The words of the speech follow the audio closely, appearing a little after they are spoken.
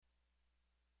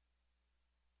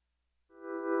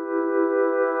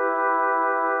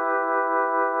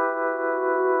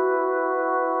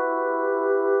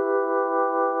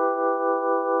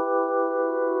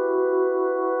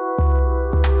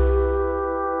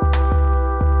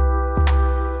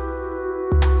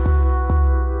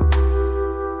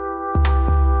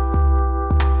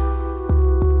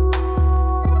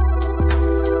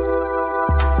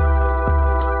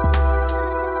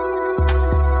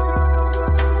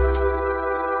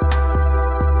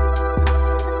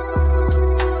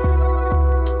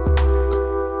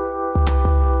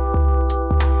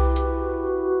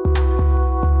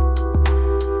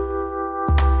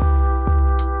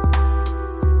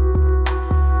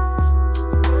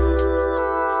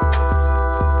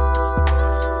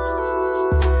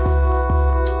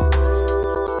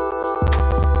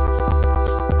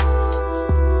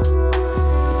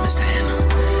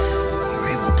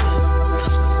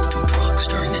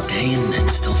day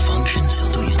and still function,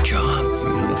 still do your job.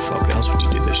 How the fuck else would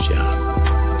you do this job?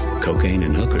 Cocaine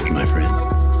and hookers, my friend.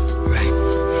 Right.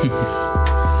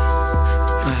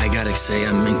 I gotta say,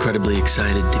 I'm incredibly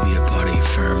excited to be a part of your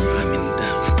firm. I mean,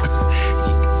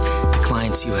 the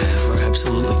clients you have are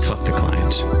absolutely... Fuck the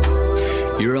clients.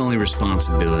 Your only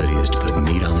responsibility is to put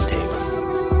meat on the table.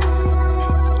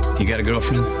 You got a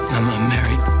girlfriend? I'm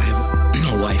married. I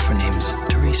have a wife. Her name's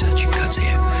Teresa. She cuts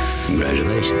hair.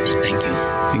 Congratulations. Thank you.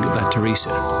 Think about Teresa.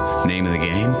 Name of the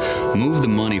game, move the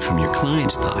money from your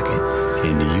client's pocket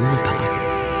into your pocket.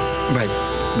 Right.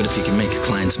 But if you can make a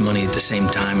client's money at the same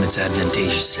time, it's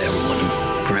advantageous to everyone,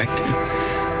 correct?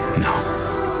 No.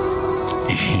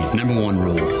 Number one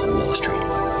rule of Wall Street.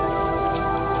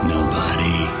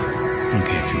 Nobody, I don't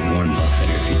care if you're Warren Buffett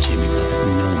or if you're Jimmy Buffett,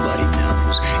 nobody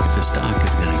knows if the stock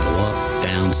is going to go up,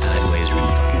 down, sideways, or in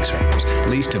fucking circles.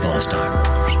 Least of all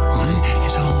stockbrokers. Right?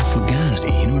 It's all fugazi.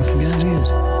 You know what a fugazi is?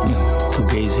 No.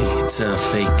 Fugazi. It's a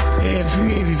fake. Yeah,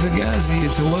 fugazi.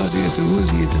 It's a wazzy. It's a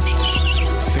woozy. It's a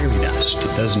fairy dust.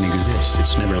 It doesn't exist.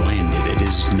 It's never landed. It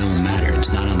is no matter.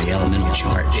 It's not on the elemental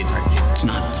chart. It's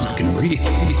not fucking real.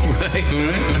 Right?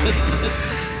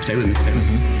 Stay with me.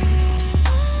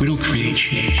 Mm-hmm. We don't create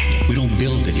change. We don't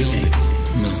build anything.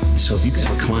 No. So if you got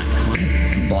a client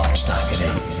who bought stock at 8,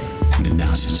 and then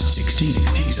now since it's 16,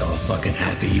 he's all fucking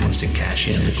happy. He wants to cash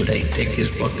in, liquidate, take his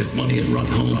fucking money and run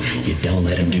home. You don't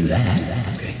let him do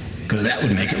that. Okay. Because that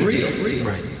would make it real.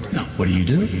 Right. Now, what do?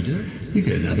 You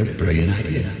get another brilliant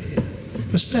idea.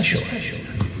 A special.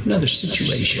 Another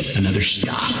situation. Another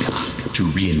stock to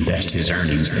reinvest his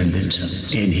earnings and then some.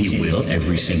 And he will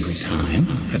every single time,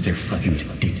 as they're fucking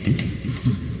addicted.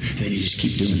 And then you just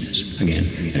keep doing this again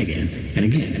and again and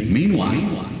again.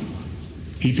 Meanwhile,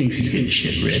 he thinks he's getting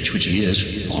shit rich, which he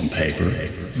is on paper.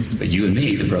 But you and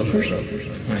me, the brokers,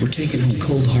 we're taking home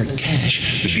cold hard cash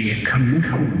via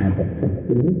commission.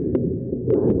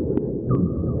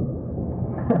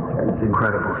 It's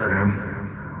incredible, Sam.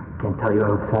 Can't tell you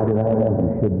how excited I am.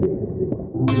 You should be.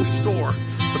 Restore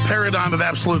the paradigm of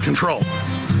absolute control.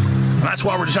 And that's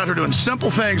why we're just out here doing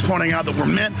simple things, pointing out that we're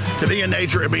meant to be in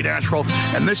nature and be natural.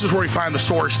 And this is where we find the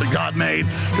source that God made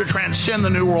to transcend the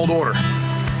New World Order.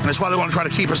 And that's why they want to try to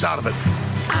keep us out of it.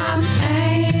 I'm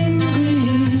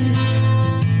angry.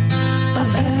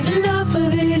 I've had enough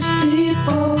of these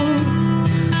people.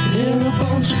 They're a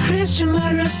bunch of Christian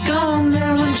murderers scum.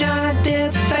 They're on giant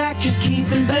death factories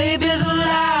keeping babies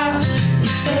alive and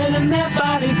selling their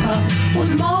body parts. What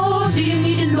more do you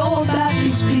need to know about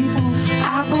these people?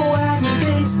 I go out and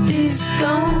face these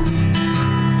scum.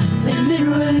 They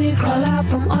literally crawl out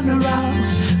from under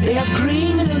rocks. They have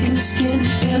green looking skin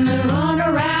and they run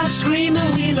around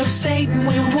screaming, we love Satan,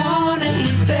 we wanna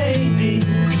eat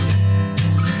babies.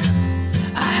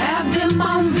 I have them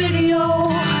on video.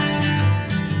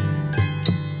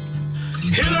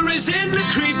 Hillary's in the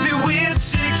creepy weird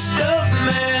sick stuff,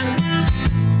 man.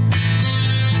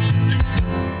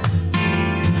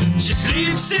 She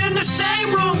sleeps in the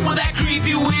same room with that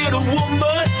creepy weird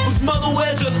woman whose mother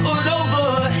wears a hood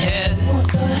over her head. What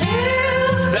the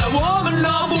hell? That woman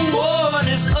number one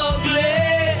is ugly.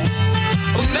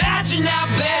 Imagine how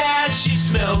bad she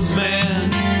smells,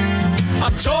 man.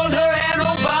 I'm told her and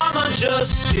Obama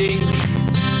just stink.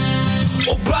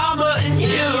 Obama and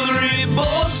Hillary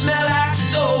both smell like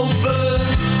sulfur.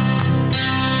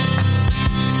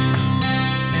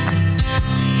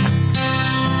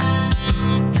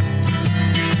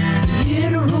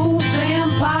 Literal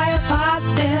vampire pot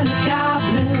and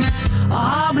goblins are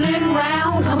hobbling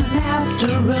round coming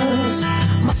after us.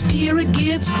 My spirit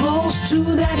gets close to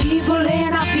that evil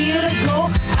and I feel it go.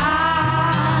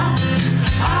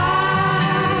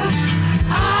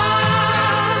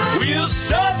 We're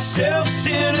such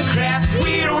self-centered crap,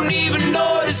 we don't even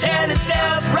notice hell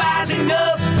itself rising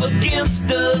up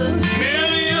against us.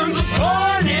 Millions of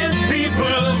pointed people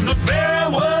of the very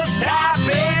worst type,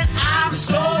 and I'm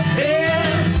so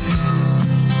pissed.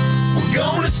 We're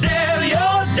gonna steal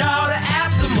your daughter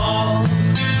at the mall.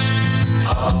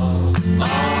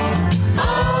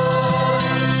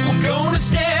 We're gonna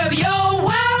steal your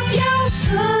wife, your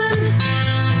son.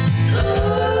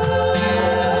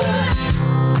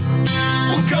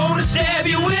 We're gonna stab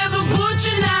you with a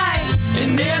butcher knife,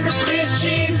 and then the police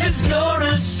chief is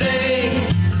gonna say,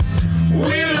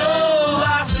 we love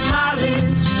our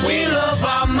Somalis, we love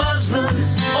our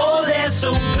Muslims. Oh, they're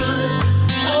so good,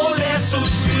 oh, they're so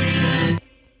sweet.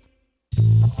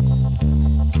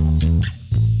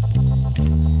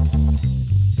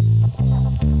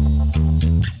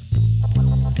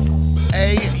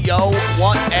 Hey, yo,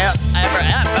 whatever.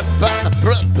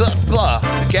 The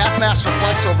Gaffmaster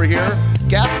Flex over here.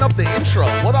 gaffing up the intro.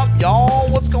 What up,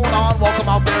 y'all? What's going on? Welcome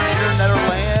out there in Internetter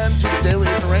land to the Daily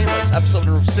Ignoramus, episode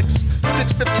number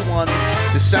 651,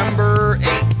 December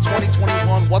 8th,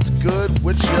 2021. What's good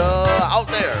with ya out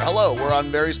there? Hello, we're on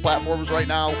various platforms right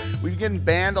now. We've been getting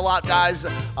banned a lot, guys.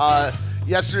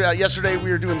 Yesterday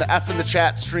we were doing the F in the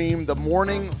chat stream, the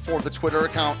morning for the Twitter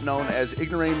account known as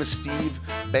Ignoramus Steve,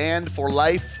 banned for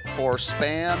life for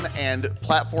spam and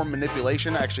platform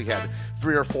manipulation. I actually had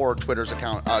 3 or 4 Twitter's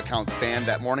accounts banned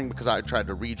that morning because I tried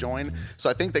to rejoin. So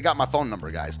I think they got my phone number,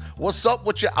 guys. What's up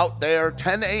with you out there?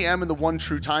 10 a.m. in the one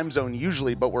true time zone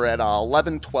usually, but we're at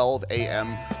 11:12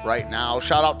 a.m. right now.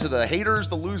 Shout out to the haters,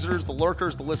 the losers, the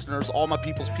lurkers, the listeners, all my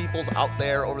peoples out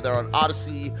there over there on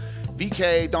Odyssey,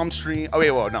 VK, Dumbstream,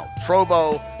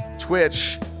 Trovo,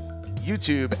 Twitch,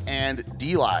 YouTube, and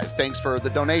DLive. Thanks for the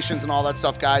donations and all that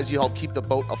stuff, guys. You help keep the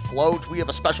boat afloat. We have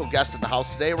a special guest in the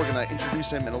house today. We're going to introduce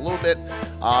him in a little bit.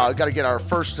 Got to get our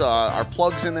first, our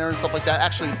plugs in there and stuff like that.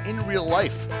 Actually, an in real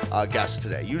life guest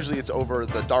today. Usually it's over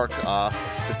the dark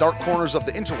corners of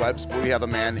the interwebs, but we have a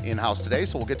man in house today,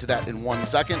 so we'll get to that in 1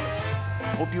 second.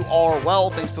 Hope you all are well.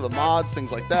 Thanks to the mods,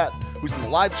 things like that. Who's in the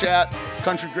live chat?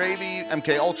 Country Gravy,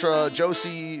 MK Ultra,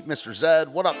 Josie, Mr. Zed.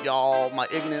 What up, y'all? My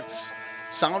Ignatz.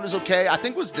 Sound is okay. I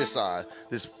think it was this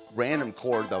random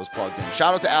chord that was plugged in.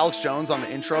 Shout out to Alex Jones on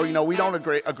the intro. You know, we don't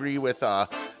agree with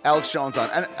Alex Jones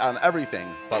on everything,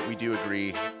 but we do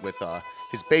agree with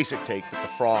his basic take that the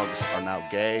frogs are now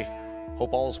gay.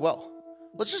 Hope all is well.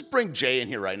 Let's just bring Jay in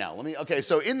here right now. Okay,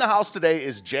 so in the house today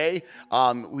is Jay.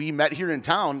 We met here in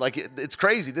town. Like, it's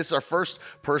crazy. This is our first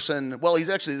person. Well, he's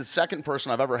actually the second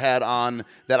person I've ever had on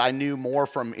that I knew more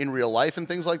from in real life and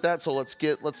things like that. So let's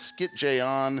get Jay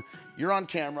on. You're on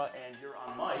camera and you're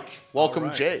on mic. Welcome,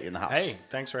 right. Jay, in the house. Hey,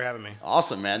 thanks for having me.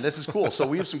 Awesome, man. This is cool. So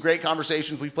we have some great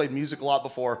conversations. We've played music a lot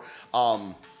before,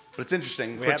 but it's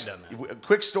interesting. We have done that.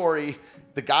 Quick story.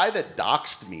 The guy that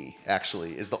doxed me,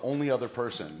 actually, is the only other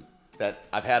person that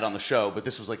I've had on the show, but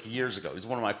this was like years ago. He's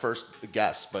one of my first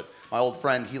guests, but my old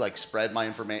friend, he like spread my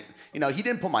information. You know, he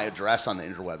didn't put my address on the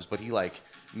interwebs, but he like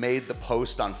made the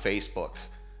post on Facebook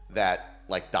that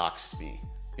like doxed me,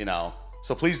 you know?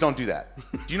 So please don't do that.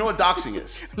 Do you know what doxing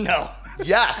is? No.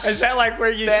 Yes. Is that like where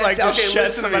you like just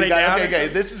shut somebody down?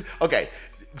 Okay.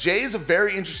 Jay is a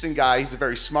very interesting guy. He's a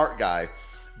very smart guy,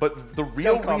 but the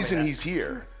real reason he's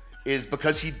here is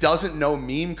because he doesn't know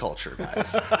meme culture,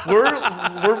 guys.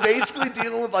 We're basically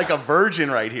dealing with like a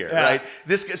virgin right here, yeah.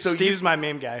 right? Steve's my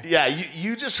meme guy. Yeah,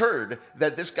 you just heard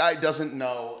that this guy doesn't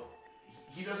know.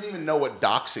 He doesn't even know what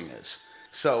doxing is.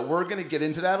 So we're gonna get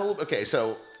into that a little. Okay,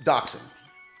 so doxing.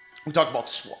 We talked about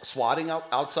swatting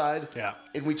outside. Yeah.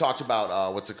 And we talked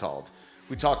about what's it called?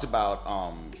 We talked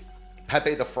about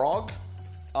Pepe the Frog.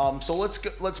 So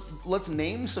let's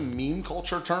name some meme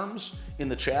culture terms in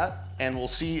the chat, and we'll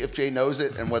see if Jay knows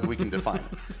it and whether we can define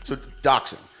it. So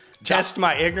doxing. Test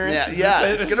my ignorance. Yeah,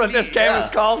 Is what this game is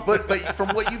called. But from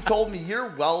what you've told me, you're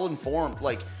well informed.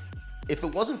 Like, if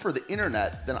it wasn't for the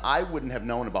internet, then I wouldn't have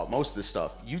known about most of this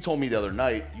stuff. You told me the other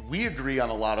night, we agree on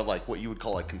a lot of like what you would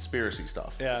call like conspiracy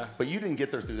stuff. Yeah. But you didn't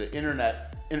get there through the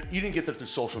internet, and you didn't get there through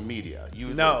social media.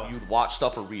 You'd watch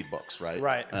stuff or read books, right?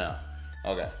 Right. Yeah.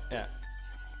 Okay. Yeah.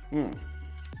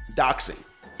 Doxing.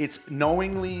 It's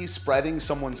knowingly spreading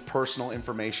someone's personal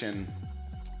information,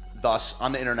 thus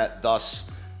on the internet, thus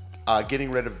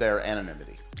getting rid of their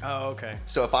anonymity. Oh, okay.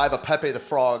 So if I have a Pepe the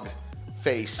Frog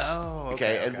face,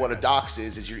 okay, and what a dox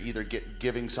is you're either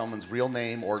giving someone's real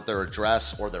name or their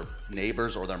address or their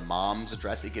neighbors or their mom's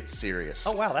address. It gets serious.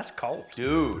 Oh wow, that's cold,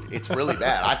 dude. It's really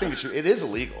bad. I think it is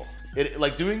illegal.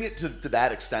 Like doing it to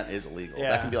that extent is illegal. Yeah.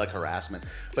 That can be like harassment.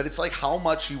 But it's like how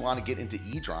much you want to get into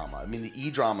e-drama. I mean, the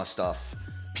e-drama stuff.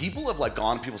 People have like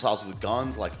gone to people's houses with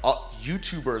guns. Like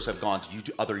YouTubers have gone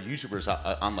to other YouTubers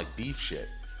on like beef shit.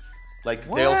 Like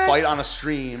they'll fight on a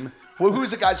stream. Well,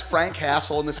 who's the guy's Frank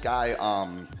Hassel and this guy? I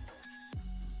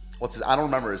don't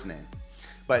remember his name,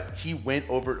 but he went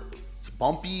over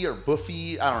Bumpy or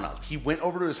Buffy. I don't know. He went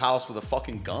over to his house with a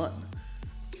fucking gun.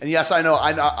 And yes, I know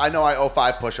I owe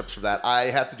 5 push-ups for that.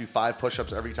 I have to do 5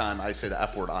 push-ups every time I say the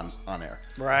F word on air.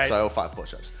 Right. So I owe 5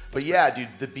 push-ups. But yeah, dude,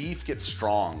 the beef gets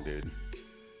strong, dude.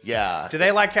 Yeah. Do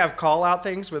they like have call-out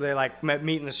things where they like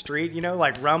meet in the street, you know,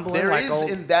 like rumbling? There like is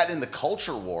in the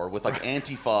culture war with like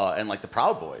Antifa and like the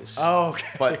Proud Boys. Oh, okay.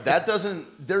 But that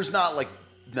doesn't, there's not like,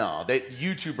 no,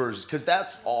 YouTubers, because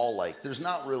that's all like, there's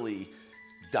not really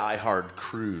diehard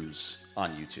crews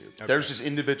on YouTube. Okay. There's just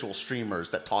individual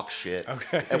streamers that talk shit.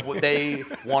 Okay. And they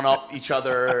one up each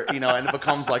other, you know, and it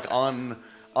becomes like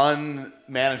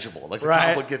unmanageable. Like the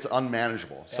conflict gets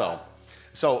unmanageable. Yeah.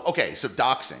 So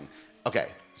doxing. Okay.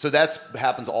 So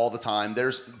happens all the time.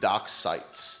 There's dox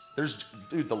sites.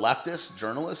 Dude, the leftist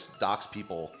journalists dox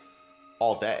people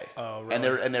all day. Oh,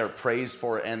 really? And they're praised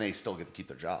for it, and they still get to keep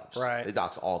their jobs. Right. They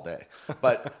dox all day.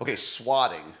 But okay,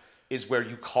 swatting is where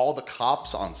you call the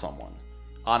cops on someone,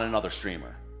 on another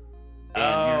streamer,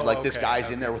 and you're like, this guy's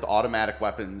in there with automatic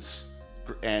weapons,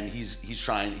 and he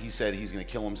said he's gonna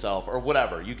kill himself or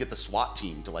whatever. You get the SWAT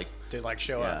team to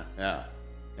show up. Yeah.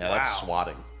 That's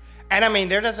swatting. And I mean,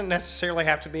 there doesn't necessarily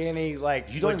have to be any You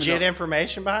don't legit even know.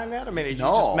 information behind that. I mean, are you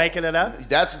just making it up?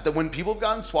 That's when people have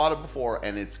gotten swatted before,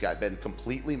 and it's been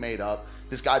completely made up.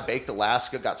 This guy Baked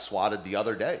Alaska got swatted the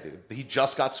other day, dude. He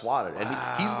just got swatted, and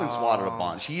he's been swatted a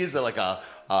bunch. He is like a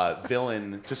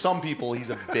villain to some people. He's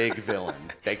a big villain.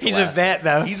 He's a vet,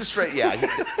 though. He's a straight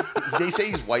they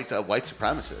say he's a white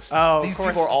supremacist. Oh, these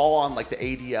people are all on like the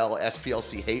ADL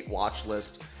SPLC hate watch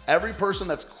list. Every person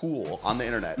that's cool on the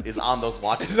internet is on those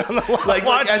watch lists.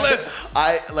 Watch list.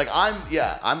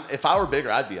 If I were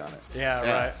bigger, I'd be on it. Yeah,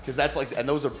 right. Because that's and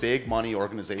those are big money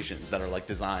organizations that are like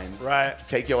designed to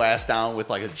take your ass down with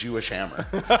like a Jewish hammer,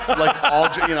 like all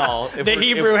the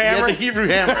Hebrew hammer. Yeah, the Hebrew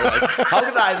hammer. Like, how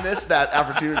did I miss that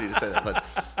opportunity to say that? But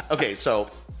okay,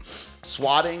 so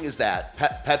swatting is that.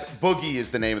 Boogie is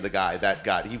the name of the guy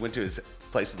that he went to his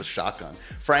place with a shotgun.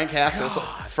 Frank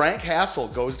Hassel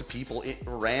goes to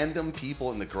random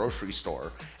people in the grocery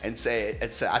store and say,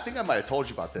 I think I might have told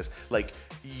you about this. Like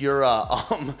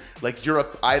I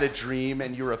had a dream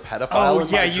and you're a pedophile in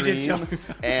my dream, you did tell me.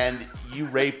 And you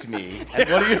raped me. And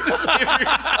what do you have to say for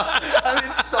yourself? I mean,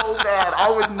 it's so bad. I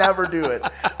would never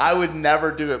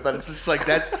do it. But it's just like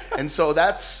that's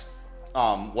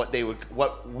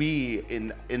what we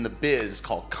in the biz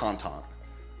call content.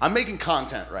 I'm making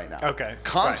content right now. Okay.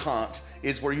 Content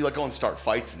is where you go and start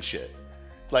fights and shit.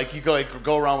 Like you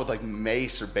go around with like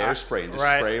mace or bear spray and just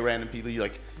spray random people. You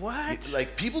what?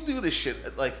 People do this shit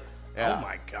Oh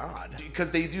my god.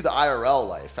 Because they do the IRL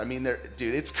life. I mean,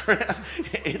 it's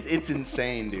it's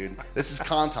insane, dude. This is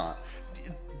content.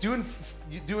 Doing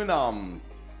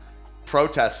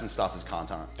protests and stuff is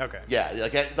content. Okay. Yeah,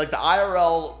 like the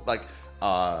IRL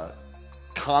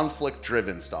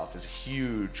conflict-driven stuff is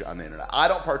huge on the internet. I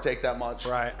don't partake that much.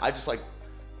 Right. I just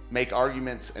make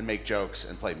arguments and make jokes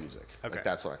and play music. Okay.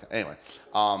 That's what I can. Anyway.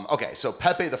 Okay. So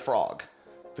Pepe the Frog,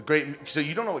 so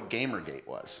you don't know what Gamergate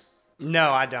was?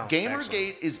 No, I don't.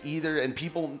 Gamergate is either, and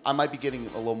people I might be getting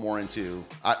a little more into,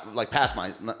 past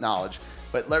my knowledge,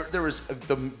 but there was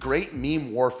the Great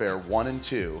Meme Warfare 1 and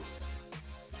 2.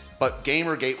 But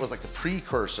Gamergate was like the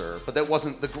precursor, but that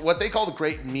wasn't what they call the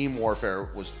Great Meme Warfare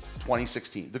was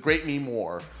 2016. The Great Meme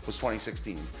War was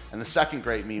 2016, and the second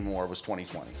Great Meme War was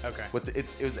 2020. Okay.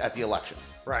 It was at the election.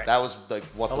 Right. That was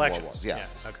what Elections. The war was. Yeah.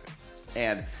 Okay.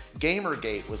 And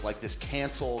Gamergate was like this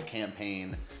cancel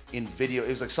campaign in video. It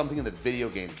was like something in the video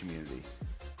game community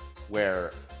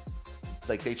where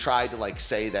they tried to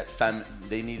say that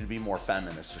they needed to be more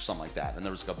feminist or something like that, and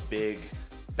there was a big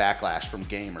backlash from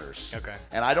gamers. Okay.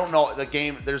 And I don't know the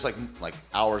game. There's like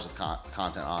hours of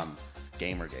content on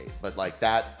Gamergate, but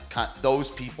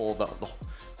those people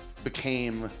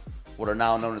became what are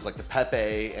now known as the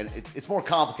Pepe, and it's more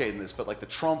complicated than this. But the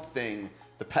Trump thing,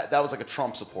 that was a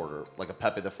Trump supporter, like a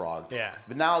Pepe the Frog. Yeah.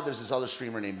 But now there's this other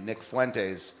streamer named Nick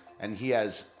Fuentes, and he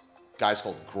has guys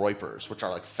called Groypers, which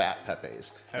are fat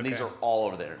Pepes, and these are all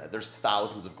over the internet. There's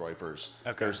thousands of Groypers.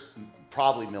 Okay. There's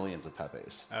probably millions of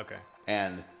Pepes. Okay.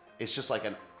 And it's just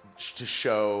to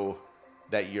show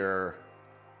that you're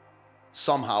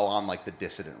somehow on the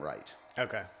dissident right.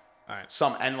 Okay. All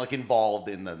right. Involved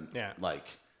in the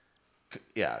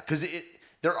because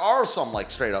there are some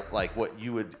straight up what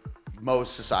you would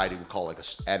most society would call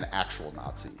an actual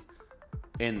Nazi.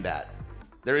 In that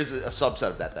there is a subset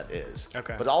of that is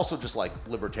okay, but also just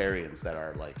libertarians that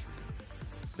are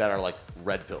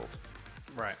red pilled.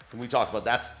 Right. And we talked about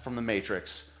that's from the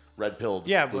Matrix. Red pilled,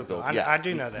 yeah, blue pilled. I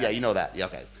do know that. Yeah, you know that. Yeah,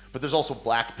 okay. But there's also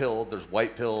black pilled. There's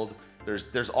white pilled.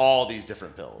 There's all these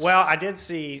different pills. Well, I did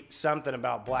see something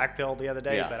about black pill the other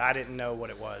day, but I didn't know what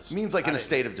it was. It means in a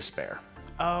state of despair.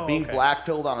 Oh, being black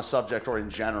pilled on a subject or in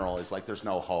general is there's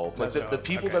no hope. The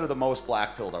people that are the most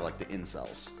black pilled are the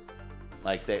incels,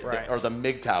 they or the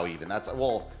MGTOW even. That's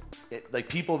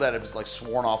people that have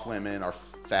sworn off women, are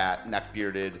fat, neck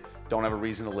bearded, don't have a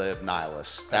reason to live,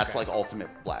 nihilists. That's ultimate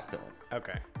black pilling.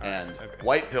 Okay. And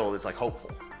white pill is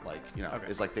hopeful.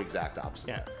 Is the exact opposite.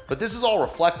 Yeah. But this is all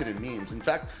reflected in memes. In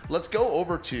fact, let's go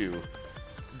over to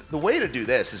the way to do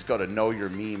this is go to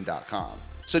knowyourmeme.com.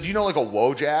 So do you know a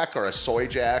Wojak or a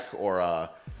Soyjak or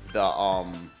the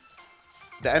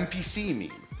NPC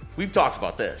meme? We've talked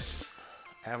about this.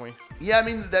 Have we? Yeah, I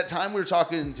mean that time we were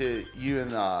talking to you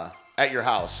at your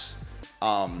house,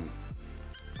 and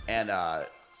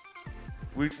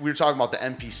we were talking about the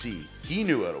NPC. He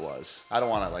knew what it was. I don't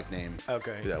want to like name who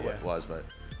that what it was, but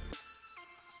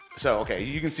so okay,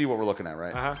 you can see what we're looking at,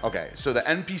 right? Uh-huh. Okay, so the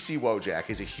NPC Wojak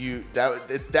is a huge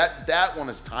that one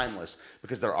is timeless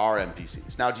because there are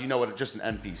NPCs. Now, do you know what just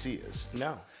an NPC is?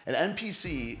 No. An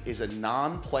NPC is a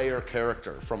non-player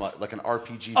character from like an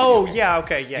RPG. Oh video game. yeah,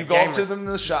 okay, yeah. You go up to them in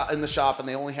the shop, and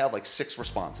they only have like 6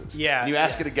 responses. Yeah, and you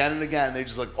ask yeah. it again and again, and they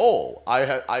just like, oh,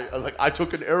 I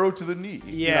took an arrow to the knee.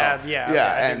 Yeah, you know? yeah, yeah. okay,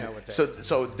 I And do know what that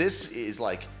so this is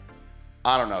like,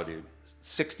 I don't know, dude.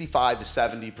 65 to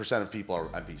 70% of people are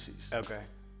NPCs. Okay.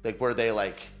 Like where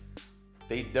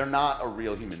they're not a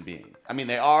real human being. I mean,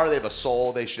 they are. They have a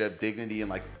soul. They should have dignity in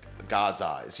like God's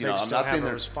eyes. You They know, just I'm don't not saying have a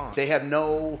they're. response. They have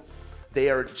no.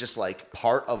 They are just like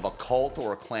part of a cult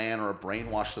or a clan or a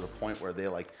brainwash to the point where they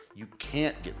like you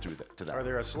can't get through to them. Or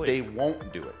they're asleep. They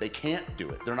won't do it. They can't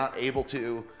do it. They're not able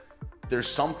to. There's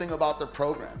something about their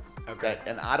program. Okay.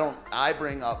 I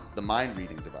bring up the mind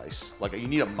reading device. Like you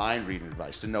need a mind reading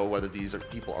device to know whether these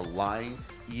people are lying,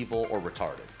 evil, or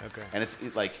retarded. Okay. And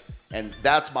and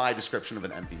that's my description of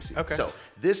an NPC. Okay. So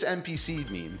this NPC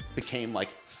meme became like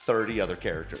 30 other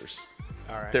characters.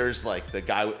 All right. There's like the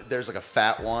guy. There's like a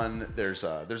fat one. There's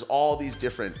all these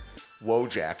different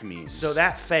Wojak memes. So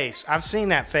that face, I've seen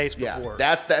that face before. Yeah,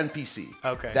 that's the NPC.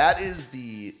 Okay. That is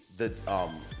the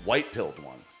white pilled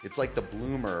one. It's like the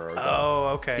bloomer.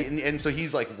 Or okay. And so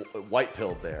he's like white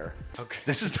pilled there. Okay.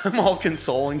 This is them all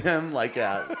consoling him. Like,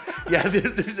 yeah.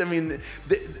 I mean,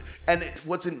 and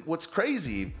what's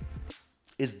crazy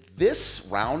is this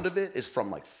round of it is from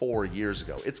like 4 years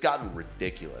ago. It's gotten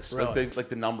ridiculous. Really? Like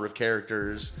the number of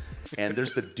characters, and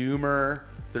there's the Doomer,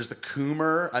 there's the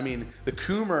Coomer. I mean, the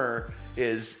Coomer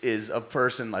is a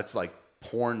person that's like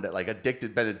been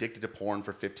addicted to porn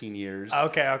for 15 years.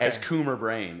 Okay. As Coomer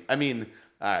Brain. I mean,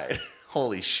 all right,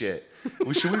 holy shit.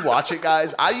 Should we watch it,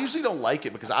 guys? I usually don't like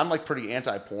it because I'm like pretty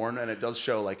anti-porn, and it does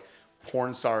show like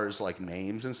porn stars like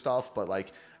names and stuff, but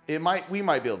like we might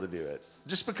be able to do it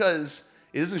just because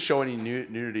it doesn't show any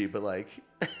nudity, but like,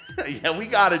 yeah, we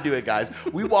got to do it, guys.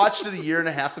 We watched it a year and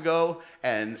a half ago,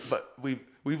 but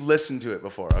we've listened to it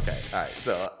before. Okay, all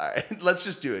right, let's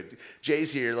just do it.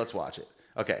 Jay's here. Let's watch it.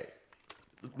 Okay.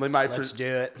 Let's do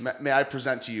it. May I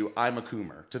present to you I'm a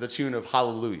Coomer to the tune of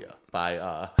Hallelujah by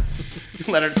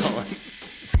Leonard Cohen.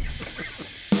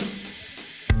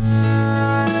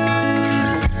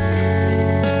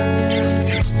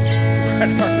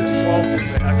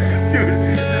 Dude,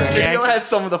 the video has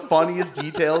some of the funniest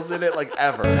details in it like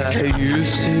ever. I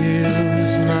used to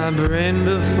use my brain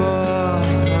before.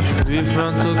 My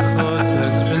prefrontal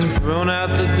cortex been thrown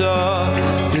out the door.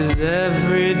 'Cause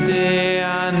every day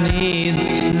I need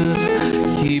to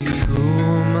keep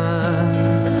cool, man.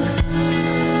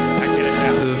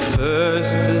 The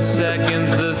first, the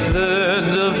second, the third,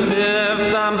 the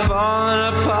fifth, I'm falling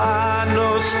apart,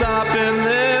 no stopping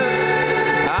this.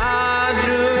 I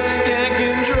just can't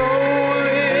control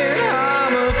it.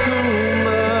 I'm a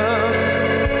Coomer.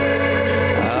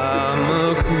 I'm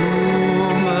a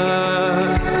Coomer.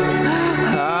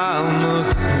 I'm a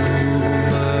Coomer.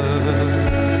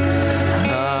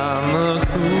 I'm a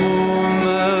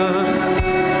Coomer.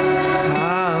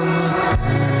 I'm a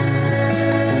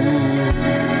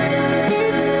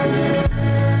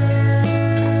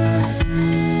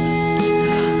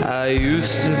I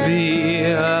used to be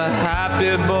a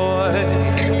happy boy,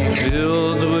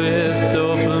 filled with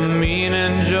dopamine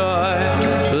and joy,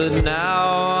 but now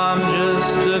I'm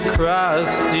just a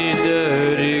crusty,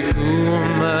 dirty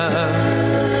Coomer.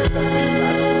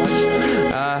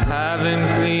 I haven't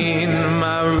cleaned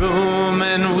my room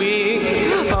in weeks.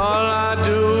 All I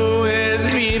do is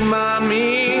beat my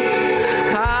meat.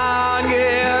 I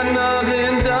get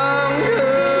nothing done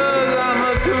 'cause I'm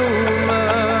a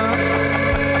Coomer.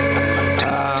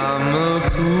 I'm a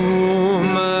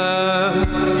Coomer.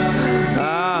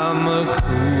 I'm a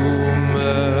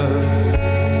Coomer.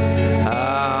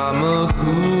 I'm a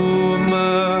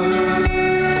Coomer.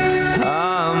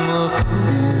 I'm a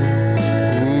Coomer.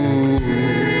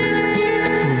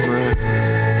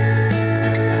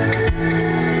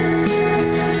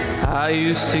 I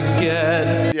used to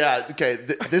get Yeah, okay.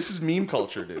 This is meme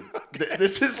culture, dude.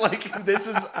 This is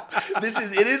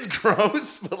it is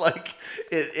gross, but like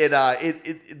there's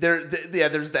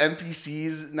the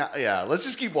NPCs. Now, yeah, let's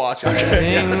just keep watching.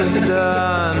 things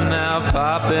done. Now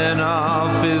popping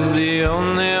off is the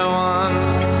only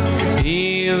one,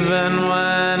 even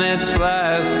when it's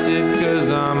plastic, 'cause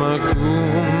I'm a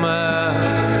Coomer.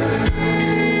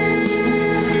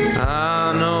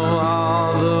 I know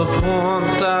all the porn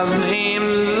stars'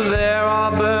 names, they're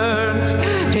all burnt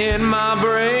in my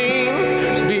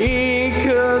brain,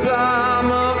 because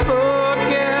I'm a fucking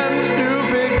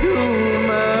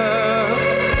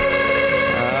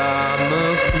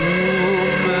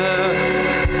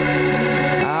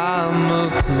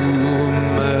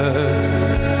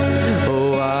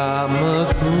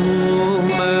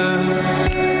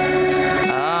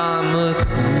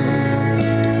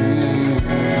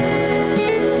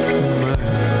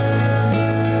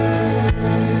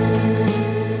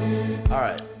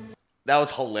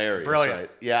was hilarious. Brilliant. Right?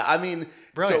 Yeah, I mean,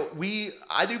 Brilliant. so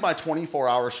I do my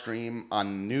 24-hour stream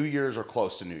on New Year's or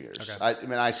close to New Year's. Okay. I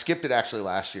mean, I skipped it actually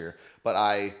last year, but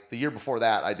the year before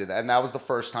that I did that, and that was the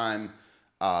first time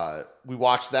we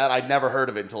watched that. I'd never heard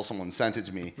of it until someone sent it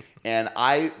to me, and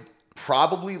I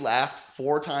probably laughed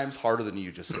 4 times harder than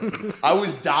you just did. I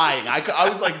was dying. I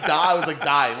was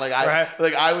dying. Like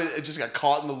I just got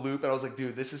caught in the loop, and I was like,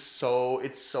 dude, it's so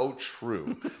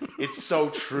true. It's so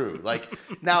true. Like,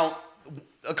 now,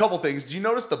 a couple things. Do you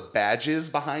notice the badges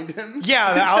behind him?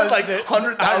 Yeah, it said like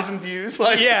 100,000 views.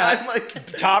 Like, yeah, I'm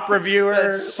like, top reviewer.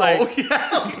 that's so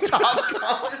top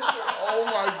comment. Oh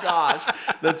my gosh,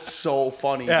 that's so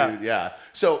funny, dude. Yeah.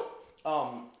 So,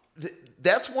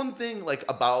 that's one thing like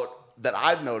that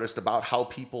I've noticed about how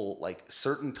people like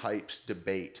certain types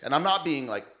debate. And I'm not being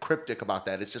like cryptic about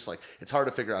that. It's just like, it's hard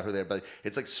to figure out who they are, but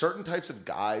it's like certain types of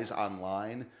guys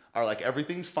online are like,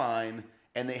 everything's fine.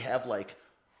 And they have like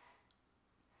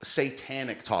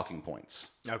satanic talking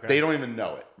points. Okay. They don't even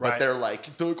know it, but Right. they're like,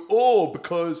 oh,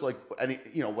 because like, any,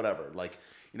 whatever. Like,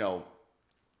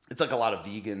 it's like a lot of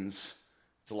vegans.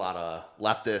 It's a lot of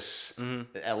leftists,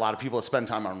 a lot of people that spend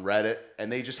time on Reddit,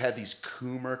 and they just have these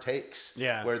Coomer takes.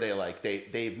 Yeah. Where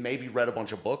they've maybe read a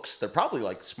bunch of books. They're probably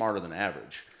like smarter than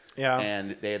average. Yeah.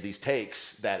 And they have these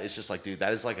takes that it's just like, dude,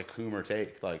 that is like a Coomer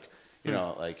take. Like,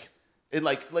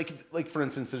 like for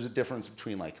instance, there's a difference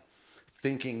between like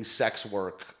thinking sex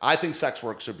work. I think sex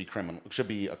work should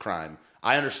be a crime.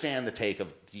 I understand the take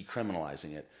of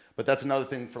decriminalizing it, but that's another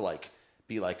thing for like,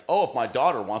 be like, oh, if my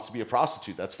daughter wants to be a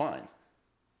prostitute, that's fine.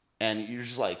 And you're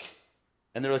just like,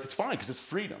 and they're like, it's fine because it's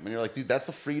freedom. And you're like, dude, that's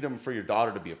the freedom for your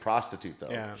daughter to be a prostitute,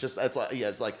 though. Yeah.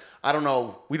 It's like, I don't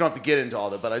know. We don't have to get into all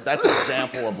that, but that's an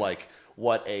example of like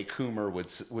what a Coomer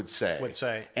would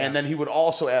say. And then he would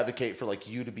also advocate for like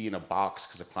you to be in a box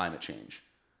because of climate change.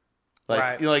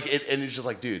 Like, Right. And it's just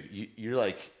like, dude, you're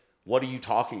like, what are you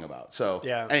talking about? So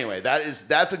Yeah. anyway,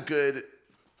 that's a good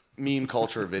meme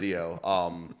culture video.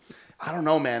 I don't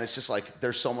know, man. It's just like,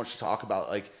 there's so much to talk about.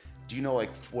 Like, do you know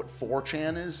like what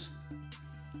 4chan is?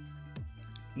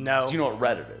 No. Do you know what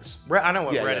Reddit is? I know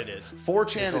what Reddit is.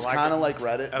 4chan is kind of like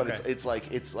Reddit, but Okay. it's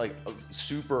like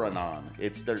super anon.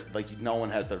 It's like no one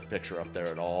has their picture up there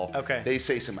at all. Okay. They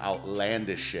say some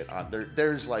outlandish shit on there.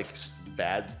 There's like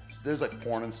there's like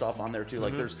porn and stuff on there too.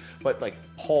 Like but like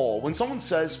poll. When someone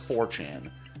says 4chan,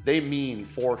 they mean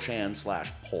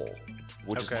 4chan/poll,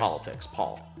 which is Okay. politics.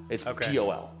 Poll. It's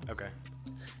POL. Okay.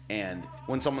 And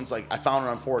when someone's like, I found it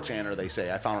on 4chan, or they say,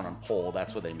 I found it on Poll,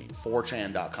 that's what they mean.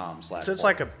 4chan.com/. So it's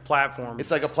like a platform. It's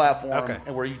like a platform Okay.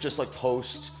 and where you just like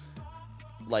post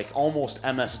like almost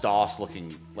MS-DOS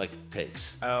looking like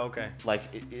takes. Oh, okay. Like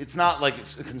it's not like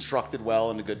it's constructed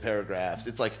well into good paragraphs.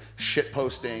 It's like shit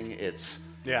posting. It's,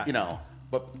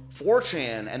 but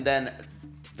 4chan and then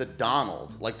the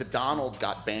Donald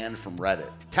got banned from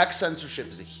Reddit. Text censorship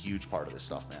is a huge part of this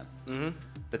stuff, man. Mm-hmm.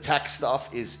 The tech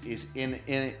stuff is in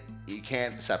it. You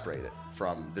can't separate it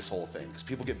from this whole thing because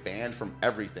people get banned from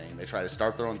everything. They try to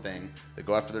start their own thing. They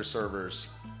go after their servers.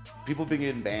 People have been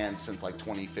getting banned since like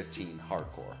 2015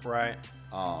 hardcore. Right.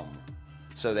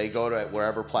 So they go to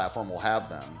wherever platform will have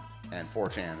them, and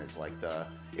 4chan is like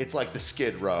the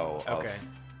Skid Row of. Okay.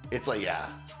 It's like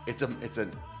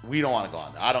we don't want to go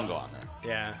on there. I don't go on there.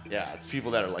 Yeah. Yeah, it's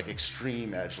people that are like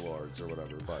extreme edgelords or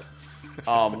whatever. But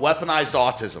weaponized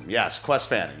autism, yes. Quest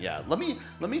Fanning, yeah. Let me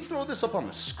throw this up on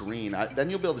the screen.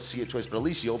 Then you'll be able to see it twice, but at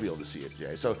least you'll be able to see it,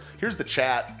 Jay. So here's the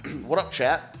chat. What up,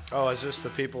 chat? Oh, is this the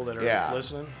people that are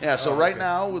listening? Yeah. So Oh, right okay.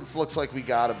 now it looks like we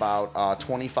got about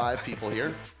 25 people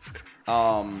here.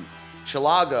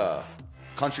 Chilaga,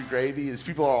 Country Gravy. These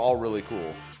people are all really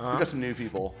cool. We got some new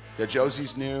people. Yeah,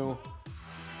 Josie's new.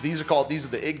 These are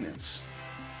the Ignats.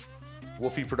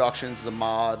 Wolfie Productions is a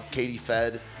mod. Katie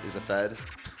Fed is a Fed.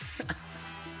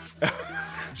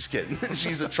 Just kidding.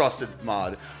 She's a trusted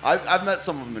mod. I've met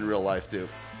some of them in real life too.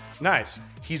 Nice.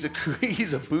 He's a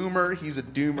boomer. He's a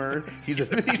doomer. He's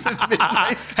a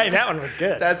midnight. Hey, that one was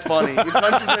good. That's funny.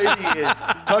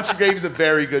 Country Gravy is a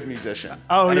very good musician.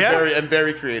 Oh, and yeah? a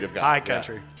very creative guy. High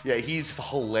country. Yeah, he's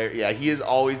hilarious. Yeah, he has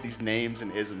always these names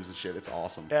and isms and shit. It's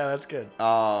awesome. Yeah, that's good.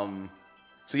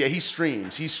 So yeah, he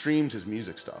streams. He streams his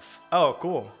music stuff. Oh,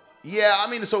 cool. Yeah, I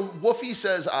mean, so Woofy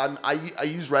says I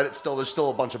use Reddit still. There's still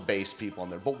a bunch of based people on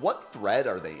there. But what thread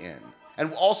are they in?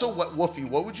 And also, what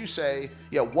would you say?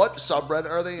 Yeah, what subreddit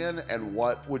are they in? And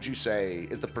what would you say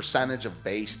is the percentage of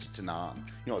based to non?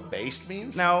 You know what based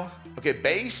means? No. Okay,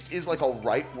 based is like a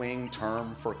right-wing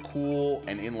term for cool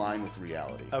and in line with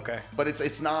reality. Okay. But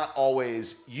it's not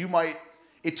always.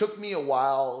 It took me a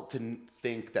while to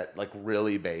think that like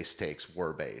really based takes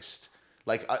were based.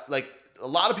 Like a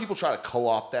lot of people try to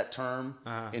co-opt that term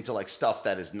into like stuff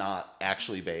that is not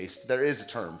actually based. There is a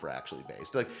term for actually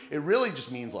based. Like it really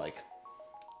just means like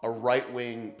a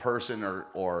right-wing person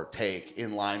or take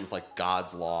in line with like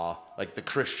God's law, like the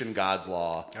Christian God's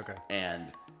law. Okay.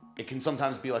 And it can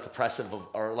sometimes be like oppressive of,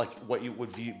 or like what you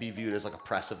would be viewed as like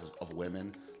oppressive of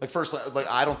women. Like first, like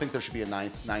I don't think there should be a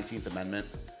 19th Amendment.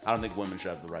 I don't think women should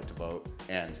have the right to vote,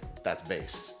 and that's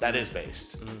based. That is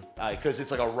based because it's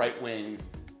like a right-wing.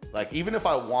 Like even if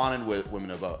I wanted women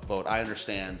to vote, I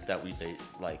understand that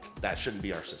that shouldn't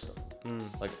be our system.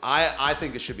 Like I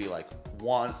think it should be like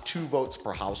 2 votes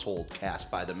per household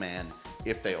cast by the man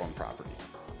if they own property.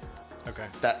 Okay.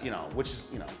 That which is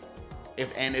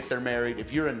if they're married,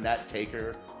 if you're a net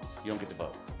taker, you don't get to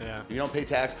vote. Yeah. You don't pay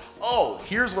tax. Oh,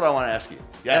 here's what I want to ask you.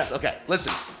 Yes. Yeah. Okay.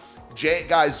 Listen,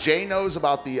 Jay knows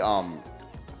about the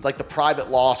like the private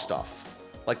law stuff.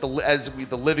 Like the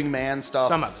living man stuff,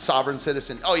 Some of it. sovereign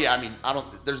citizen. Oh yeah, I mean,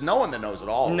 there's no one that knows it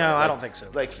all. No, right? I Like, don't think so.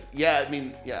 Like, yeah, I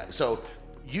mean, yeah. So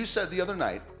you said the other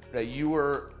night that you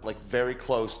were like very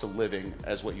close to living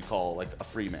as what you call like a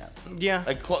free man. Yeah.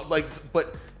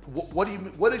 But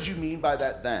what did you mean by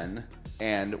that then?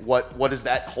 And what does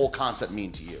that whole concept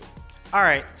mean to you? All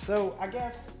right, so I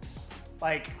guess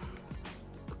like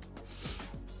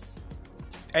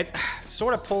it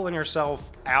sort of pulling yourself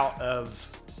out of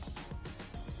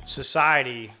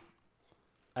society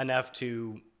enough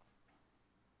to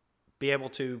be able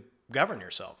to govern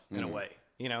yourself in a way,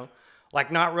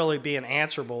 like not really being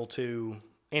answerable to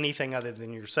anything other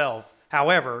than yourself.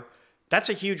 However, that's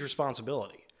a huge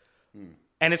responsibility.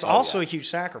 And it's also a huge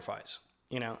sacrifice,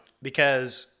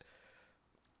 because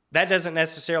that doesn't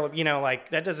necessarily,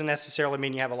 that doesn't necessarily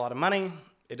mean you have a lot of money.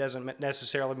 It doesn't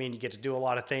necessarily mean you get to do a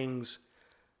lot of things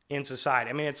in society.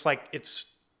 I mean, it's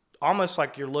almost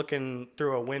like you're looking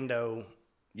through a window.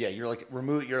 Yeah, you're like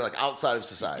removed. You're like outside of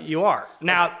society. You are.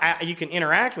 Now, you can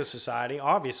interact with society,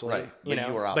 obviously, Right, but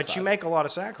you are but you outside. make a lot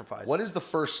of sacrifices. What is the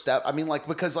first step? I mean, like,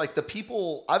 because like the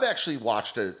people, I've actually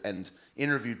watched it and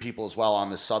interviewed people as well on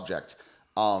this subject.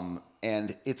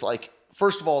 And it's like,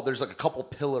 first of all, there's like a couple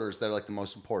pillars that are like the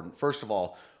most important. First of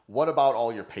all, what about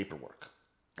all your paperwork?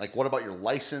 Like, what about your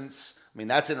license? I mean,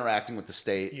 that's interacting with the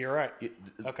state. You're right.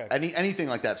 Okay. Anything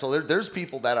like that. So there's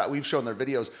people that we've shown their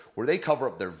videos where they cover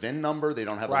up their VIN number. They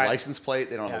don't have Right. a license plate.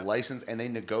 They don't have a Yeah. license, and they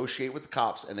negotiate with the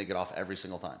cops, and they get off every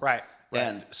single time. Right.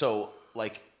 And so,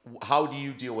 like, how do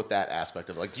you deal with that aspect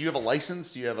of it? Like, do you have a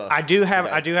license? Do you have a? I do have.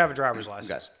 Okay. I do have a driver's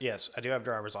license. Okay. Yes, I do have a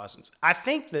driver's license. I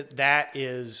think that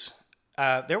is.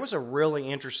 There was a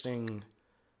really interesting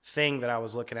thing that I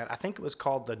was looking at. I think it was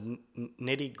called the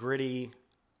Nitty Gritty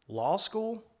Law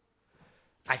School.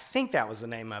 I think that was the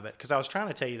name of it because I was trying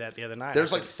to tell you that the other night.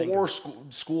 There's I like couldn't think four of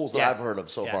it. schools that Yeah. I've heard of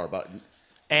so Yeah. far. But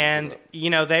And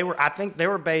they were. I think they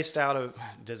were based out of.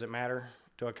 Does it matter?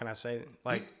 Can I say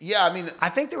like? yeah, I mean, I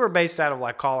think they were based out of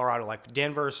like Colorado, like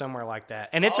Denver, or somewhere like that.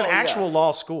 And it's an Oh, yeah. actual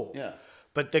law school. Yeah.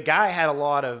 But the guy had a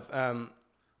lot of.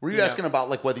 were you asking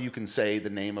about like whether you can say the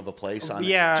name of a place on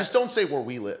Yeah. it? Just don't say where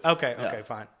we live. Okay. Yeah. Okay.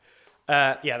 Fine.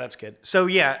 Yeah, that's good. So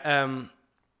yeah.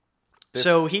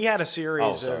 So he had a series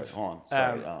Oh, sorry. of. Hold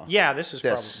on. Sorry. Yeah, this is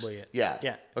This. probably it. Yeah.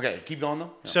 Yeah. Okay, keep going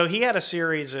though. Yeah. So he had a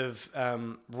series of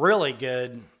really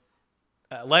good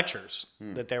lectures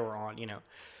that they were on.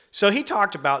 So he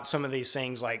talked about some of these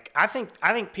things. Like I think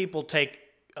people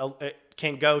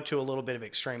can go to a little bit of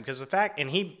extreme because the fact, and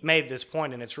he made this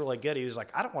point, and it's really good. He was like,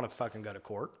 I don't want to fucking go to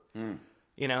court.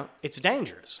 It's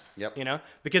dangerous. Yep.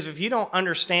 Because if you don't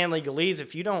understand legalese,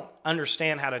 if you don't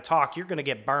understand how to talk, you're going to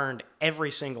get burned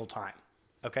every single time.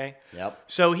 Okay. Yep.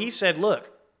 So he said,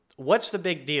 look, what's the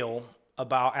big deal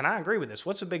about, and I agree with this,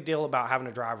 what's the big deal about having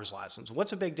a driver's license?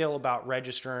 What's a big deal about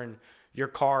registering your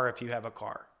car if you have a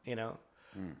car,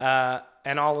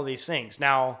 and all of these things.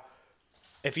 Now,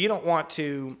 if you don't want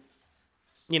to,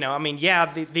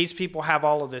 these people have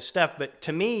all of this stuff, but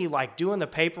to me, like doing the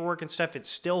paperwork and stuff, it's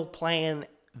still playing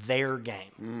their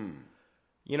game.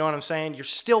 You know what I'm saying? You're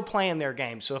still playing their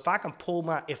game. So if I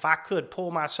could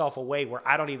pull myself away where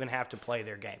I don't even have to play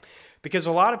their game, because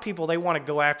a lot of people, they want to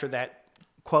go after that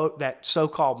quote, that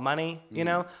so-called money,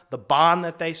 the bond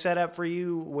that they set up for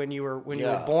you when you were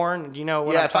born. You know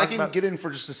what I'm if I talking can about? get in for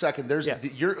just a second, there's Yeah.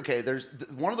 There's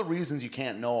one of the reasons you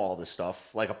can't know all this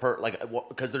stuff,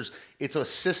 because it's a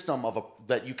system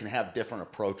that you can have different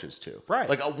approaches to. Right.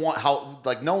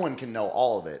 Like no one can know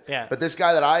all of it. Yeah. But this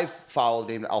guy that I followed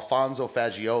named Alfonso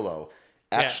Fagiolo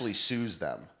actually sues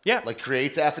them. Yeah. Like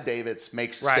creates affidavits,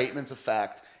 makes Right. statements of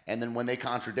fact, and then when they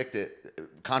contradict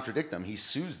them, he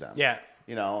sues them. Yeah.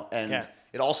 And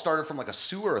it all started from like a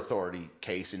sewer authority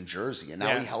case in Jersey, and now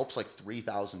Yeah. he helps like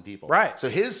 3,000 people. Right. So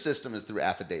his system is through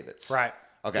affidavits. Right.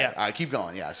 Okay. Yeah. All right. Keep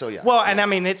going. Yeah. So yeah. Well, and I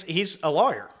mean, he's a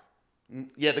lawyer.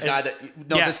 Yeah, the guy that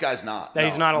Yeah. this guy's not.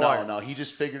 He's not a lawyer. No, he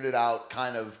just figured it out.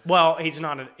 Kind of. Well, he's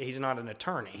not an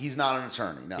attorney. He's not an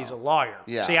attorney. No, He's a lawyer.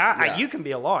 Yeah, See, yeah. you can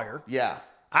be a lawyer. Yeah,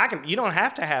 You don't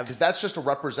have to have. because that's just a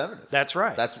representative. That's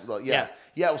right. That's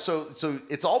yeah. So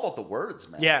it's all about the words,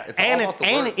 man. Yeah, it's all about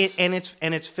the words.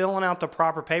 and it's filling out the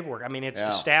proper paperwork. I mean, it's Yeah.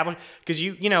 established because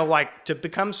you know, like, to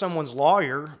become someone's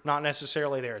lawyer, not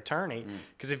necessarily their attorney.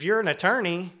 Because if you're an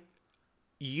attorney,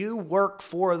 you work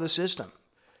for the system.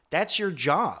 That's your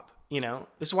job. You know,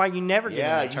 this is why you never get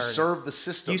an attorney. You serve the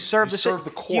system. You serve the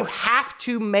court. You have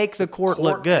to make the court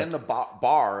look good. And the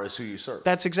bar is who you serve.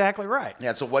 That's exactly right.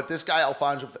 Yeah, so what this guy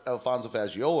Alfonso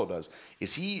Fagiolo does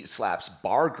is he slaps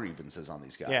bar grievances on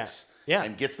these guys, Yeah.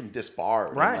 and gets them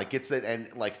disbarred, Right. And like gets that,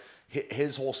 and like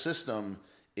his whole system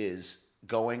is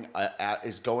going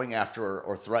after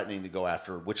or threatening to go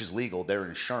after, which is legal, their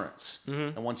insurance.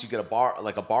 And once you get a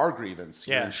bar grievance,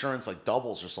 your Yeah. insurance like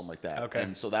doubles or something like that. Okay.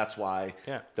 And so that's why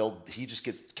Yeah. he just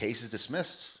gets cases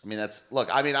dismissed. I mean,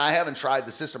 I haven't tried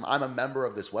the system. I'm a member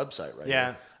of this website, right?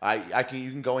 Yeah. Here.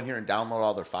 You can go in here and download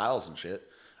all their files and shit.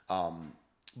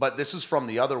 But this is from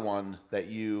the other one that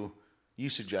you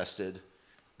suggested.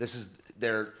 This is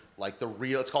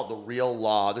it's called The Real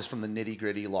Law. This is from the Nitty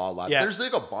Gritty Law Live. Yeah. There's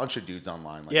like a bunch of dudes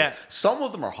online like Yeah. this. Some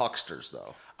of them are hucksters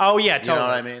though. Oh yeah, totally. You know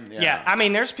what I mean? Yeah. I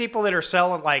mean, there's people that are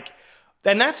selling like,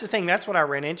 and that's the thing. That's what I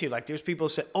ran into. Like, there's people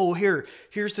that say, "Oh,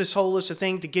 here's this whole list of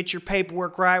things to get your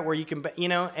paperwork right, where you can,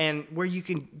 and where you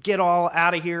can get all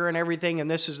out of here and everything.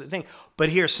 And this is the thing. But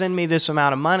here, send me this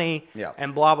amount of money, Yeah.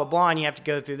 and blah blah blah. And you have to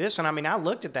go through this. And I mean, I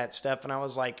looked at that stuff and I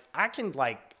was like, I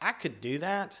could do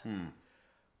that."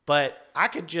 But I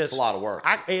could just... It's a lot of work.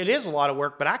 It is a lot of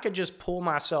work, but I could just pull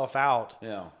myself out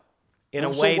Yeah. in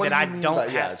a So way what that do I you mean don't by-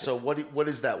 have Yeah. to. So what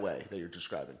is that way that you're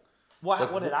describing?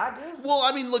 What did I do? Well,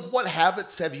 I mean, like, what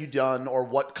habits have you done, or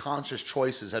what conscious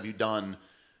choices have you done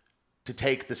to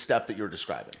take the step that you're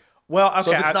describing? Well, okay.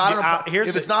 So if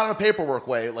it's here's not in a paperwork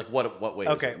way, like what way?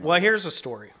 Okay. Is it? Well, here's a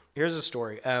story.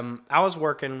 I was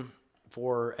working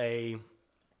for a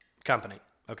company.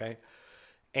 Okay,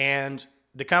 and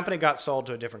the company got sold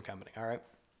to a different company. All right,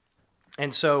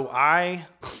 and so I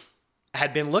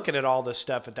had been looking at all this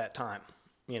stuff at that time.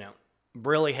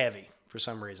 Really heavy for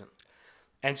some reason.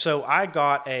 And so I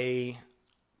got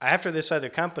after this other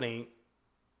company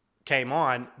came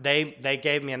on, they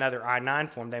gave me another I-9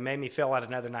 form. They made me fill out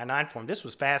another I-9 form. This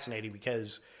was fascinating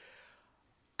because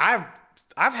I've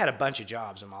had a bunch of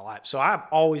jobs in my life. So I'm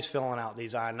always filling out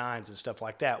these I-9s and stuff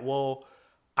like that. Well,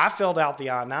 I filled out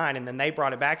the I-9 and then they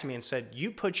brought it back to me and said,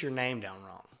 "You put your name down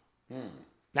wrong."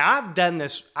 Now I've done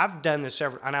this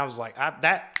several, and I was like,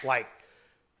 that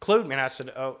clued me. And I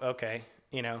said, "Oh, okay."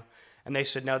 And they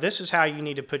said, "No, this is how you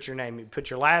need to put your name. You put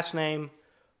your last name,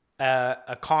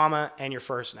 a comma, and your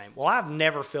first name." Well, I've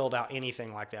never filled out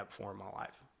anything like that before in my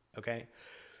life. Okay.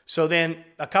 So then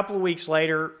a couple of weeks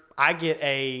later, I get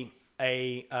a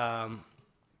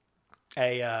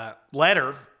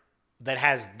letter that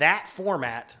has that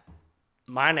format,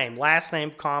 my name, last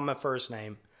name, comma, first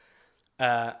name,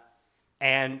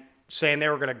 and saying they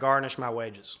were going to garnish my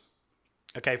wages,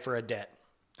 okay, for a debt.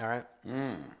 All right.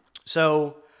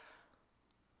 So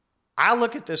I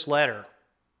look at this letter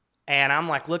and I'm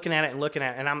like looking at it,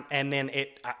 and then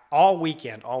all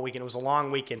weekend, it was a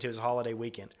long weekend too. It was a holiday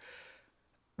weekend.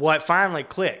 Well, it finally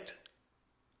clicked.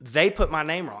 They put my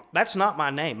name wrong. That's not my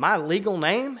name. My legal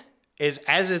name is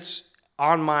as it's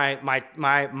on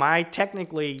my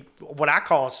technically what I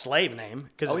call a slave name,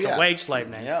 because it's a wage slave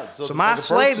name. Yeah. So my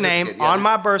slave name on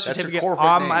my birth certificate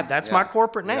my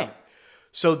corporate name. Yeah.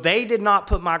 So they did not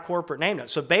put my corporate name down.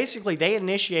 So basically, they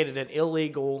initiated an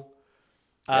illegal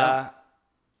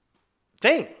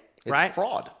thing. Right? It's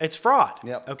fraud. It's fraud.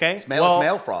 Yep. Okay. It's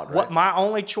mail fraud. Right? What my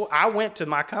only choice? I went to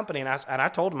my company and I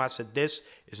told them, I said, "This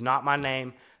is not my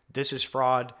name. This is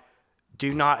fraud.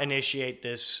 Do not initiate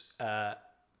this."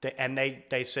 And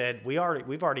they said, we've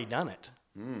already done it.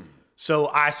 So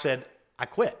I said, I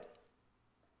quit.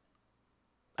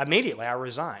 Immediately, I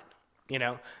resigned.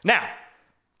 Now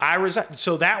I resigned.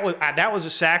 So that was a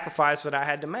sacrifice that I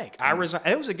had to make. I resigned.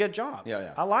 It was a good job.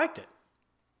 Yeah. I liked it.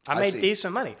 I made see.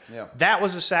 decent money. Yeah. That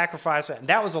was a sacrifice.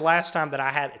 That was the last time that I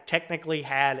had technically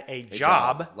had a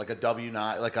job. Like a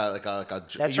W-9, like a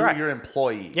That's right. Your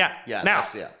employee. Yeah. Yeah. Now,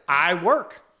 I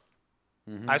work.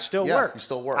 I still work. You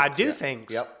still work. I do Yeah.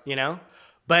 things. Yep.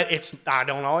 But I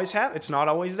don't always have. It's not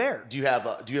always there. Do you have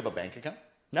a bank account?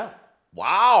 No.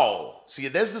 Wow. See,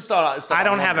 this is the stuff I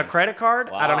don't have a wondering. credit card.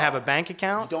 I don't Wow. have a bank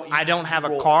account. You I don't have a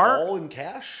roll car. all in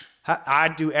cash? I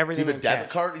do Do everything. you have a in debit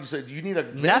cash. card? You said you need a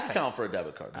bank Nothing. account for a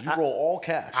debit card. You roll all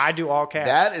cash. I do all cash.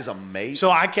 That is amazing. So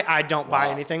I don't buy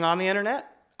Wow. anything on the internet.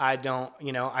 I don't,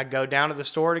 I go down to the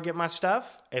store to get my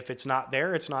stuff. If it's not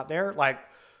there, it's not there. Like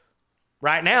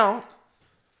right now,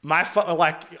 my phone,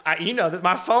 that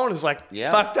my phone is like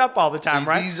fucked up all the time, See,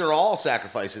 right? These are all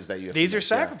sacrifices that you have These to are make.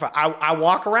 sacrifices. I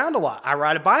walk around a lot. I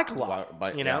ride a bike a lot.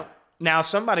 Bike, you yeah. know. Now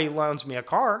somebody loans me a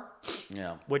car,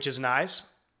 Yeah. which is nice.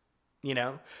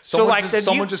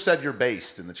 Someone just said you're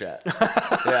based in the chat.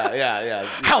 yeah.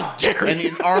 How dare And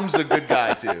you? Arm's a good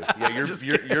guy too. Yeah,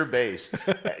 you're based.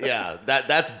 Yeah,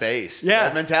 that's based. Yeah.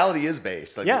 That mentality is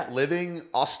based. Like Yeah. living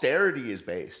austerity is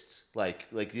based. Like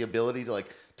the ability to like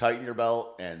tighten your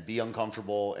belt and be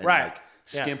uncomfortable and Right. like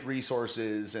skimp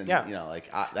resources and Yeah.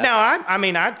 that's, No,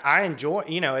 I enjoy.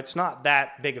 It's not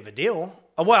that big of a deal.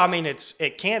 Well, I mean,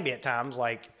 it can be at times.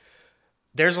 Like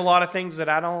there's a lot of things that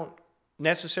I don't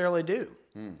necessarily do.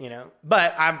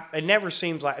 But it never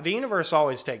seems like the universe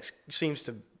always seems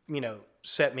to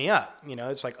set me up.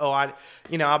 It's like,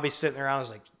 I'll be sitting there. I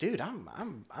was like, dude,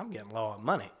 I'm getting low on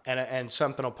money, and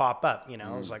something will pop up.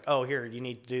 I was like, oh, here, you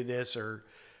need to do this, or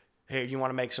here, you want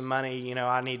to make some money.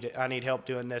 I need help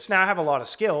doing this. Now I have a lot of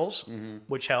skills,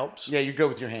 which helps. Yeah, you're good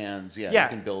with your hands. Yeah, Yeah. you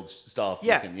can build stuff.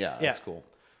 Yeah. That's cool.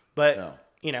 But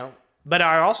but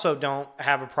I also don't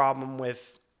have a problem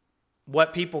with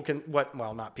what people can.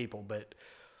 Not people, but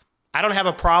I don't have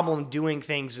a problem doing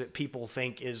things that people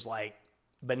think is like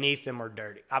beneath them or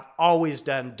dirty. I've always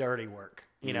done dirty work.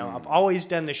 I've always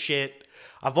done the shit.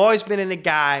 I've always been in the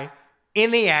guy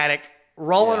in the attic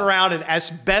rolling around in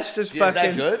asbestos Yeah,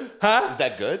 fucking. is that good? Huh? Is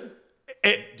that good?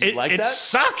 It, Do you like it that?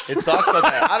 sucks. It sucks. Okay.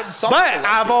 But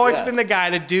I've always been the guy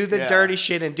to do the Yeah. dirty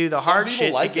shit and do the Some hard people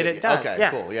shit like to get it. it done. Okay,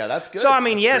 Yeah. cool. Yeah, that's good. So I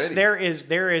mean, That's yes, gritty.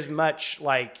 there is much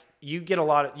like you can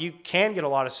get a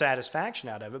lot of satisfaction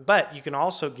out of it, but you can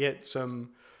also get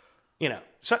some,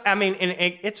 So I mean, and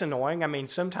it's annoying. I mean,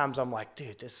 sometimes I'm like,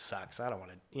 dude, this sucks. I don't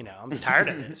want to, I'm tired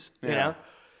of this,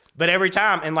 But every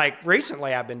time, and like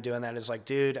recently, I've been doing that. It's like,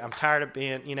 dude, I'm tired of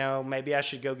being, maybe I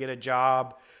should go get a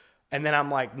job. And then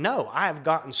I'm like, no, I have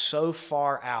gotten so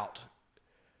far out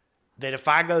that if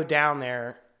I go down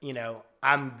there,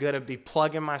 I'm going to be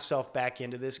plugging myself back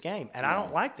into this game. And I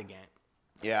don't like the game.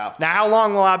 Yeah. Now, how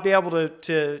long will I be able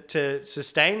to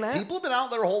sustain that? People have been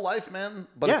out their whole life, man.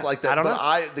 But Yeah, it's like that. I don't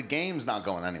know. The game's not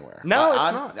going anywhere. No, it's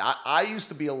I'm- not. I used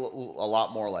to be a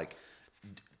lot more like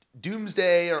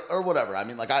doomsday or whatever. I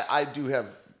mean, like I do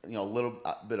have a little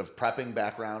bit of prepping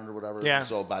background or whatever. Yeah.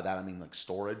 So by that I mean like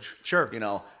storage. Sure.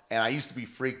 And I used to be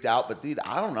freaked out, but dude,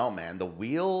 I don't know, man. The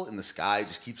wheel in the sky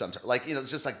just keeps on it's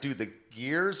just like, dude, the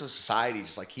gears of society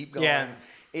just like keep going. Yeah.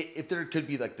 If there could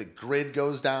be like the grid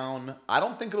goes down, I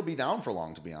don't think it'll be down for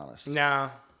long, to be honest. No.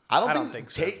 I don't think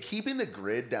so. Keeping the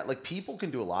grid down, like people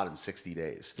can do a lot in 60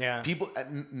 days. Yeah.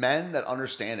 Men that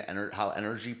understand how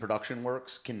energy production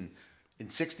works can, in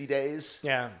 60 days.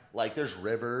 Yeah. Like there's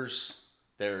rivers,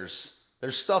 there's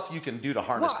stuff you can do to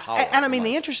harness power. And I mean,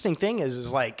 the interesting thing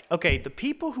is like, okay, the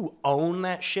people who own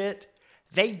that shit,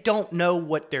 they don't know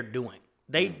what they're doing.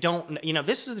 They don't,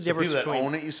 this is the difference People that between.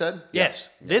 own it, you said?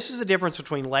 Yes. This is the difference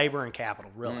between labor and capital,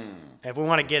 really. If we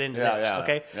want to get into this, yeah,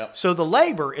 okay? yep. So the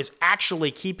labor is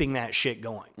actually keeping that shit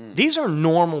going. These are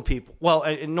normal people. Well,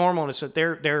 normal in a sense,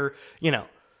 they're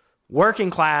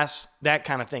working class, that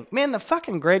kind of thing. Man, the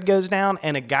fucking grid goes down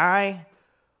and a guy,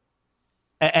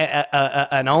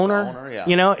 an owner,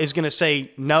 yeah. is going to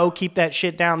say, no, keep that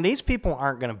shit down. These people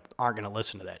aren't going to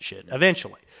listen to that shit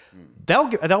eventually.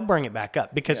 They'll bring it back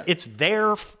up because it's their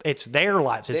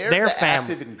lives, it's They're their the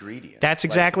family. active ingredient. That's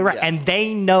exactly right. Yeah. And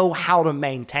they know how to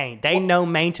maintain. They know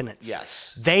maintenance.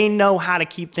 Yes. They know how to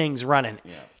keep things running.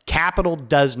 Yeah. Capital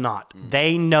does not.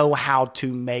 They know how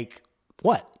to make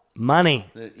what? Money.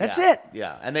 That's Yeah. it.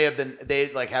 Yeah, and they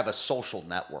have a social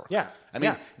network. Yeah. I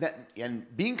mean, Yeah. and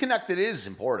being connected is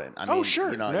important. I mean, sure.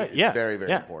 it's Yeah. very,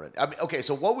 very Yeah. important. I mean, okay,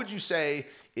 so what would you say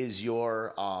is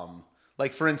your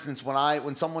like, for instance,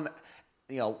 when someone,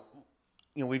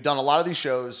 we've done a lot of these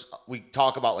shows, we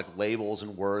talk about like labels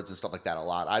and words and stuff like that a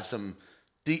lot. I have some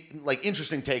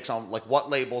interesting takes on like what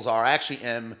labels are. I actually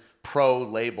am pro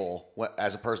label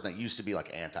as a person that used to be like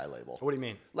anti-label. What do you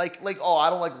mean? Like, oh, I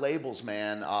don't like labels,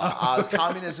 man.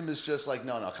 Communism is just like,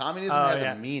 no. Communism has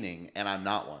a meaning, and I'm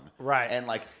not one. Right. And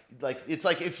like it's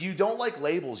like if you don't like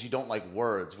labels, you don't like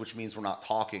words, which means we're not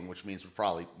talking, which means we're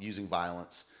probably using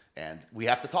violence. And we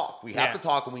have to talk. We have to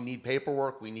talk, and we need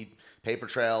paperwork. We need paper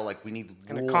trail. Like we need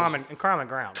And rules. a common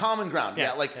ground. Common ground.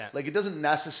 Yeah. Yeah. Like it doesn't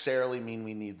necessarily mean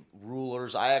we need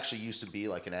rulers. I actually used to be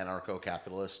like an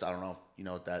anarcho-capitalist. I don't know if you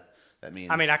know what that That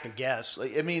means. I mean, I can guess.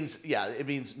 Like, it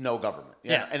means no government.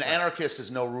 Yeah. And anarchist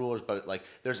is no rulers, but like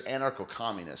there's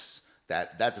anarcho-communists.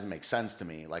 That doesn't make sense to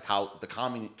me. Like how the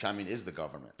commune is the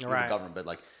government. Right. The government, but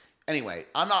like anyway,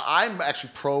 I'm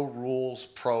actually pro rules,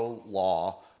 pro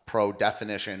law, pro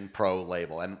definition, pro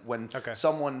label. And when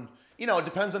someone, you know, it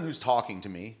depends on who's talking to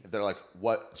me. If they're like,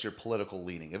 what's your political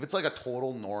leaning? If it's like a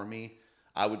total normie,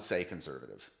 I would say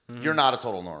conservative. You're not a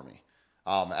total normie.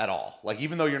 At all. Like,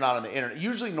 even though you're not on the internet,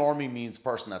 usually normie means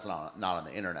person that's not on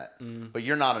the internet, but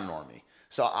you're not a normie.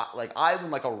 So I'm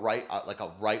like a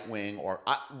right wing, or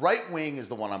right wing is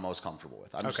the one I'm most comfortable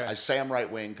with. I say I'm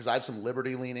right wing because I have some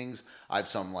liberty leanings. I have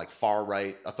some like far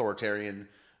right authoritarian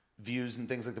views and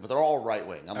things like that, but they're all right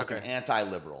wing. I'm like an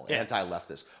anti-liberal,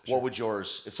 anti-leftist. Sure. What would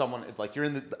yours, if like you're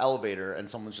in the elevator and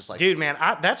someone's just like, dude, man,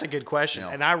 that's a good question. You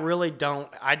know, and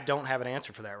I don't have an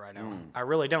answer for that right now. I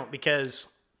really don't, because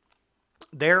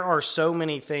there are so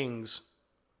many things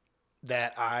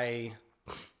that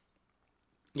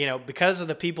because of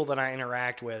the people that I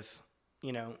interact with,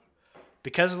 you know,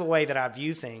 because of the way that I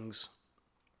view things,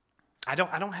 I don't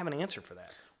have an answer for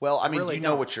that. Well, I mean, really, do you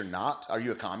know what you're not? Are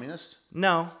you a communist?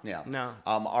 No. Yeah. No.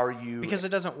 Are you? Because it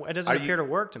doesn't appear to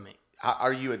work to me.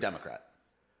 Are you a Democrat?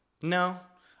 No.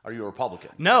 Are you a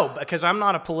Republican? No, because I'm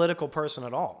not a political person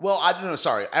at all. Well, I don't know.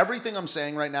 Sorry, everything I'm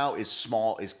saying right now is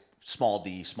small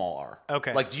d, small r.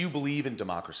 Okay. Like, do you believe in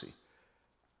democracy?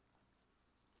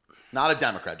 Not a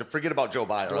Democrat. Forget about Joe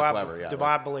Biden or whoever. Yeah. Do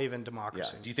I believe in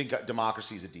democracy? Yeah. Do you think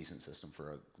democracy is a decent system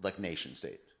for a nation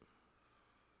state?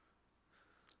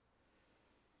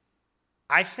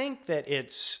 I think that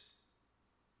it's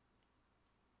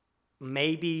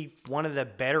maybe one of the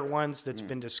better ones that's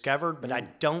been discovered, but I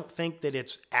don't think that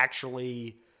it's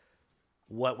actually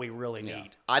what we really need. Yeah.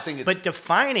 I think it's, but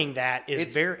defining that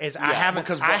is I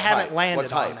haven't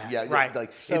landed on that. Yeah, right.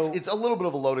 Like it's a little bit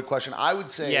of a loaded question. I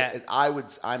would say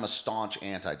I'm a staunch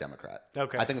anti-democrat.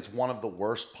 Okay. I think it's one of the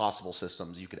worst possible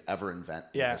systems you could ever invent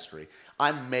in history.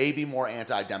 I'm maybe more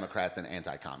anti-democrat than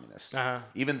anti-communist.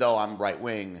 Even though I'm right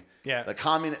wing. Yeah.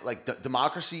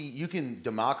 Democracy, you can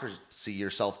democracy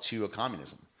yourself to a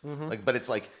communism. But it's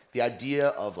like the idea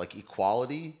of like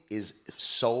equality is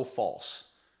so false.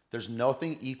 There's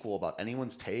nothing equal about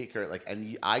anyone's take, or like,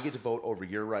 and I get to vote over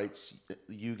your rights.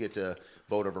 You get to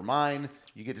vote over mine.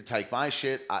 You get to take my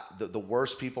shit. The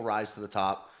worst people rise to the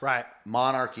top. Right.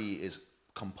 Monarchy is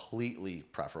completely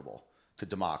preferable to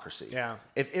democracy. Yeah.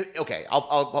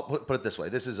 I'll put it this way.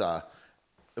 This is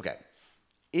okay.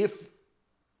 If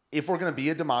we're gonna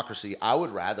be a democracy, I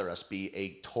would rather us be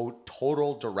a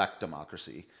total direct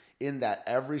democracy, in that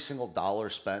every single dollar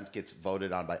spent gets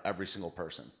voted on by every single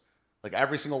person. Like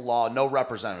every single law, no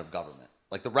representative government.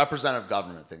 Like the representative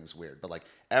government thing is weird, but like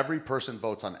every person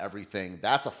votes on everything.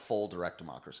 That's a full direct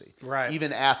democracy. Right.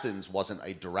 Even Athens wasn't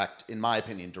a direct, in my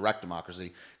opinion, direct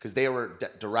democracy, because they were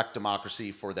direct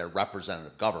democracy for their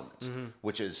representative government,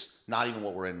 which is not even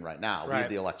what we're in right now. We have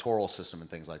the electoral system and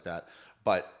things like that.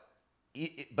 But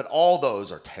all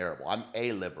those are terrible. I'm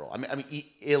illiberal. I mean,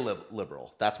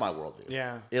 illiberal. That's my worldview.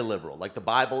 Yeah. Illiberal. Like the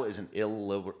Bible is an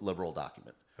illiberal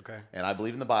document. Okay. And I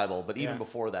believe in the Bible, but even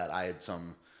before that,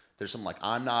 there's some like,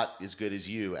 I'm not as good as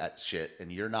you at shit,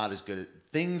 and you're not as good at,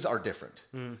 things are different.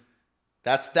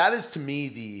 That is to me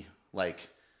the, like,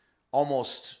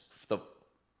 almost the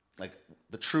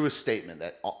truest statement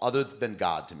that other than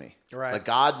God to me. Right. Like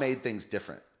God made things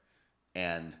different.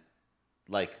 And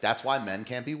like, that's why men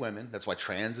can't be women. That's why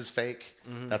trans is fake.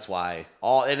 That's why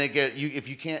if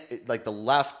you can't, like the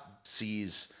left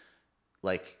sees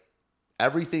like,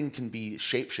 everything can be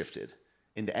shapeshifted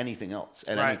into anything else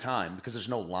at any time, because there's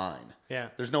no line. Yeah.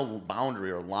 There's no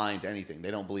boundary or line to anything.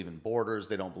 They don't believe in borders.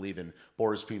 They don't believe in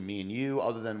borders between me and you,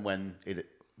 other than when it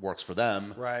works for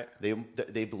them. Right.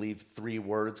 They believe 3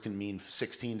 words can mean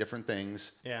 16 different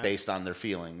things based on their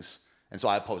feelings. And so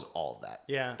I oppose all of that.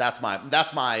 Yeah. That's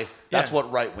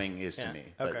what right wing is to me.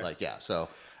 Okay. But so.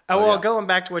 Going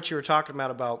back to what you were talking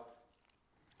about,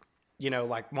 you know,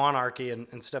 like monarchy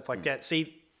and stuff like that.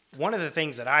 See, one of the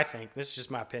things that I think, this is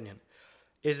just my opinion,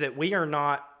 is that we are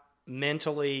not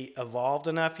mentally evolved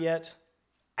enough yet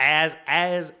as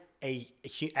a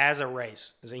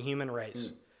race, as a human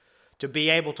race, to be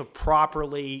able to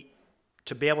properly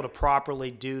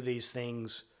do these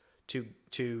things to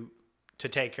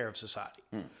take care of society.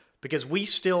 Because we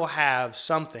still have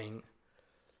something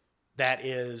that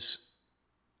is,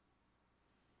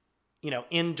 you know,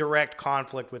 in direct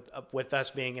conflict with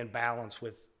us being in balance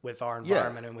with our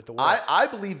environment and with the world. I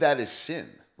believe that is sin.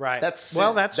 Right. That's sin.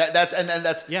 Well, that's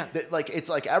yeah. Like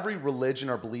it's like every religion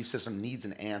or belief system needs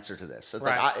an answer to this. It's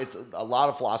Right. like it's a lot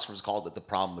of philosophers called it the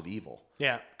problem of evil.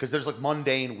 Yeah. Because there's like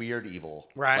mundane, weird evil.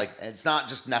 Right. Like and it's not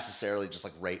just necessarily just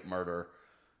like rape, murder.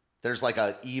 There's like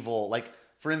a evil, like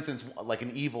for instance, like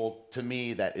an evil to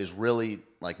me that is really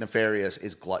like nefarious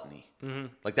is gluttony. Mm-hmm.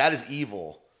 Like that is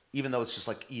evil, even though it's just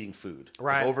like eating food.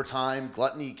 Right. Like, over time,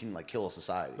 gluttony can like kill a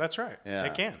society. That's right. Yeah.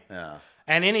 It can. Yeah.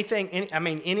 And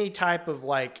any type of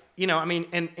like,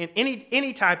 and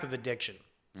any type of addiction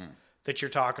that you're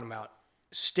talking about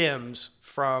stems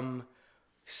from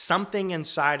something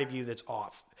inside of you that's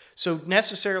off. So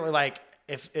necessarily, like,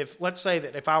 if let's say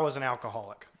that if I was an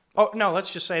alcoholic, let's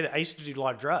just say that I used to do a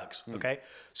lot of drugs. Okay.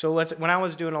 So when I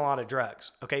was doing a lot of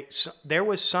drugs, okay, so there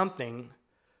was something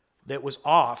that was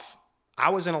off. I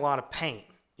was in a lot of pain,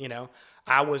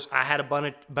 I had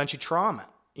a bunch of trauma,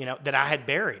 that I had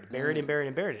buried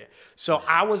it. So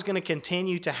I was going to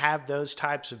continue to have those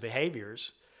types of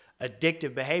behaviors,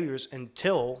 addictive behaviors,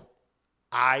 until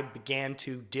I began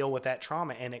to deal with that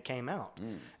trauma and it came out.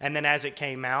 And then as it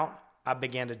came out, I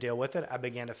began to deal with it. I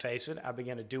began to face it. I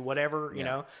began to do whatever,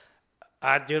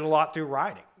 I did a lot through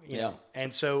writing, you know?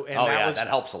 And so, that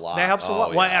helps a lot. That helps a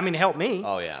lot. Yeah. Well, I mean, it helped me.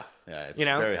 Oh yeah. Yeah. It's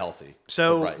very healthy.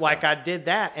 So I did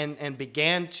that and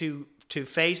began to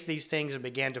face these things and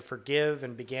began to forgive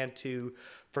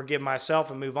forgive myself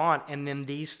and move on. And then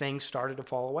these things started to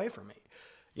fall away from me,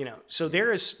 so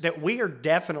we are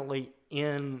definitely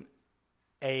in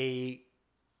a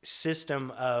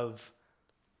system of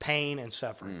pain and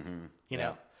suffering, you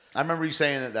know? I remember you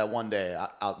saying that one day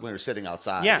when we were sitting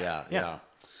outside. Yeah.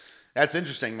 That's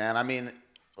interesting, man. I mean,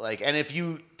 like, and if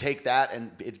you take that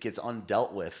and it gets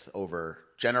undealt with over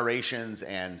generations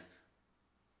and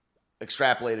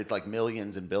extrapolated to like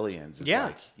millions and billions, it's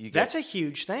like that's a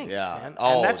huge thing. Yeah. Man.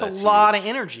 Oh, and that's a lot of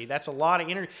energy. That's a lot of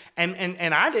energy.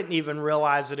 And I didn't even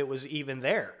realize that it was even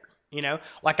there.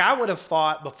 Like I would have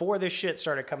thought before this shit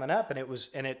started coming up, and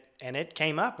it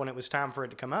came up when it was time for it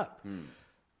to come up.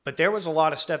 But there was a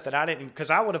lot of stuff that I didn't, because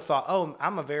I would have thought,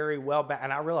 I'm a very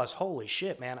and I realized, holy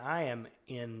shit, man, I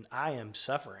am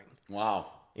suffering. Wow.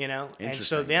 And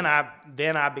so then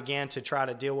I began to try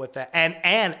to deal with that.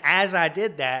 And as I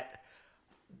did that,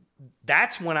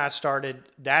 that's when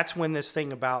this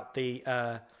thing about the,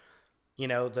 what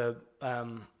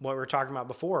we were talking about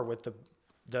before with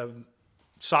the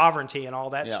sovereignty and all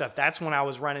that stuff. That's when I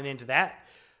was running into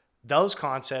those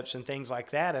concepts and things like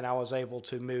that. And I was able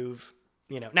to move,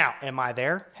 now am I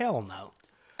there? Hell no.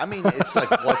 I mean, it's like,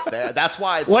 what's there? That's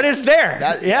why it's what is there?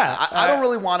 I don't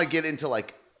really want to get into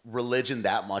like religion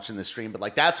that much in the stream, but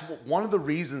like, that's one of the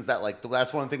reasons that like,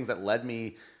 that's one of the things that led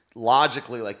me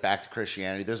logically like back to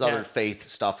Christianity. There's other faith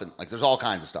stuff and like, there's all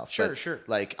kinds of stuff. Sure.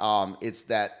 Like, it's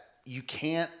that you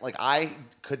can't, like, I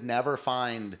could never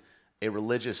find a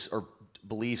religious or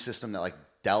belief system that like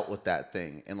dealt with that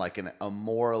thing in like a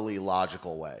morally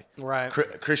logical way. Right.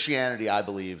 Christianity, I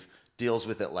believe, deals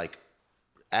with it like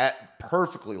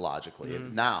perfectly logically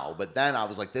now. But then I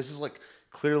was like, this is like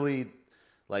clearly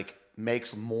like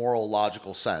makes moral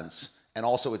logical sense. And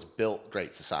also it's built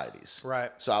great societies.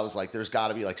 Right. So I was like, there's got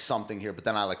to be like something here. But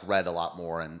then I like read a lot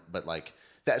more but like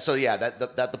that. So yeah,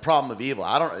 that the problem of evil,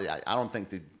 I don't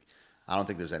think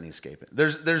there's any escape.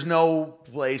 There's no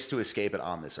place to escape it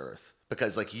on this earth.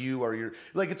 Because like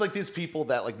it's like these people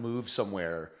that like move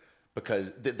somewhere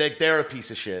because they're a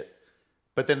piece of shit,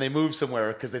 but then they move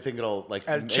somewhere because they think it'll like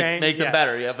make them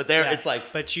better. Yeah, but it's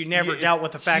like, but you never dealt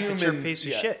with the fact that you're a piece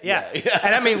of shit. Yeah.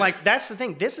 And I mean, like that's the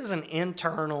thing. This is an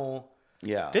internal.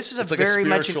 Yeah, this is a very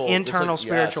much an internal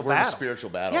spiritual battle. Spiritual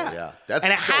battle. Yeah, and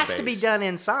it has to be done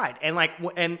inside.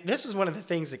 And this is one of the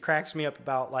things that cracks me up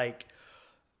about like,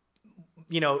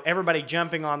 everybody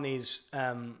jumping on these.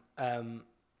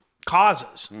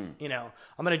 Causes, I'm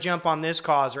going to jump on this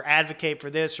cause or advocate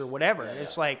for this or whatever. And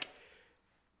it's like,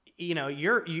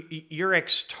 you're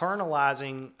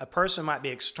externalizing. A person might be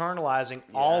externalizing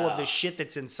all of the shit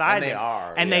that's inside and them. They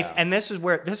are, and this is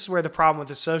where the problem with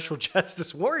the social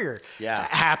justice warrior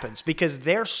happens, because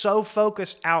they're so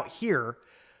focused out here.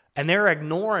 And they're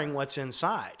ignoring what's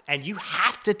inside. And you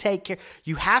have to take care.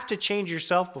 You have to change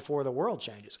yourself before the world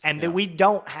changes. And that we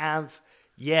don't have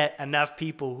yet enough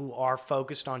people who are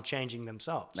focused on changing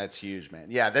themselves. That's huge, man.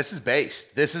 Yeah, this is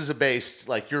based. This is a based,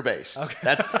 like you're based. Okay.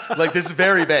 That's like, this is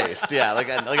very based. Yeah, like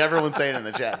everyone's saying in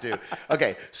the chat too.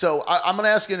 Okay, so I'm going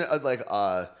to ask you,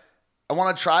 are I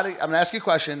want to try to. I'm gonna ask you a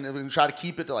question, and we're gonna try to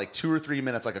keep it to like 2 or 3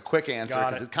 minutes, like a quick answer,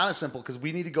 Got because it. it's kind of simple. Because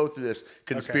we need to go through this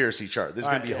conspiracy chart. This is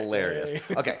gonna be hilarious.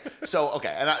 Okay, so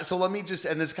so let me just,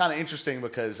 and this is kind of interesting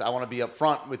because I want to be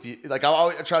upfront with you. Like I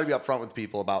always try to be upfront with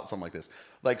people about something like this.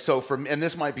 Like so and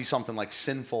this might be something like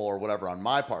sinful or whatever on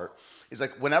my part. Is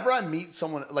like whenever I meet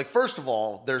someone, like first of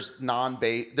all, there's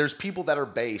people that are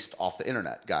based off the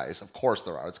internet, guys. Of course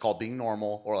there are. It's called being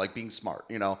normal or like being smart,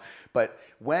 you know. But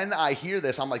when I hear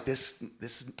this, I'm like, this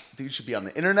dude should be on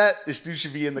the internet. This dude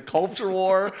should be in the culture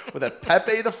war with a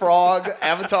Pepe the Frog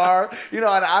avatar, you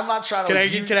know. And I'm not trying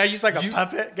to. Can I use like a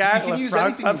puppet guy? You can use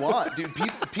anything you want, dude.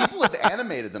 People have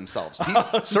animated themselves.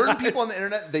 Certain people on the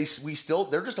internet,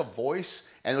 they're just a voice.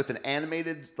 And with an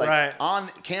animated, on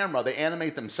camera, they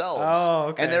animate themselves. Oh,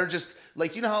 okay. And they're just,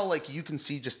 like, you know how, like, you can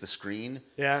see just the screen?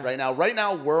 Yeah. Right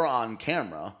now, we're on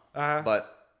camera.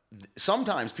 But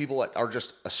sometimes people are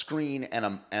just a screen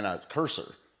and a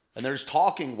cursor. And they're just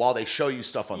talking while they show you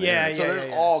stuff on the internet. So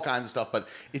there's all kinds of stuff. But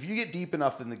if you get deep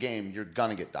enough in the game, you're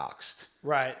going to get doxxed.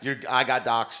 Right. I got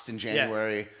doxxed in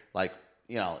January. Like,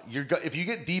 you know, if you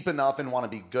get deep enough and want to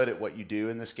be good at what you do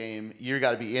in this game, you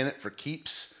got to be in it for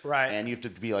keeps, right? And you have to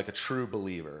be like a true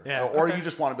believer, yeah. Or you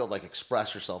just want to be able to like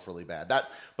express yourself really bad.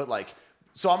 But like,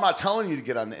 so I'm not telling you to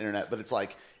get on the internet, but it's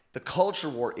like the culture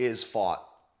war is fought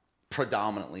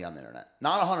predominantly on the internet,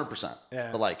 not 100%,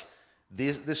 but like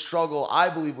this struggle. I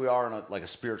believe we are in a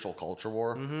spiritual culture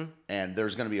war, and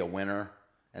there's going to be a winner.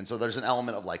 And so there's an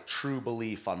element of like true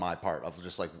belief on my part of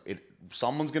just like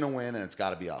someone's going to win and it's got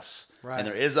to be us. Right. And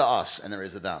there is a us and there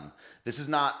is a them. This is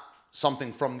not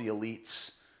something from the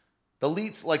elites. The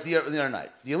elites, like the other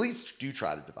night, the elites do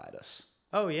try to divide us.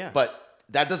 Oh, yeah. But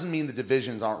that doesn't mean the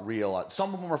divisions aren't real.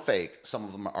 Some of them are fake. Some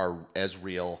of them are as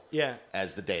real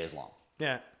as the day is long.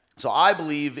 Yeah. So I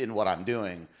believe in what I'm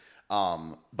doing.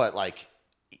 But like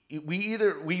we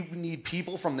need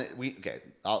people from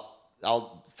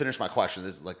I'll finish my question.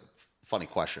 This is like a funny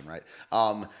question, right?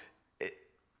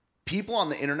 People on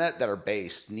the internet that are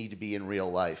based need to be in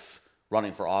real life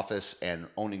running for office and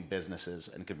owning businesses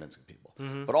and convincing people.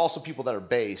 But also people that are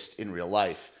based in real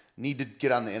life need to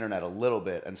get on the internet a little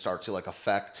bit and start to like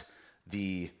affect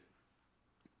the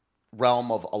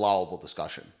realm of allowable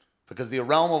discussion. Because the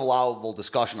realm of allowable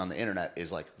discussion on the internet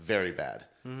is like very bad.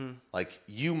 Like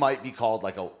you might be called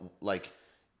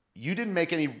you didn't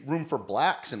make any room for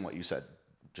blacks in what you said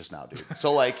just now, dude.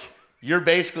 So like you're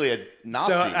basically a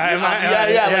Nazi.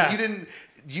 Like you didn't.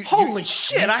 Holy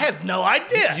shit! I had no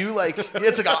idea. You like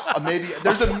it's like maybe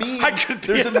there's a meme.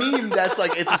 There's a meme that's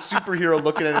like it's a superhero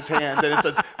looking at his hands and it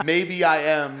says maybe I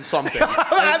am something.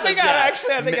 I think I've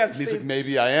seen. He's like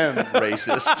maybe I am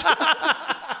racist.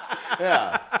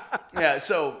 Yeah.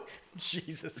 So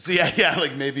Jesus. So yeah.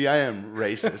 Like maybe I am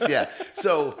racist. Yeah.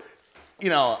 So. You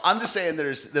know, I'm just saying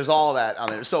there's all that on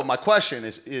there. So my question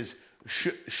is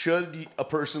should a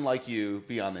person like you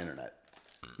be on the internet?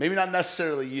 Maybe not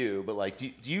necessarily you, but like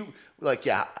do you like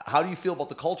how do you feel about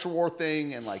the culture war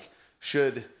thing and like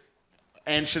should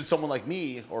someone like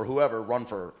me or whoever run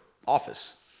for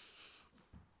office?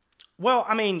 Well,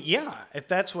 I mean, yeah, if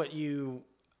that's what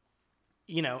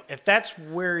if that's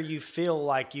where you feel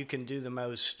like you can do the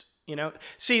most,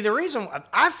 See, the reason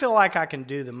I feel like I can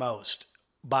do the most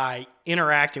by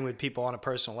interacting with people on a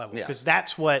personal level, because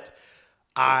that's what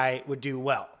I would do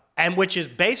well. And which is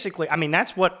basically, I mean,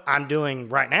 that's what I'm doing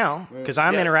right now, because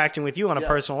I'm interacting with you on a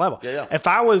personal level. If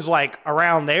I was like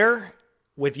around there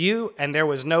with you and there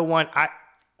was no one, I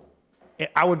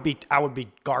would be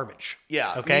garbage.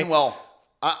 Yeah. Okay. I mean, well,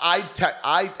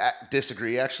 I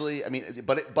disagree actually. I mean,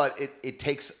 but it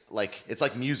takes like, it's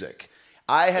like music.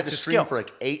 I had to stream for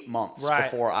like 8 months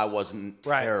before I wasn't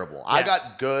terrible. Yeah. I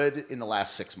got good in the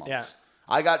last 6 months. Yeah.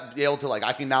 I got able to like,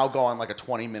 I can now go on like a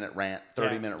 20-minute rant,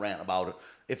 30-minute rant about it.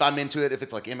 If I'm into it, if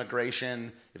it's like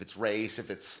immigration, if it's race, if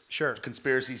it's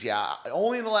conspiracies,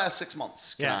 only in the last 6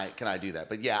 months can I do that.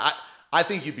 But I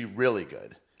think you'd be really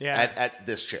good at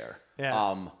this chair.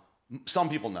 Yeah. Some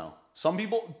people know. Some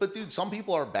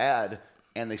people are bad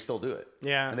and they still do it.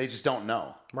 Yeah. And they just don't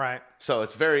know. Right. So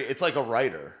it's like a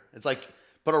writer. It's like,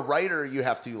 but a writer, you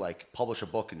have to like publish a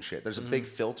book and shit. There's a big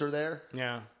filter there.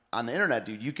 Yeah. On the internet,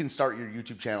 dude, you can start your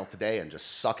YouTube channel today and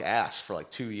just suck ass for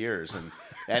like 2 years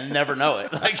and never know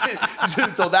it. Like,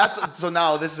 so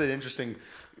now this is an interesting.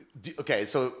 Okay,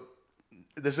 so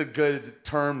this is a good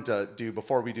term to do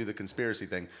before we do the conspiracy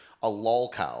thing. A lol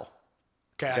cow.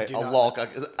 Okay, a lol cow.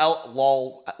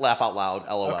 Lol, laugh out loud.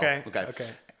 LOL. Okay.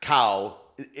 Cow.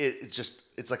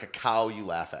 It's like a cow you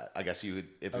laugh at. I guess you would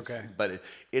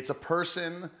it's a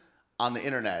person on the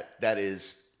internet that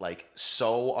is like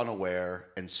so unaware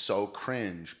and so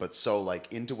cringe, but so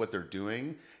like into what they're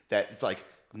doing that it's like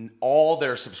all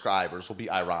their subscribers will be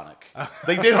ironic.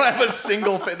 Like they don't have a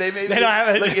single fan. They don't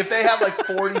have like if they have like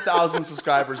 40,000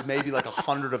 subscribers, maybe like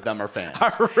 100 of them are fans,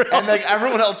 and like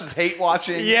everyone else is hate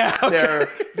watching. Yeah, okay.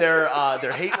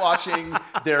 They're hate watching.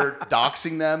 They're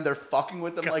doxing them. They're fucking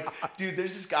with them. Like, dude,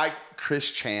 there's this guy Chris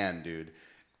Chan, dude.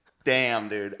 Damn,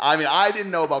 dude. I mean, I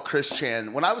didn't know about Chris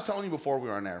Chan when I was telling you before we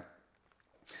were on air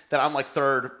that I'm like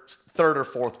third or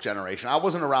fourth generation. I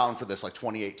wasn't around for this like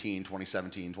 2018,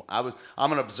 2017.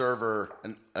 I'm an observer,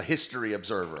 a history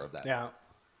observer of that. Yeah.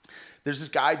 There's this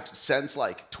guy since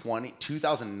like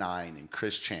 2009 in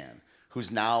Chris Chan, who's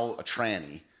now a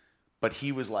tranny, but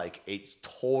he was like a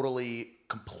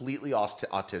completely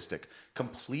autistic,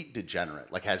 complete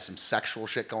degenerate, like has some sexual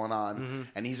shit going on.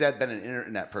 And he's been an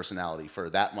internet personality for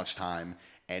that much time.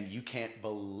 And you can't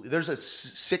believe, there's a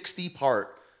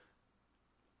 60-part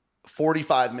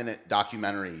 45-minute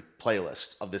documentary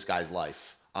playlist of this guy's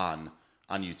life on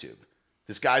YouTube.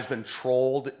 This guy's been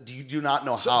trolled. You do not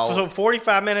know how. So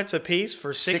 45 minutes a piece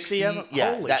for 60 of them?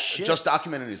 Yeah, Holy shit. Just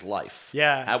documented his life.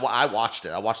 Yeah. I watched it.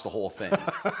 I watched the whole thing.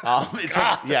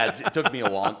 It took me a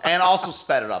long. And also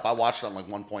sped it up. I watched it on like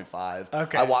 1.5.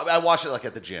 Okay. I watched it like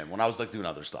at the gym when I was like doing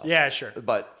other stuff. Yeah, sure.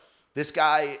 But this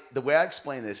guy, the way I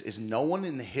explain this is no one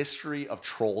in the history of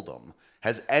trolldom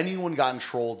has anyone gotten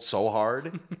trolled so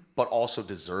hard, but also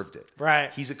deserved it. Right.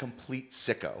 He's a complete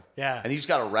sicko. Yeah. And he just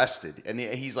got arrested. And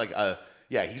he's like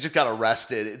he just got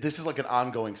arrested. This is like an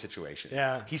ongoing situation.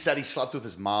 Yeah. He said he slept with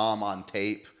his mom on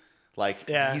tape. Like,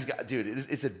 he's got, dude,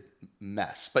 it's a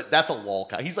mess. But that's a lol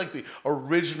cow. He's like the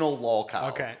original lol cow.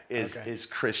 Okay. Is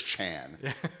Chris Chan.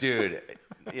 Dude,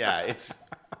 yeah, it's.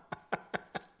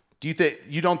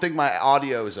 You don't think my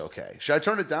audio is okay? Should I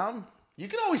turn it down? You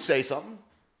can always say something.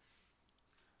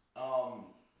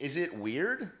 Is it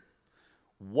weird?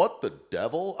 What the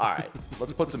devil? All right,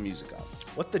 let's put some music on.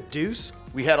 What the deuce?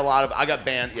 We had I got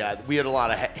banned. Yeah, we had a lot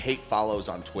of hate follows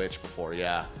on Twitch before.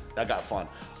 Yeah, that got fun.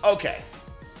 Okay,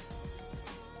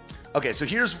 so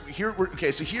here's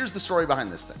the story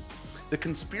behind this thing. The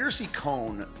Conspiracy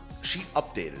Cone, she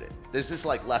updated it. There's this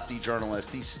like lefty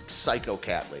journalist, these psycho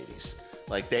cat ladies.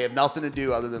 Like they have nothing to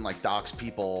do other than like dox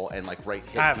people and like write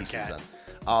hit pieces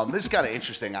on. This is kind of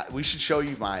interesting. We should show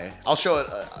you I'll show it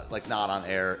like not on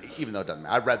air, even though it doesn't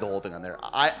matter. I read the whole thing on there.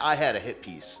 I had a hit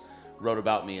piece wrote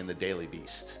about me in the Daily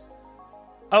Beast.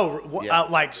 Oh,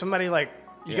 like somebody like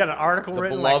you got an article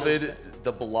written.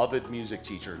 The beloved music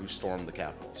teacher who stormed the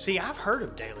Capitol. See, I've heard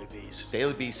of Daily Beast.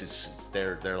 Daily Beast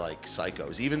they're like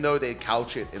psychos, even though they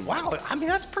couch it in. Wow, I mean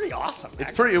that's pretty awesome.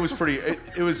 It was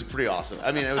pretty awesome.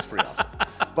 I mean, it was pretty awesome.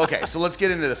 Okay, so let's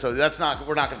get into this. So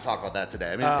we're not going to talk about that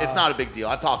today. I mean, it's not a big deal.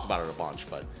 I've talked about it a bunch,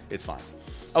 but it's fine.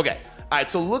 Okay. All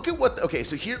right, so look at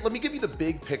so here, let me give you the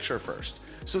big picture first.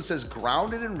 So it says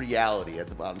grounded in reality at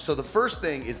the bottom. So the first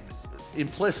thing is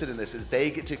implicit in this is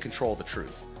they get to control the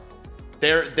truth.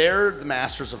 They're the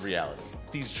masters of reality.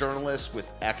 These journalists with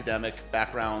academic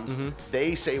backgrounds,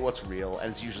 they say what's real, and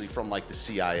it's usually from like the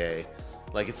CIA.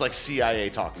 Like it's like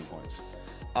CIA talking points.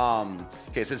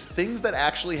 It says things that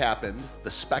actually happened,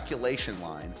 the speculation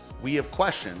line, we have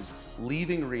questions,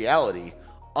 leaving reality,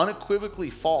 unequivocally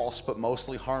false but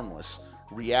mostly harmless,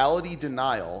 reality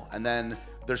denial, and then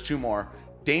there's two more,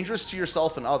 dangerous to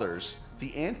yourself and others,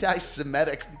 the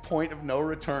anti-Semitic point of no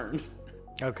return.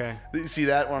 Okay. You see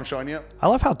that what I'm showing you? I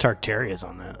love how Tartary is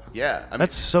on that. Yeah. I mean,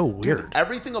 that's so weird. Dude,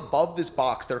 everything above this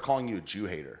box, they're calling you a Jew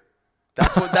hater.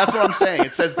 That's what I'm saying.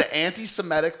 It says the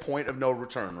anti-Semitic point of no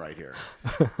return right here.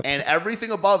 And everything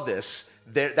above this,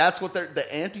 that's what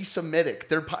the anti-Semitic,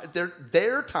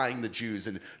 they're tying the Jews,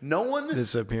 and no one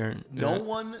disappearing. No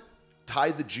one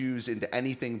tied the Jews into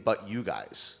anything but you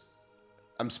guys.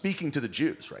 I'm speaking to the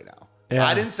Jews right now. Yeah.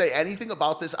 I didn't say anything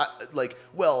about this.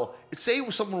 Say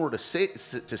someone were to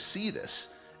see this,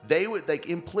 they would like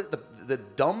the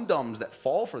dum-dums that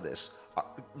fall for this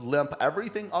lump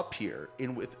everything up here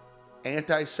in with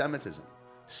anti-Semitism,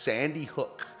 Sandy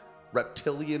Hook,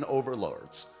 reptilian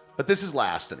overlords. But this is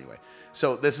last anyway.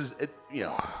 So this is it,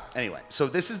 anyway. So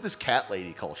this is this cat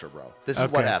lady culture, bro. This is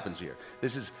what happens here.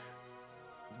 This is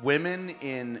women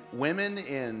in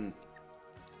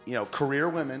career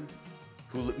women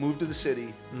who move to the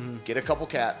city, get a couple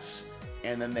cats,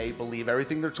 and then they believe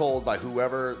everything they're told by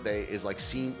whoever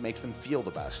makes them feel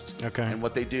the best. Okay. And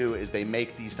what they do is they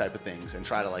make these type of things and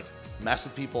try to like mess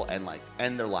with people and like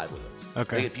end their livelihoods.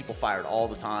 Okay. They get people fired all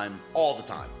the time.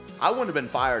 I wouldn't have been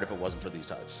fired if it wasn't for these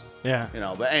types. Yeah.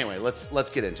 But anyway, let's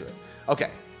get into it.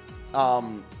 Okay.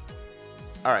 All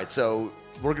right, so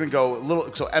we're gonna go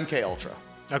MK Ultra.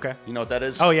 Okay. You know what that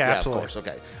is? Oh yeah, absolutely. Of course.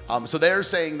 Okay. So they're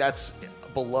saying that's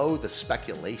below the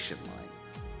speculation line,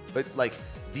 but like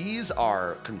these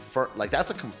are confirmed. Like,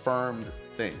 that's a confirmed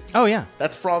thing. Oh yeah,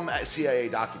 That's from CIA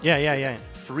documents. Yeah.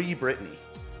 Free Britney.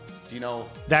 Do you know?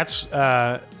 that's.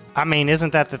 I mean,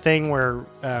 isn't that the thing where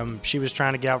she was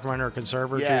trying to get out from under a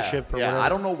conservatorship or whatever? I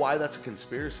don't know why that's a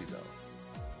conspiracy though.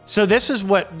 So this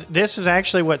is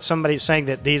actually what somebody's saying,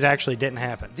 that these actually didn't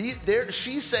happen.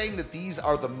 She's saying that these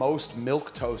are the most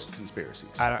milquetoast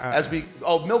conspiracies. I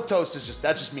Milquetoast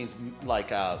that just means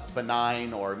like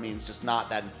benign, or it means just not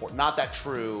that important, not that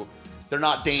true. They're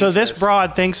not dangerous. So this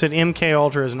broad thinks that MK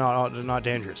Ultra is not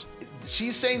dangerous.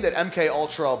 She's saying that MK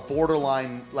Ultra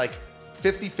borderline like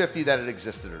 50-50 that it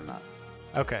existed or not.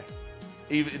 Okay.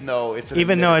 Even though it's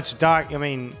I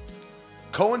mean,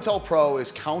 COINTELPRO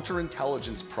is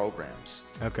counterintelligence programs.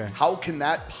 okay. How can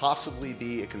that possibly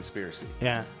be a conspiracy?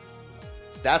 Yeah.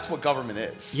 That's what government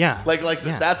is. Yeah.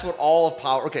 Yeah. That's what all of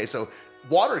power. Okay, so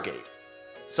Watergate.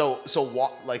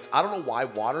 Like, I don't know why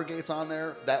Watergate's on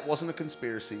there. That wasn't a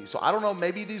conspiracy. So I don't know.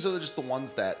 Maybe these are just the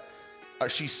ones that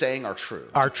she's saying are true.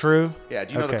 Are true? Yeah.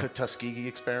 Do you know the Tuskegee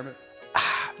experiment?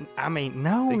 I mean,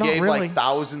 no, They not gave really. like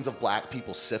thousands of black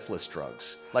people syphilis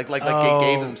drugs. Like they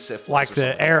gave them syphilis. Like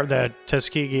or something. the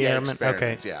Tuskegee Airmen. Okay.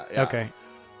 experiments, yeah. Okay.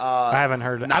 I haven't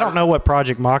heard it. I don't know what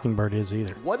Project Mockingbird is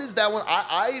either. What is that one?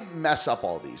 I mess up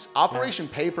all these. Operation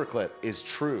Paperclip is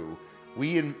true.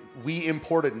 We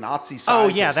imported Nazi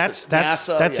scientists. Oh yeah, that's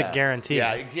NASA, a guarantee.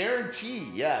 Yeah, a guarantee.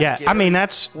 Yeah. Yeah, I mean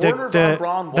that's Wernher von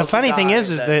Braun the was funny the thing guy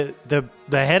is that-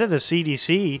 the head of the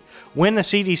CDC, when the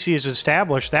CDC is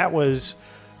established, that was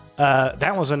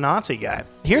a Nazi guy.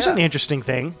 Here's an interesting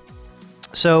thing.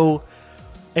 So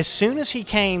as soon as he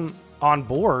came on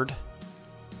board,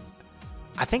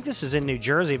 I think this is in New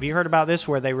Jersey. Have you heard about this?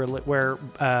 Where they were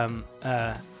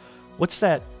what's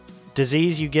that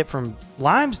disease you get from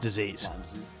Lyme's disease?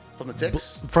 From the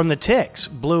ticks? From the ticks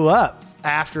blew up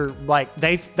after, like,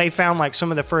 they found like some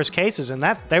of the first cases, and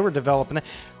that they were developing it,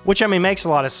 which I mean makes a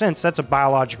lot of sense. That's a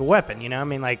biological weapon, you know. I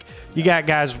mean, like, you got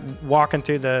guys walking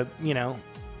through the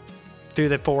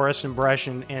forest and brush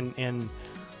in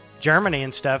Germany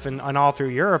and stuff, and all through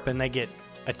Europe, and they get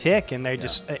a tick, and they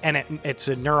just it's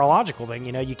a neurological thing,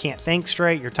 you know. You can't think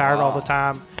straight. You're tired all the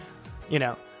time, you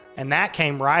know. And that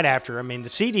came right after. I mean, the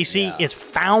CDC is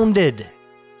founded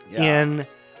in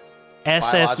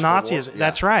SS Nazism. Yeah.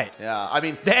 That's right. Yeah, I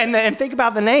mean, and think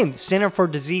about the name, Center for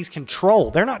Disease Control.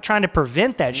 They're not trying to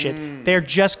prevent that shit. They're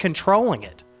just controlling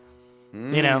it.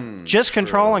 You know, just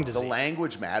controlling disease. the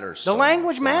language matters. The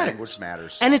language matters. Language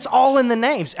matters. And it's all in the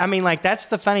names. I mean, like, that's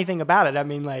the funny thing about it. I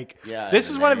mean, like, this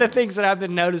is one of the things that I've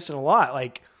been noticing a lot.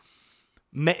 Like,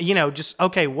 you know, just,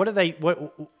 okay,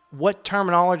 what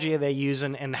terminology are they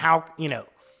using, and how, you know,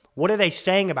 what are they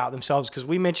saying about themselves? Because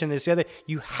we mentioned this the other,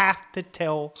 you have to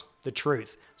tell the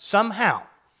truth. Somehow.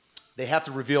 They have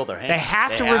to reveal their hand. They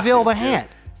have to reveal their hand.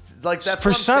 Like, that's for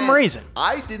what I'm some saying. reason.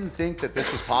 I didn't think that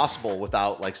this was possible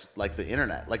without like the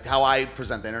internet, like how I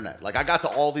present the internet. Like, I got to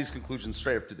all these conclusions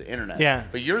straight up through the internet. Yeah.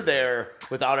 But you're there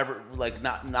without ever, like,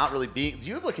 not really being. Do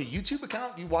you have like a YouTube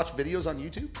account? Do you watch videos on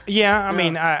YouTube? Yeah, I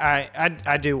mean,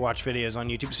 I do watch videos on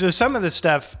YouTube. So some of the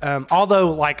stuff,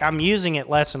 although, like, I'm using it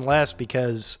less and less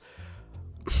because,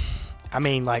 I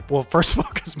mean, like, well, first of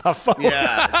all, because my phone.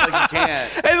 Yeah, it's like you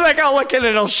can't. It's like I'll look at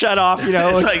it, it'll shut off, you know.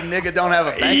 It's like, nigga, don't have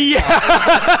a bank. Yeah.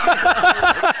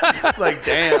 Like,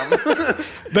 damn.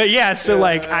 But yeah, so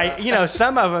like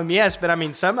some of them, yes, but I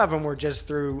mean, some of them were just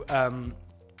through,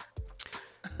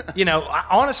 you know,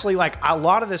 honestly, like, a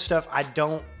lot of this stuff, I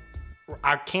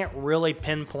can't really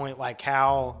pinpoint like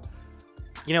how,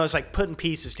 you know, it's like putting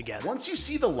pieces together. Once you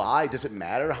see the lie, does it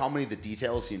matter how many of the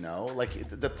details you know? Like,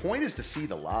 the point is to see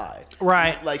the lie.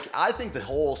 Right. Like, I think the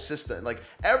whole system, like,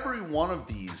 every one of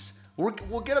these,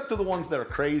 we'll get up to the ones that are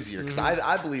crazier, because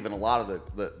I believe in a lot of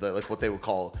the like what they would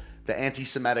call the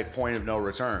anti-Semitic point of no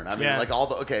return. I mean, like, all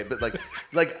the, okay, but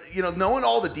like, you know, knowing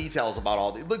all the details about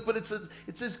all the, look, but it's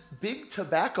this big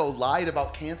tobacco lied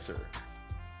about cancer.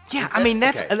 Yeah, I mean,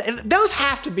 that's those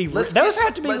have to be ones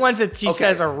that she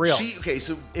says are real.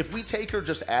 So if we take her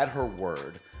just at her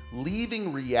word,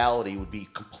 leaving reality would be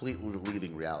completely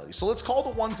leaving reality. So let's call the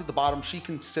ones at the bottom, she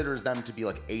considers them to be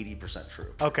like 80%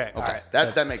 true. Okay. All right.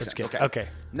 That makes sense. Good. Okay.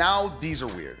 Now these are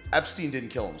weird. Epstein didn't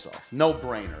kill himself. No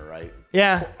brainer, right?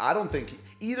 Yeah. I don't think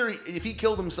either. If he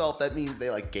killed himself, that means they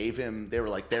like gave him. They were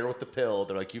like there with the pill.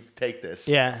 They're like, you take this.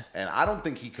 Yeah. And I don't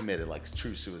think he committed like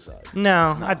true suicide.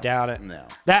 No, I doubt it. No.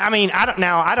 That, I mean, I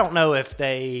don't know if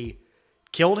they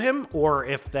killed him or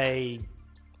if they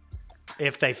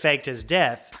faked his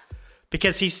death,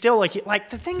 because he's still like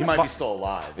the thing. He might be still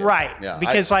alive. Yeah. Right. Yeah.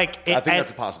 Because I think that's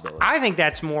a possibility. I think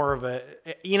that's more of a,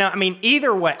 I mean,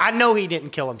 either way, I know he didn't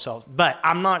kill himself, but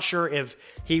I'm not sure if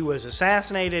he was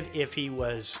assassinated, if he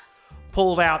was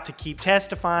pulled out to keep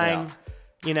testifying,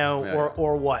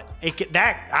 or what.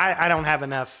 I don't have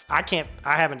enough. I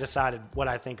haven't decided what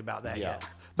I think about that yet.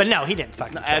 But no, he didn't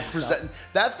fucking kill himself.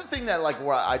 That's the thing that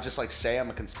where I just say I'm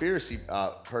a conspiracy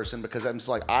person, because I'm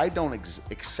just I don't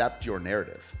accept your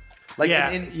narrative.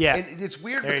 And it's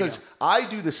weird because I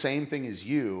do the same thing as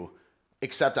you,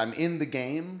 except I'm in the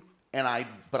game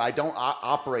but I don't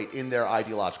operate in their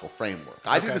ideological framework.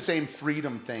 I do the same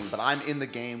freedom thing, but I'm in the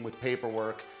game with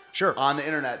paperwork on the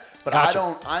internet. But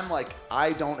Gotcha.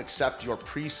 I don't accept your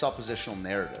presuppositional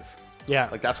narrative. Yeah.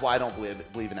 That's why I don't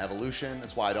believe in evolution.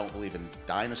 That's why I don't believe in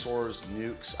dinosaurs,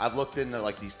 nukes. I've looked into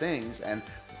these things, and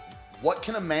what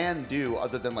can a man do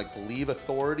other than believe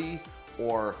authority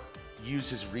or use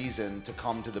his reason to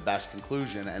come to the best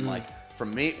conclusion? And for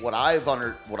me, what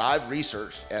I've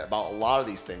researched about a lot of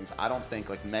these things, I don't think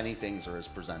many things are as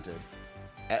presented.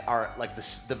 Are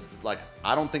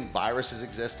I don't think viruses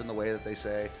exist in the way that they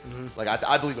say.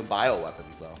 I believe in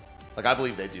bioweapons though. I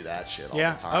believe they do that shit all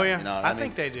the time. Oh yeah. You know what I mean?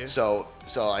 think they do. So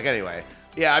anyway.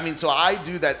 Yeah, I mean, so I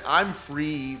do that. I'm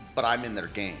free, but I'm in their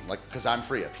game, because I'm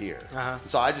free up here.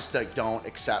 So I just don't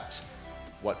accept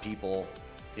what people,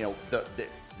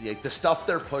 the stuff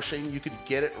they're pushing. You could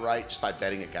get it right just by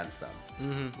betting against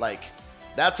them.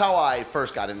 That's how I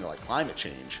first got into climate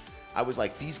change. I was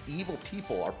these evil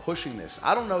people are pushing this.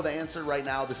 I don't know the answer right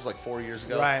now. This is 4 years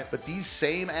ago. Right. But these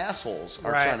same assholes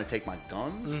are trying to take my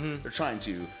guns. They're trying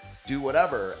to do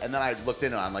whatever. And then I looked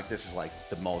into it. I'm this is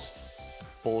the most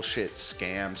bullshit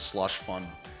scam slush fund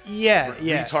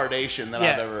retardation that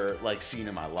I've ever seen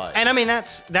in my life. And I mean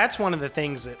that's one of the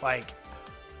things that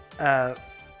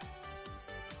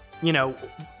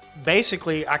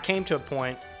basically I came to a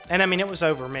point, and I mean it was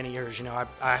over many years.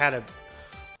 I had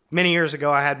many years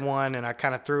ago I had one, and I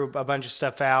kind of threw a bunch of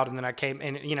stuff out, and then I came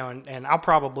and and I'll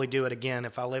probably do it again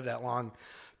if I live that long.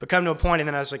 But come to a point, and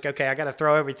then I was okay, I got to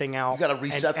throw everything out. You got to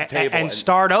reset the table and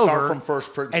start over from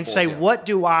first principles and say, what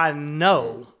do I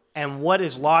know and what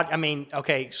is I mean,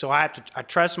 okay, so I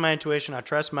trust my intuition, I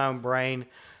trust my own brain,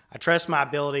 I trust my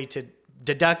ability to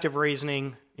deductive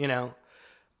reasoning,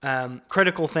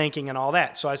 critical thinking and all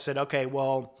that. So I said, okay,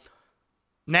 well,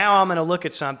 now I'm going to look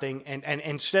at something and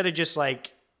instead of just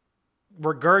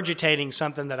regurgitating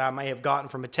something that I may have gotten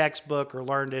from a textbook or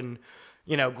learned in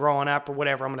growing up or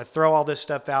whatever, I'm going to throw all this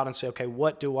stuff out and say, okay,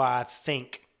 what do I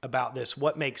think about this?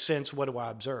 What makes sense? What do I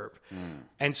observe?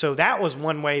 And so that was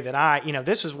one way that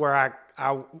this is where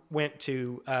I went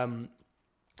to,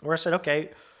 where I said,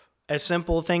 okay, a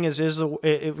simple thing is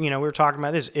we were talking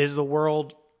about this, is the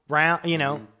world round,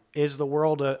 is the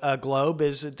world a globe?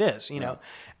 Is it this,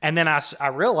 And then I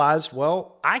realized,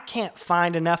 well, I can't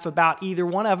find enough about either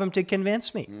one of them to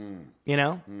convince me,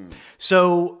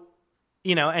 So,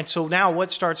 and so now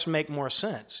what starts to make more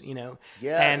sense,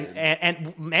 Yeah.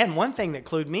 And one thing that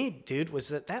clued me, dude, was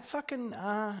that fucking,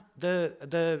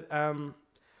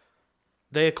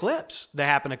 the eclipse that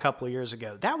happened a couple of years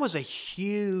ago, that was a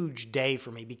huge day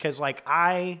for me because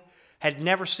I had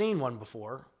never seen one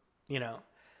before,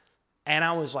 and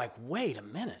I was wait a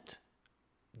minute,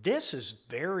 this is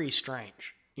very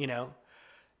strange,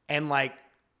 and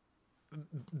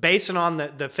basing on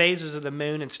the phases of the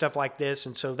moon and stuff like this.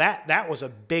 And so that was a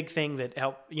big thing that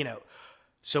helped,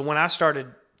 so when I started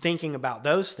thinking about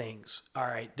those things, all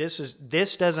right, this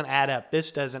doesn't add up.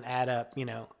 This doesn't add up,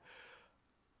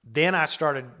 then I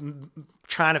started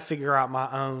trying to figure out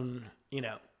my own,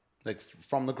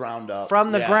 from the ground up.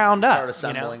 From the ground up. Start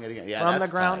assembling it again. Yeah, from the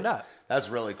that's ground tight. up. That's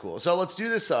really cool. So let's do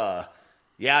this. I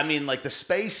mean, the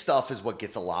space stuff is what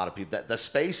gets a lot of people. The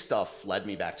space stuff led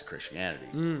me back to Christianity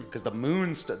because the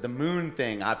moon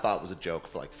thing I thought was a joke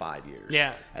for 5 years.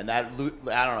 Yeah, and that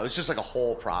I don't know. It's just a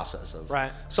whole process of.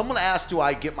 Right. Someone asked, "Do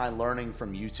I get my learning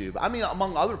from YouTube?" I mean,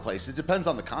 among other places, it depends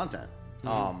on the content.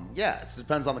 It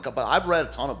depends on the. But I've read a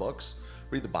ton of books.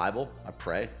 Read the Bible. I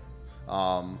pray.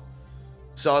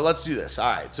 So let's do this. All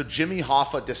right. So Jimmy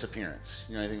Hoffa disappearance.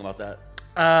 You know anything about that?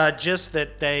 Just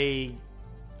that they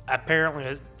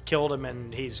apparently killed him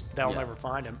and they'll never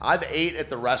find him. I've ate at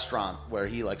the restaurant where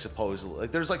he supposedly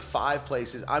there's 5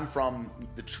 places. I'm from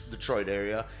the Detroit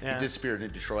area. Yeah. He disappeared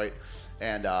in Detroit,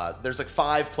 and there's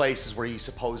 5 places where he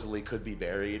supposedly could be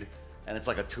buried, and it's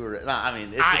a tour. No, I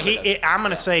mean, it's I'm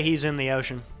gonna say he's in the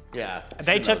ocean. Yeah,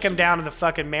 they took him down to the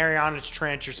fucking Marianas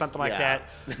Trench or something like that.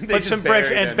 They Put some bricks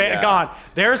and him, gone.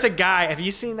 There's a guy. Have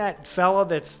you seen that fella?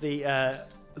 That's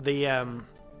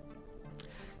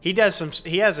He does some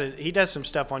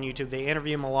stuff on YouTube. They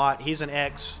interview him a lot. He's an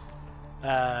ex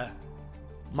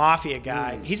mafia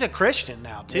guy. He's a Christian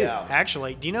now too. Yeah.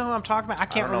 Actually, do you know who I'm talking about? I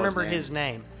can't don't know his remember name. his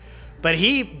name. But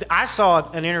I saw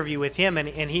an interview with him, and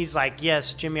he's like,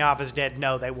 yes, Jimmy Hoffa's dead.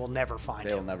 No, they will never find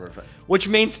They'll him. never. Which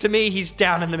means to me, he's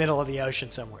down in the middle of the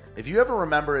ocean somewhere. If you ever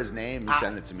remember his name, you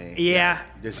send it to me. Yeah.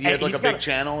 Does he have like He's a big got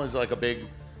channel? Is it like a big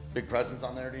presence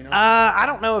on there? Do you know? I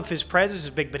don't know if his presence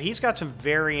is big, but he's got some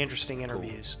very interesting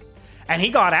interviews. And he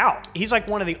got out. He's like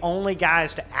one of the only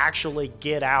guys to actually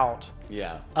get out.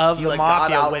 Yeah. Of He, the like, got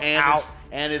mafia out without.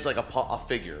 and is like a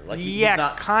figure. Like Yeah, he's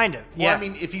not kind of. Well, Yeah. I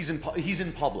mean, if he's in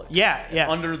public. Yeah.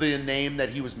 Under the name that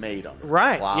he was made under.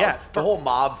 Right, Wow. yeah. The whole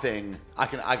mob thing. I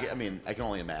can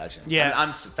only imagine. Yeah.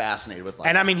 I'm fascinated with like.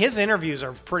 And I mean, his interviews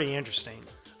are pretty interesting.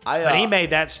 But he made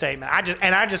that statement.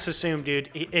 I just assumed, dude,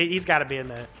 he's got to be in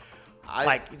the.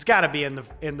 He's got to be in the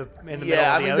middle of the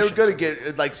Yeah, I mean, they're ocean gonna somewhere.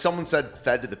 get like someone said,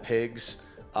 fed to the pigs.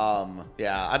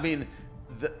 Yeah, I mean,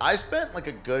 I spent like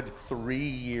a good 3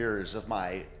 years of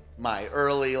my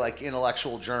early like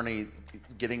intellectual journey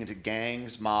getting into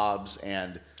gangs, mobs,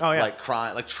 and like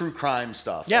crime, like true crime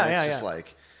stuff. Yeah, and it's yeah, just yeah.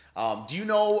 like, do you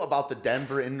know about the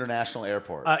Denver International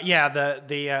Airport? Yeah,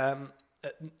 the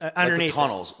like underneath the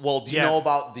tunnels. Well, do you Yeah. know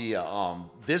about the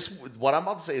what I'm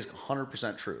about to say is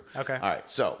 100% true. Okay. All right.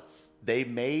 So they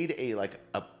made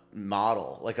a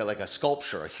model, like a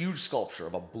sculpture, a huge sculpture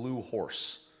of a blue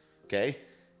horse. Okay.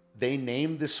 They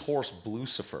named this horse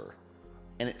Blucifer,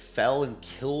 and it fell and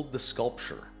killed the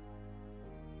sculpture.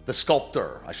 The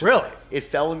sculptor, I should Really? say. It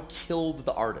fell and killed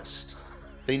the artist.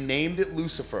 They named it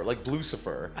Lucifer, like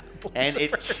Blucifer, and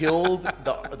it killed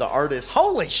the artist.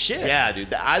 Holy shit! Yeah, dude.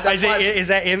 That's why Is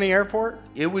that in the airport?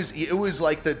 it was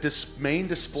like the main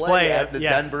display Display at the yeah.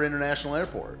 Denver International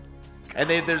Airport. And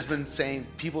there's been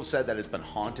people have said that it's been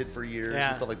haunted for years Yeah.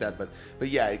 and stuff like that. But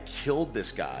yeah, it killed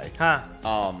this guy. Huh?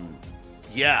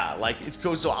 Yeah, like it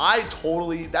goes. So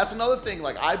that's another thing.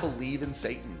 Like I believe in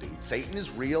Satan, dude. Satan is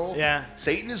real. Yeah.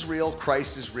 Satan is real.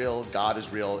 Christ is real. God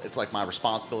is real. It's like my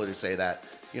responsibility to say that,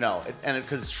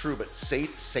 because it's true. But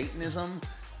Satanism,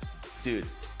 dude.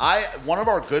 One of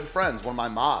our good friends, one of my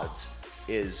mods,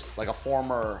 is like a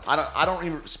former. I don't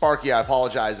even Sparky. I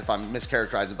apologize if I'm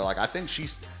mischaracterizing, but like I think she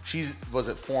was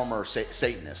a former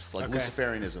Satanist, like Okay.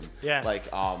 Luciferianism. Yeah. Like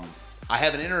I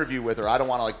have an interview with her. I don't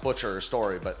want to like butcher her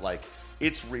story, but like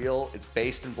it's real. It's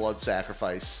based in blood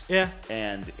sacrifice. Yeah.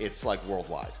 And it's like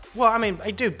worldwide. Well, I mean,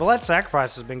 dude, blood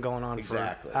sacrifice has been going on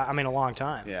Exactly. for a long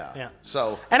time. Yeah. Yeah.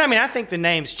 So And I mean, I think the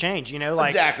names change. Like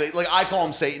exactly. Like I call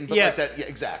him Satan, but Yeah. like that. Yeah,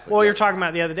 exactly. Well, yeah. you're talking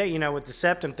about the other day, with the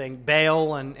septum thing,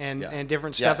 Baal and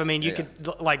different stuff. Yeah, I mean, you yeah,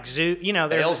 could like zoo.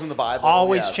 There's Baal's in the Bible,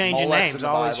 always yeah. changing Molech's names. in the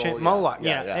Always Bible, change yeah. Moloch.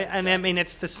 Yeah, Yeah. yeah, And I mean,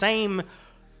 it's the same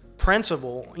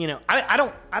principle. I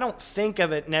don't think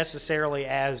of it necessarily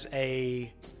as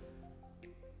a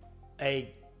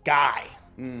guy.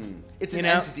 It's an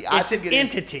entity. I It's think an it is-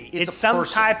 entity. It's It's a some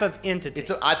person. type of entity.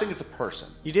 I think it's a person.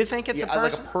 You do think it's a Yeah,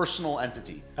 person? like a personal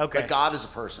entity. Okay. Like God is a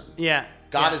person. Yeah.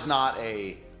 God yeah. is not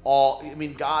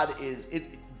God is it.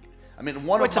 I mean,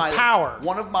 one It's of a my power.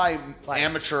 One of my Like-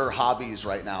 amateur hobbies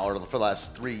right now, or for the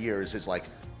last 3 years, is like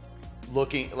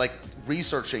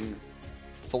researching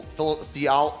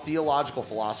theological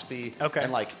philosophy. Okay.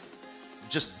 And like,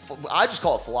 I just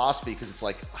call it philosophy because it's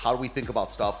like, how do we think about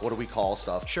stuff? What do we call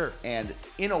stuff? Sure. And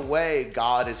in a way,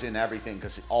 God is in everything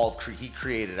because He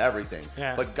created everything.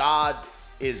 Yeah. But God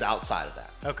is outside of that.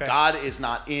 Okay. God is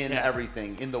not in Yeah.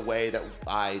 everything in the way that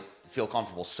I feel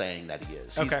comfortable saying that He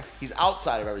is. Okay. He's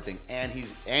outside of everything, and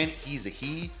he's a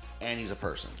he, and he's a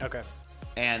person. Okay.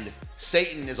 And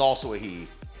Satan is also a he.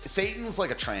 Satan's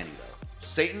like a tranny though.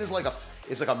 Satan is like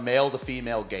a male to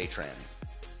female gay tranny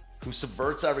who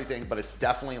subverts everything, but it's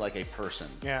definitely like a person.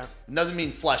 Yeah. It doesn't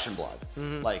mean flesh and blood.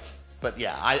 Like, but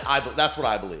yeah, I that's what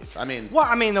I believe. I mean, Well,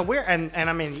 I mean, the weird, and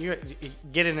I mean, you're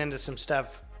getting into some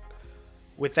stuff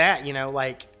with that,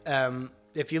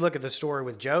 if you look at the story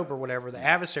with Job or whatever, the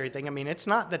adversary thing, I mean, it's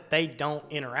not that they don't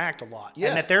interact a lot, Yeah.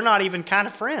 and that they're not even kind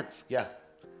of friends, yeah.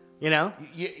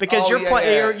 because Oh,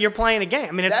 yeah. you're playing a game.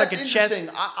 I mean, it's That's like a chess.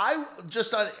 interesting.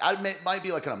 Might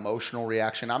be like an emotional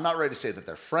reaction. I'm not ready to say that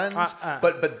they're friends,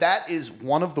 but that is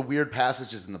one of the weird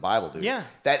passages in the Bible, dude. Yeah,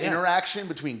 That yeah. interaction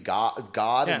between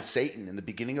God Yeah. and Satan in the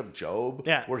beginning of Job,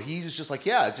 Yeah. where he's just like,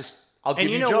 I'll give And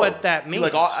you you know Job. what that You're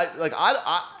like,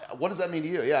 means. what does that mean to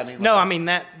you? Yeah, I mean, No, like, I mean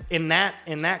that in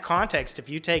that context, if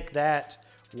you take that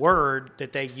word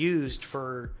that they used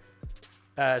for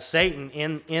Satan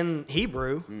in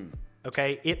Hebrew,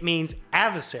 okay, it means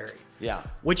adversary. Yeah.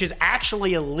 Which is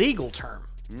actually a legal term.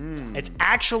 It's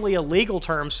actually a legal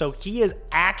term, so he is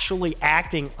actually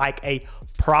acting like a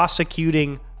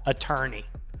prosecuting attorney.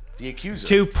 The accuser.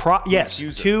 to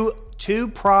accuser. to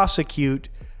prosecute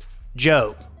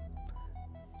Job.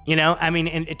 You know, I mean,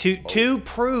 and to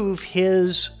prove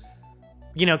his,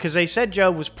 you know, because they said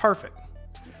Job was perfect.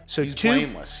 So He's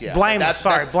blameless, yeah. Blameless,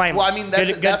 blameless. Well, I mean,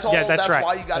 that's all. Yeah, that's right.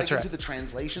 why you got to That's get right. to the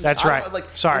translations. That's right.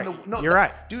 Sorry. You're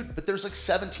right. Dude, but there's like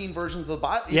 17 versions of the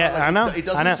Bible. Yeah, I know. It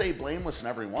doesn't say blameless in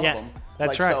every one of them.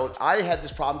 That's like, right. So I had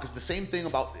this problem because the same thing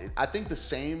about, I think the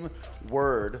same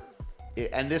word,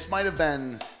 and this might have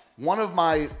been one of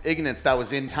my ignorants that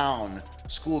was in town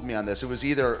schooled me on this. It was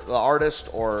either the artist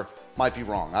or might be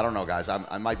wrong. I don't know, guys.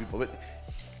 I might be, but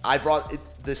I brought it.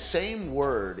 The same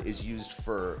word is used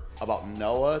for about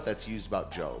Noah that's used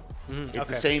about Job. It's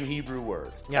the same Hebrew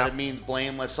word. Yeah. And it means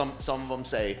blameless. Some of them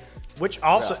say, which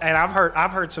also, and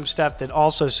I've heard some stuff that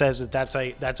also says that that's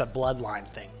a bloodline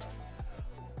thing.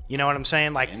 You know what I'm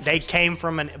saying? Like they came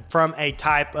from a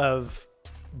type of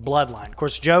bloodline. Of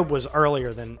course, Job was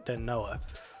earlier than Noah.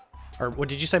 Or what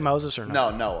did you say, Moses or no,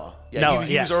 Noah? Yeah, Noah,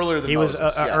 he was earlier than Moses. He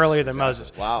Moses. was Yes, earlier than exactly.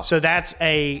 Moses. Wow. So that's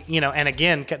and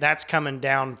again, that's coming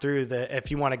down through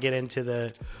if you want to get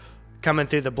into coming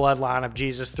through the bloodline of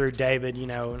Jesus through David, you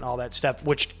know, and all that stuff,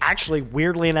 which actually,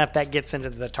 weirdly enough, that gets into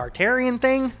the Tartarian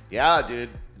thing. Yeah, dude.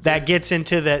 That gets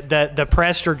into the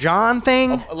Prester John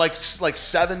thing. Like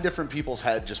 7 different people's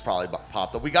head just probably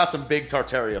popped up. We got some big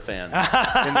Tartaria fans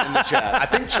in the chat. I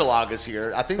think Chalaga's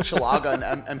here. I think Chalaga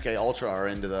and MK Ultra are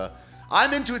into the.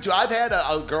 I'm into it too. I've had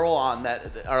a girl on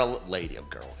that, or a lady, a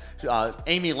girl,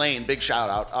 Amy Lane. Big shout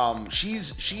out.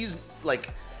 She's like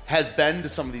has been to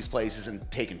some of these places and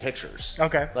taken pictures.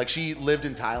 Okay. Like she lived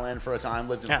in Thailand for a time,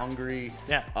 lived in Hungary.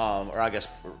 Yeah. Or I guess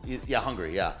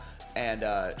Hungary. Yeah. And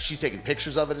she's taking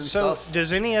pictures of it and So stuff.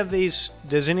 does any of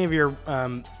your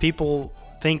people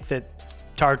think that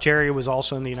Tartaria was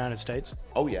also in the United States?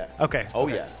 Oh yeah. Okay. Oh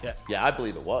okay. yeah. Yeah, I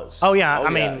believe it was. Oh yeah. I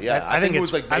mean, yeah. I think it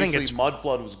was it's like I think basically it's mud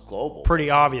flood was global. pretty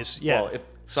obvious. Yeah. Well,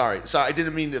 sorry, I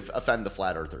didn't mean to offend the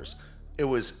flat earthers. It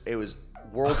was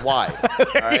worldwide.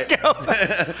 All right.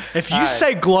 If you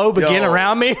say globe again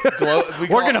around me,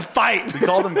 we're gonna fight. We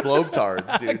call them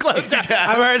globetards, dude.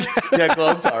 I've heard. Yeah,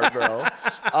 globetard, bro.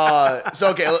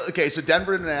 So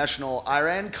Denver International,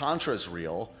 Iran-Contra's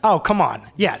real. Oh come on.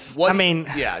 Yes. What I mean,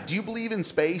 yeah. Do you believe in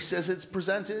space as it's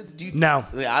presented? Do you? No.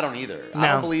 Yeah, I don't either. I No.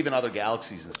 don't believe in other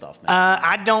galaxies and stuff, man.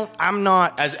 I don't. I'm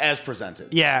not. as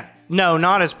presented. Yeah. No,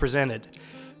 not as presented.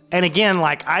 And again,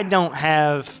 like I don't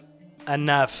have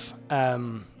enough.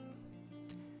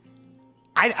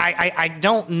 I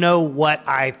don't know what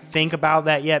I think about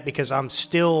that yet because I'm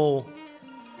still.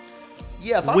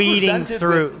 Yeah, if I'm weeding presented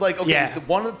through- with, like, okay, yeah.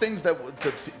 one of the things that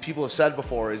the people have said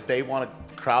before is they want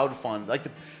to crowdfund, like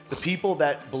the people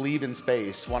that believe in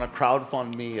space want to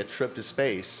crowdfund me a trip to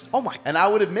space. Oh my And I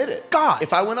would admit it. God.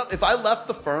 If I left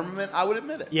the firmament, I would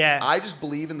admit it. Yeah. I just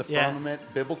believe in the Yeah. firmament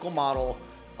biblical model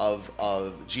of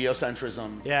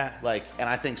geocentrism. Yeah. Like, and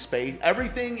I think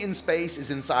everything in space is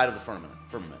inside of the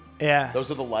firmament. Yeah. Those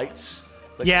are the lights.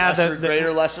 Like Yeah, lesser, the-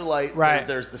 greater, lesser light. Right.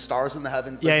 There's the stars in the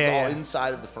heavens. This Yeah, is yeah, all yeah.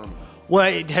 inside of the firmament.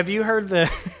 Well, have you heard the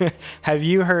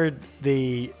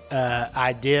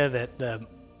idea that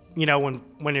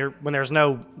when there's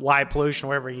no light pollution,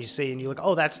 wherever you see, and you look,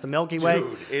 oh, that's the Milky Way.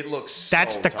 Dude, it looks.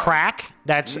 That's so the tight. crack.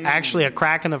 That's actually a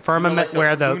crack in the You know, firmament like the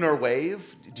where the lunar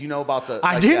wave. Do you know about the?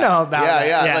 I do know about that,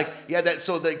 yeah.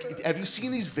 Have you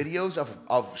seen these videos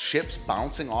of ships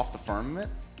bouncing off the firmament?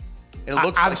 It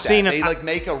looks I've like seen that. it. They like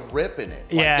make a rip in it.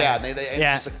 Yeah. Like that. And it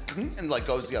Yeah. just like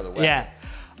goes the other way. Yeah,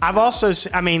 I've also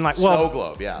I mean like Snow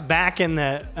globe. Yeah. back in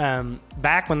the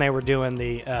back when they were doing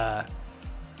the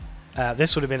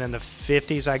this would have been in the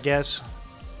 50s, I guess,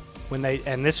 when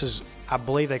I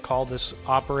believe they called this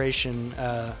Operation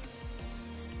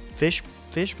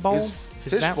Fishbowl. Is that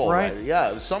Fishbowl, right? Yeah,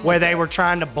 it was something Where like they that. were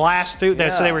trying to blast through. So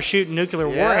Yeah. they were shooting nuclear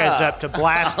Yeah. warheads up to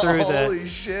blast through Holy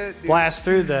shit, dude. blast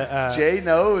through the Jay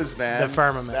knows, man. the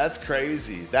firmament. That's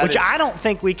crazy. which I don't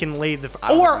think we can leave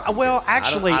I don't think we can.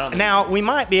 Actually, I don't think now we can. we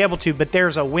might be able to, but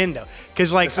there's a window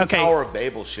because, like, It's some okay, Tower of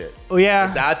Babel shit. oh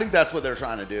yeah, I think that's what they're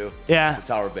trying to do. yeah, The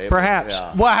Tower of Babel. perhaps.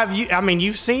 Yeah. Well, have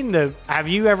you seen have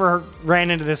you ever ran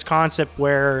into this concept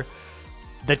where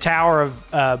the Tower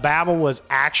of Babel was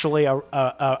actually a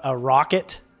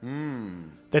rocket?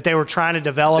 That they were trying to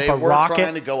develop They a were rocket.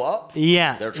 trying to go up.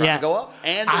 Yeah, They're trying yeah. to go up.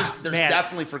 And there's man.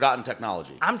 definitely forgotten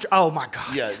technology. Oh my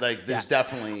god. Yeah, like there's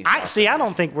definitely. I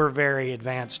don't think we're very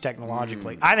advanced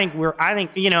technologically. Mm.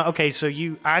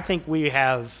 I think we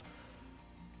have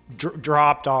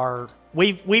dropped our.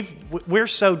 We're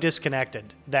so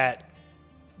disconnected that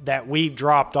we've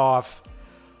dropped off,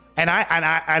 and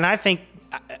I think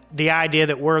the idea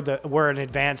that we're an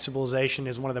advanced civilization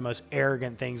is one of the most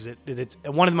arrogant things it's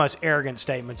one of the most arrogant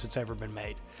statements that's ever been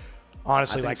made.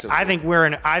 Honestly, I think we're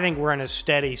in a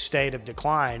steady state of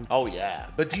decline. Oh yeah,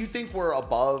 but do you think we're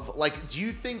above? Like, do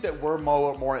you think that we're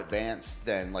more advanced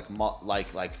than like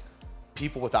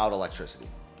people without electricity?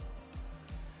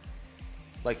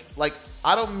 Like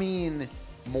I don't mean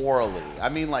morally. I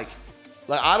mean like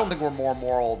I don't think we're more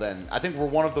moral than. I think we're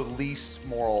one of the least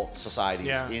moral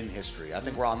societies in history. I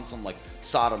think we're on some like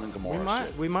Sodom and Gomorrah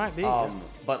shit. We might be.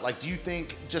 But like, do you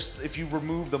think just if you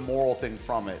remove the moral thing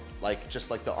from it, like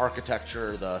just like the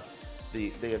architecture, the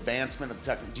advancement of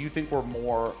tech, do you think we're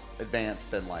more advanced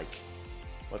than like,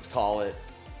 let's call it,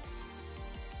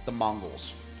 the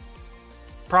Mongols?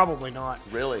 Probably not.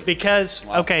 Really? Because,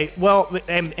 okay, well,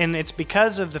 and it's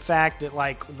because of the fact that,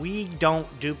 like, we don't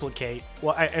duplicate.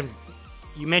 Well, and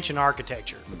you mentioned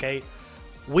architecture, okay?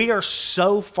 We are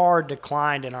so far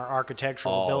declined in our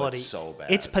architectural ability. It's so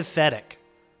bad. It's pathetic.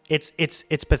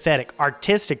 It's pathetic.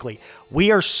 Artistically,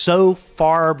 we are so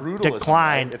far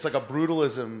declined. Right? It's like a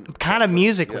brutalism. Kind of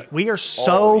musically. Yeah. We are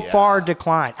so far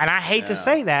declined. And I hate to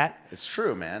say that. It's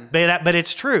true, man. But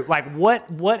it's true. Like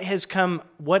what has come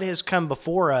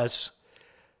before us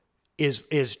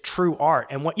is true art.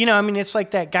 And what, I mean, it's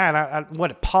like that guy,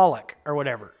 Pollock or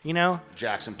whatever,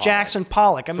 Jackson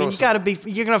Pollock. I mean,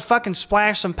 you're going to fucking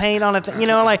splash some paint on it.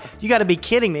 Like you got to be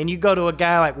kidding me. And you go to a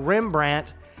guy like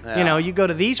Rembrandt, you go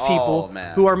to these people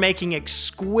who are making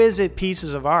exquisite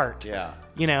pieces of art. Yeah.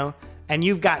 And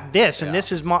you've got this, and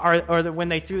this is when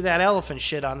they threw that elephant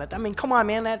shit on it. I mean, come on,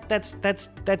 man, that's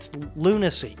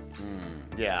lunacy.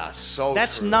 Yeah, so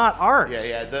that's true. not art.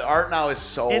 Yeah. The art now is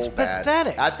so it's bad.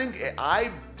 Pathetic. I think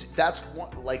that's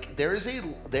one, like there is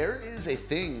a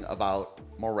thing about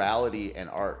morality and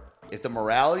art. If the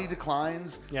morality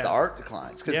declines, the art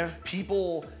declines because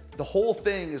people. The whole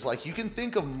thing is like you can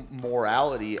think of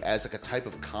morality as like a type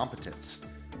of competence.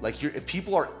 Like if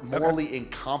people are morally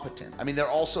incompetent, I mean they're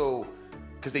also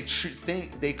because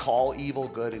they call evil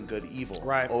good and good evil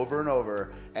over and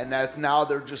over, and that now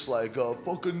they're just like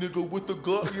fuck a nigga with the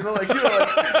gun, you know what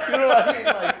I mean?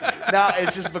 Like now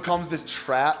it just becomes this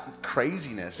trap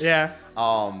craziness. Yeah.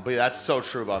 But that's so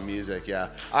true about music. Yeah.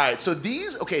 All right. So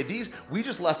these we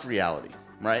just left reality,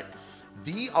 right?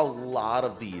 A lot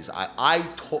of these,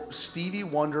 Stevie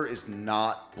Wonder is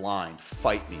not blind.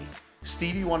 Fight me.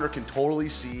 Stevie Wonder can totally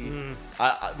see.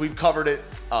 We've covered it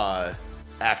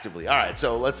actively. All right,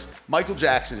 so Michael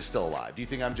Jackson is still alive. Do you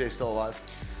think MJ is still alive?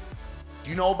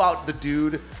 Do you know about the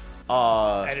dude?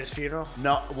 At his funeral?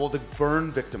 No, well, the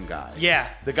burn victim guy. Yeah.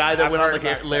 The guy that went on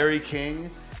like Larry King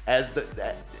as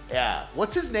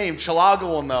what's his name? Chalaga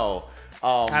will know.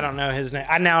 I don't know his name.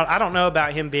 I don't know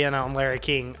about him being on Larry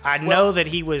King. I know that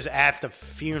he was at the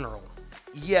funeral.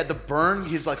 Yeah, the burn,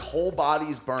 his like whole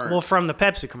body's burned. Well, from the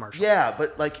Pepsi commercial. Yeah,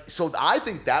 but like, so I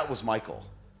think that was Michael.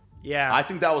 Yeah, I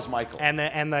think that was Michael.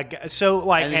 Either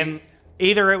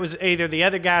the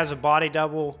other guy's a body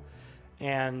double,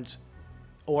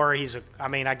 or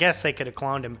I guess they could have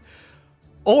cloned him,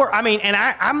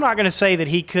 I'm not going to say that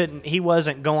he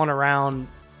wasn't going around.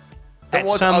 At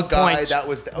some point,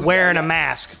 wearing a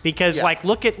mask because,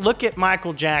 look at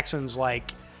Michael Jackson's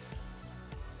like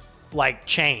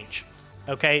change.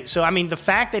 Okay, so I mean, the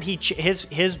fact that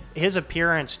his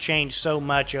appearance changed so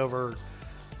much over,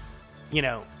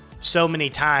 so many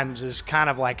times is kind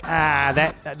of like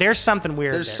that. There's something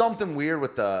weird. There's something weird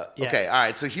with the. Yeah. Okay, all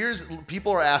right. So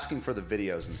people are asking for the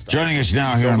videos and stuff. Joining us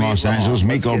now here in Los Angeles,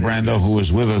 Miko Brando, who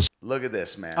is with us. Look at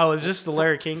this, man. Oh, is this the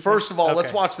Larry King? First of all,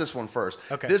 let's watch this one first.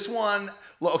 Okay. This one.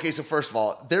 Okay, so first of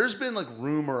all, there's been like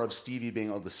rumor of Stevie being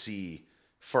able to see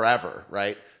forever,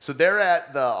 right? So they're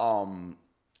at the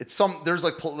there's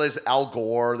Al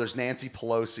Gore, there's Nancy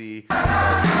Pelosi.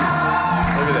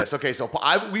 Look at this. Okay, so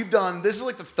this is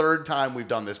like the third time we've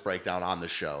done this breakdown on the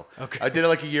show. Okay. I did it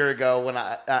like a year ago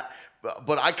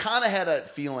but I kind of had a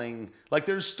feeling like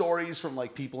there's stories from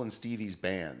like people in Stevie's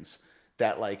bands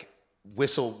that like they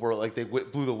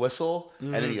blew the whistle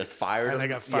and then he like fired them. They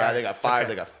got fired. Yeah, they got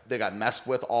fired. Okay. They got messed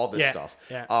with, all this stuff.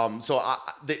 Yeah. So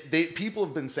people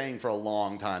have been saying for a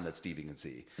long time that Stevie can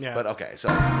see. Yeah. But okay, so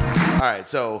all right,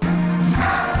 so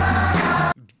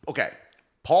okay.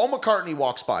 Paul McCartney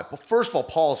walks by. But first of all,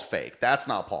 Paul's fake. That's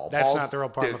not Paul. That's not the real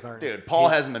Paul McCartney. Dude, Paul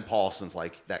hasn't been Paul since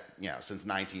like that, since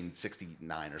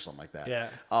 1969 or something like that. Yeah.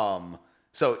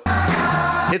 So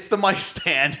hits the mic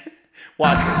stand.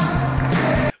 Watch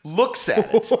this. Looks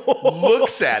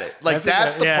at it. Like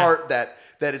that's the part that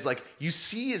is like you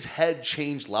see his head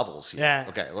change levels here. Yeah.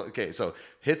 Okay. So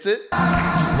hits it,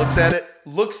 looks at it,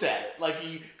 like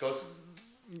he goes.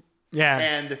 Yeah.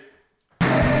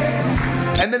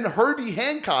 And then Herbie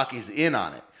Hancock is in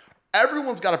on it.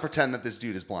 Everyone's got to pretend that this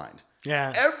dude is blind.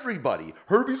 Yeah. Everybody.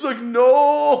 Herbie's like,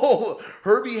 no.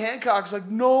 Herbie Hancock's like,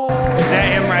 no. Is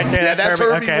that him right there? Yeah, that's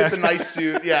Herbie Okay, with the nice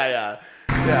suit. Yeah.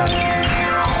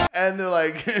 And they're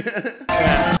like,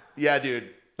 yeah, dude.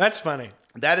 That's funny.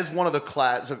 That is one of the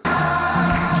class.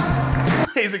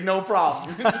 He's like, no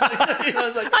problem. You know,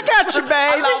 it's like, I got you,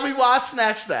 baby. Allow me while I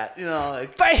snatch that. You know,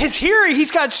 like. But his hearing,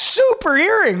 he's got super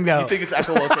hearing though. You think it's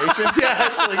echolocation? Yeah,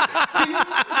 it's like, ting,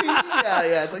 ting.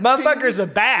 Yeah. It's like, motherfucker's ting. a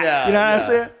bat. Yeah, you know what I'm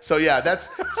saying?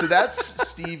 So that's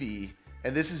Stevie,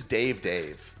 and this is Dave.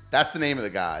 That's the name of the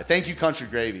guy. Thank you, Country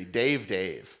Gravy. Dave.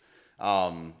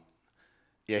 Yeah,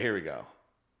 here we go.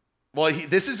 Well,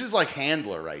 this is his like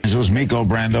handler, right? It was Miko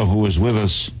Brando, who was with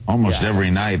us almost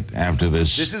every night after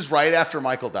this. This is right after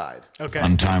Michael died. Okay.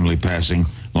 Untimely passing.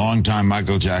 Longtime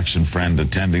Michael Jackson friend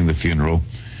attending the funeral.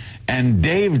 And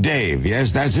Dave,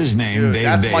 yes, that's his name. Dude, Dave.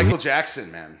 that's Michael Jackson,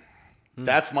 man.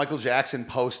 That's Michael Jackson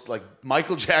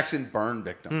Michael Jackson burn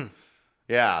victim.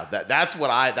 Yeah, that's what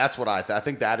I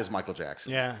think that is Michael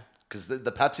Jackson. Yeah. Because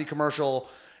the Pepsi commercial,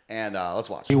 and let's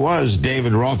watch. He was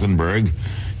David Rothenberg.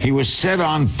 He was set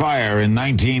on fire in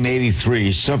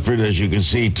 1983, suffered, as you can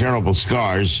see, terrible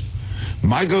scars.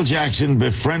 Michael Jackson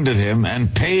befriended him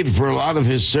and paid for a lot of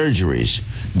his surgeries.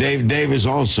 Dave is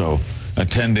also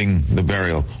attending the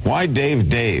burial. Why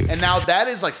Dave? And now that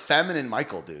is like feminine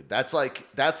Michael, dude. That's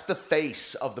the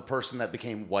face of the person that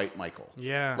became white Michael.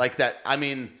 Yeah. Like that, I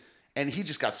mean, and he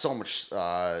just got so much...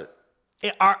 Are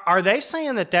they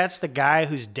saying that that's the guy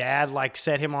whose dad like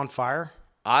set him on fire?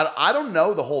 I don't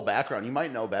know the whole background. You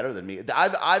might know better than me.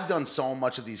 I've done so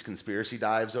much of these conspiracy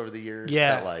dives over the years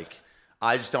that like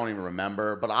I just don't even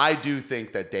remember. But I do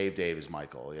think that Dave is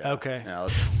Michael. Yeah. Okay. Yeah,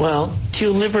 well,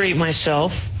 to liberate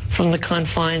myself from the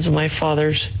confines of my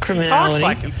father's criminality.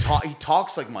 He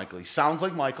talks like Michael. He sounds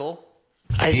like Michael.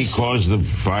 He caused the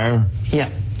fire? Yeah.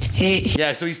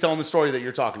 So he's telling the story that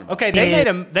you're talking about. Okay,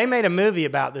 they made a movie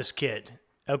about this kid.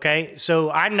 Okay, so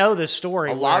I know this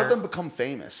story. A lot of them become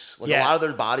famous. Like a lot of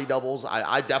their body doubles.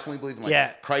 I definitely believe in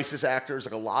like crisis actors.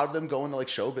 Like a lot of them go into like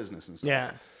show business and stuff.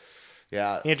 Yeah.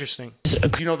 Yeah. Interesting. Do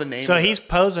you know the name? So he's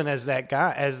posing as that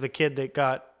guy, as the kid that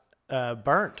got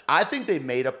burnt. I think they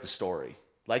made up the story.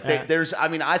 Like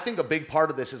I think a big part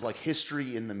of this is like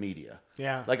history in the media.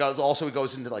 Yeah. Like it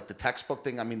goes into like the textbook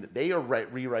thing. I mean, they are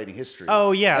rewriting history.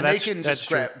 Oh yeah, and they can just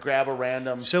grab a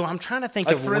random. So I'm trying to think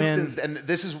like of for instance, and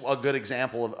this is a good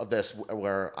example of this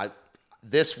where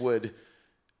it's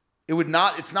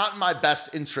not in my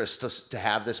best interest to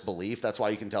have this belief. That's why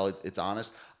you can tell it's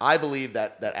honest. I believe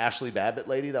that Ashley Babbitt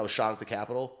lady that was shot at the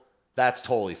Capitol, that's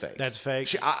totally fake. That's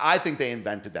fake. I think they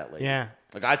invented that lady. Yeah.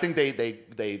 Like I think they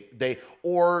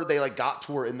like got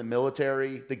to her in the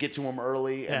military. They get to them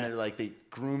early and they're like they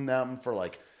groom them for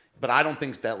like. But I don't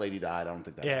think that lady died. I don't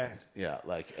think that. happened. Yeah.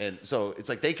 Like and so it's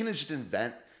like they can just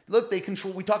invent. Look, they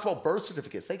control. We talked about birth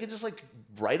certificates. They can just like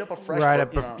write up a fresh.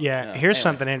 Yeah. Here's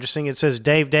something interesting. It says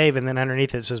Dave, and then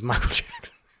underneath it says Michael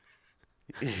Jackson.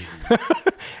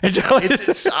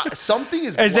 Something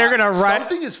is. Is there gonna write?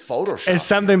 Something is photoshopped. Is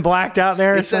something blacked out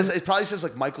there? It probably says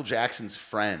like Michael Jackson's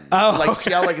friend. Oh, like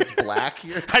see how like it's black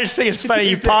here. I just think it's funny.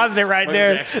 You paused it right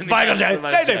there. Michael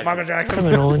Jackson. Michael Jackson.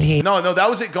 Criminal, and he. No, that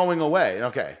was it going away.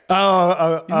 Okay.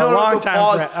 Oh, long time.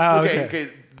 Pause. Okay. Okay.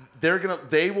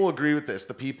 They will agree with this.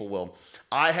 The people will.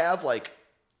 I have like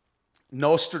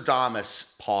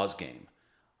Nostradamus pause game.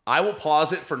 I will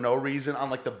pause it for no reason on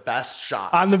like the best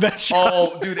shots. On the best shots.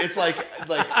 Oh, dude, it's like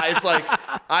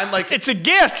I'm like it's a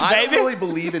gift, baby. I don't really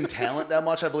believe in talent that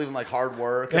much. I believe in like hard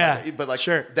work. Yeah, but like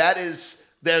sure. That is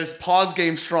pause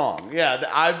game strong. Yeah,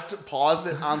 I've paused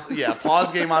it on. Yeah,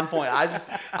 pause game on point. I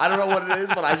don't know what it is,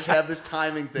 but I just have this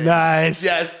timing thing. Nice.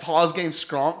 Yeah, it's pause game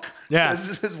strong. Yeah, so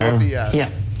this is Wolfie.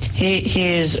 Yeah,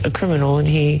 he is a criminal, and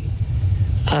he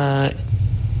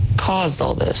caused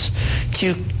all this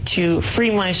to free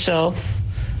myself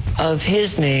of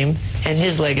his name and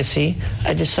his legacy.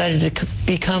 I decided to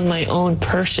become my own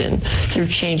person through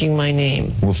changing my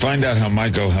name. We'll find out how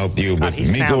Michael helped you. But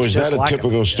Miko, is that a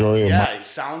typical story? Yeah, he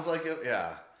sounds like it.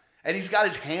 Yeah. And he's got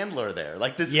his handler there.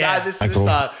 Like this guy, this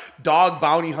dog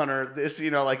bounty hunter,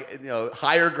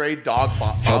 higher grade dog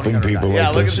bounty helping hunter people. Guy. Like yeah,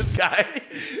 look this. at this guy.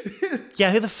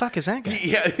 Yeah, who the fuck is that guy?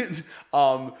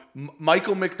 Yeah,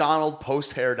 Michael McDonald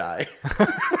post hair dye.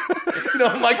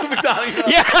 Michael McDonald.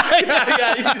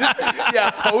 Yeah,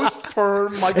 post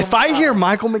perm. Michael. If I hear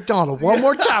Michael McDonald one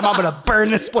more time, I'm gonna burn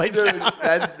this place down.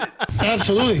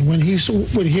 Absolutely. When he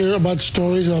would hear about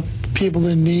stories of people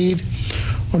in need.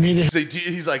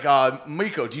 He's like,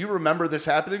 Miko, do you remember this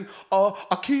happening? Oh,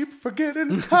 I keep forgetting.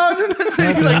 he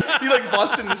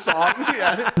busts into song.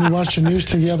 Yeah. We watched the news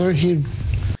together. He's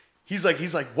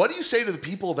like, what do you say to the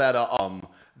people that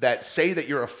that say that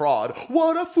you're a fraud.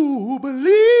 What a fool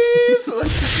believes.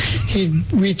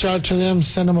 He'd reach out to them,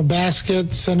 send them a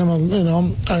basket, send them a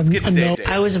note.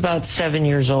 I was about 7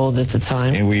 years old at the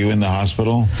time. And were you in the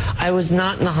hospital? I was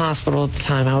not in the hospital at the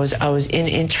time. I was in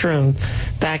interim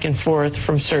back and forth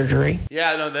from surgery.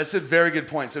 Yeah, no, that's a very good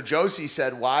point. So Josie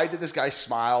said, why did this guy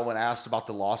smile when asked about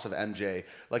the loss of MJ?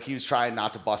 Like he was trying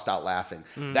not to bust out laughing.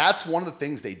 That's one of the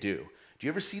things they do. Do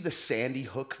you ever see the Sandy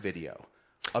Hook video?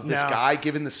 Of this guy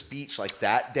giving the speech like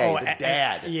that day, the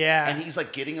dad. Yeah. And he's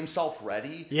like getting himself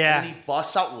ready. Yeah. And he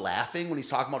busts out laughing when he's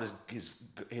talking about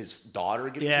his daughter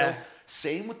getting killed.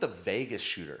 Same with the Vegas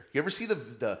shooter. You ever see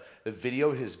the video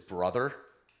of his brother?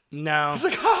 No. He's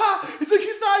like, ha! He's like,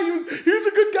 he's not. He was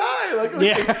a good guy. Like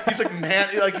he's like, man,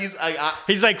 like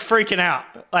he's like freaking out.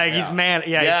 Like he's man.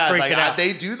 Yeah, he's freaking out.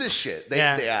 They do this shit.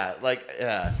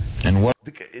 And what?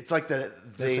 It's like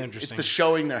it's the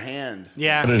showing their hand.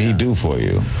 Yeah. What did he do for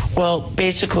you? Well,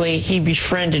 basically, he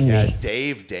befriended me.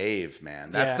 Dave,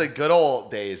 man. That's the good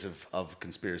old days of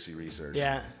conspiracy research.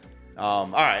 Yeah. All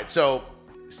right, so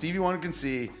Stevie Wonder can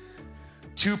see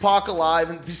Tupac alive,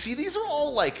 and you see these are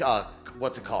all like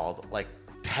what's it called? Like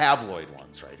tabloid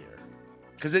ones right here,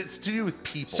 because it's to do with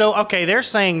people. So okay, they're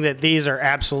saying that these are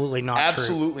absolutely not true.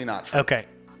 Absolutely not true.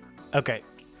 Okay.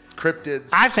 Cryptids.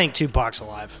 I think Tupac's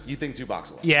alive. You think Tupac's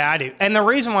alive? Yeah, I do. And the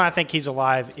reason why I think he's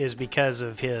alive is because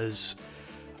of his,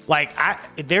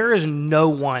 there is no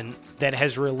one that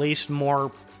has released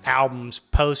more albums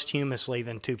posthumously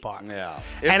than Tupac. Yeah.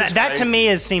 And that to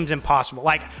me seems impossible.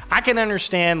 Like, I can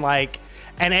understand,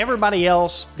 and everybody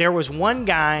else, there was one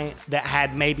guy that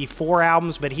had maybe 4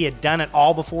 albums, but he had done it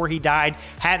all before he died,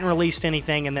 hadn't released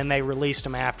anything, and then they released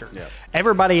them after. Yeah.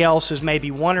 Everybody else is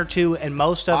maybe 1 or 2, and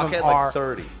most of them are like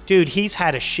 30. Dude, he's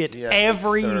had a shit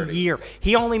every year.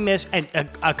 He only missed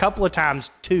a couple of times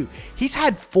 2. He's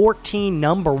had 14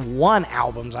 number 1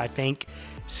 albums, I think,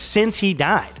 since he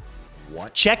died.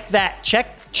 What? Check that.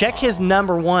 Check his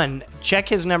number 1. Check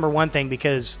his number 1 thing,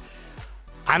 because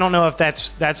I don't know if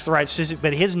that's the right statistic,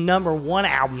 but his number 1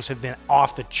 albums have been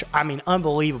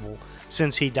unbelievable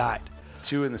since he died.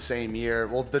 2 in the same year.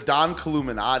 Well, the Don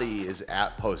Columinati is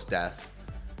at post-death.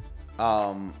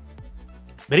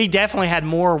 But he definitely had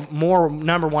more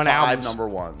number 1 albums. 5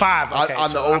 number 1s. 5, okay. On the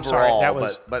so, overall, I'm sorry, that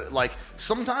was... but like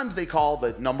sometimes they call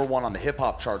the number 1 on the hip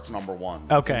hop charts number 1.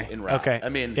 Okay. In rap. Okay. I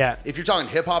mean, yeah. If you're talking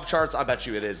hip hop charts, I bet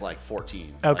you it is like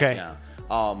 14. Okay.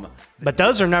 Like, but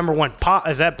those are number 1 pop.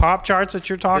 Is that pop charts that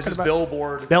you're talking this about? This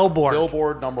is Billboard.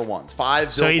 Billboard number 1s.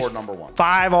 5 so Billboard number 1s.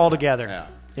 5 altogether.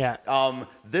 Yeah.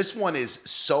 This one is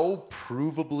so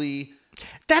provably.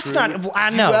 That's true. not.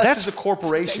 I know. US that's is a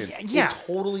corporation. Yeah. It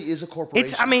totally is a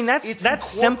corporation. That's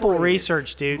simple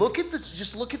research, dude. Look at the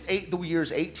years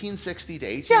 1860 to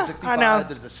 1865. Yeah, I know.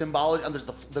 There's the symbology. There's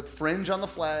the fringe on the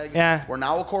flag. Yeah. We're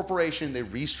now a corporation. They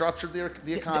restructured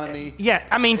the economy. Yeah.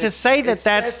 I mean, to say that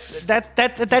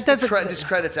doesn't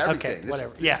discredits everything. Okay.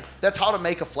 Whatever. That's how to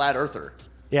make a flat earther.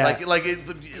 Yeah. If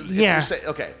you say,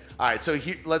 okay. All right. So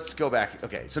here, let's go back.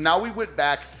 Okay. So now we went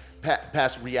back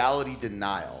past reality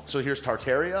denial. So here's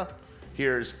Tartaria.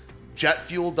 Here's jet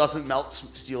fuel doesn't melt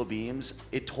steel beams.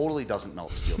 It totally doesn't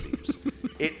melt steel beams.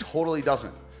 It totally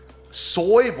doesn't.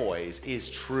 Soy Boys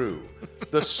is true.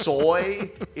 The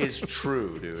soy is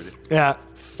true, dude. Yeah.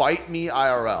 Fight me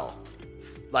IRL.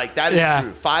 Like, that is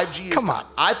true. 5G is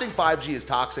I think 5G is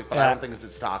toxic, but I don't think it's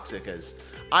as toxic as.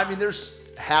 I mean, there's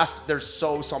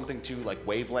something to like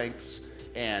wavelengths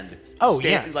and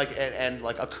and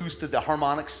like acoustic, the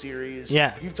harmonic series.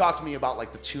 Yeah. You've talked to me about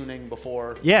like the tuning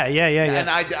before. Yeah. And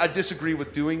I disagree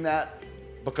with doing that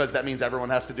because that means everyone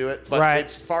has to do it. But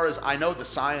as far as I know the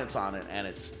science on it, and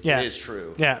it is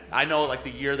true. Yeah. I know like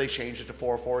the year they changed it to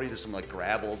 440, there's some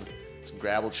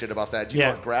grabbled shit about that. Do you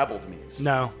know what grabbled means?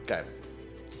 No. Okay.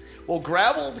 Well,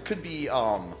 grabbled could be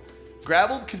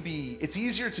it's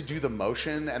easier to do the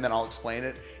motion, and then I'll explain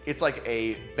it. It's like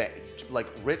a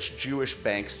rich Jewish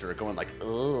bankster going like,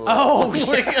 ugh. Oh,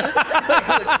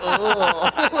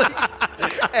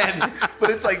 but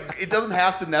it's like, it doesn't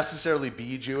have to necessarily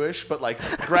be Jewish, but like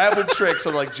grabbled tricks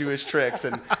are like Jewish tricks,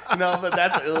 and but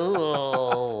that's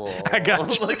I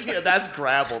got you. That's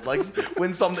grabbled. Like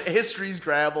when some history's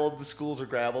grabbled, the schools are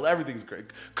grabbled, everything's great.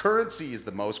 Currency is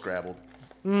the most grabbled.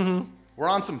 Mm-hmm. We're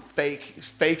on some fake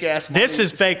ass money. This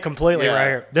is fake completely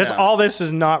right here. All this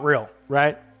is not real,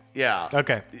 right? Yeah.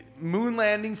 Okay. Moon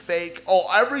landing fake. Oh,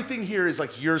 everything here is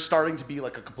like you're starting to be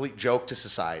like a complete joke to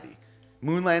society.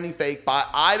 Moon landing fake.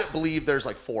 I believe there's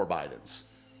like 4 Bidens.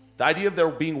 The idea of there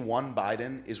being one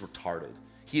Biden is retarded.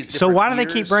 He has so why do years.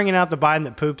 they keep bringing out the Biden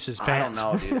that poops his pants?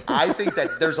 I don't know, dude. I think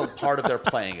that there's a part of their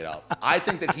playing it up. I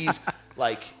think that he's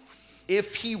like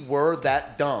if he were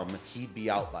that dumb, he'd be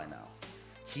out by now.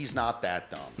 He's not that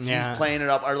dumb. Yeah. He's playing it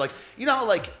up. Or like, you know,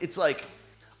 like it's like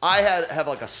I have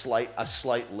like a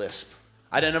slight lisp.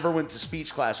 I never went to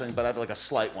speech class or anything, but I have like a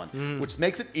slight one, which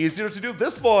makes it easier to do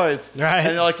this voice. Right.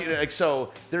 And like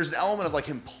so, there's an element of like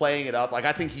him playing it up. Like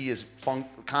I think he is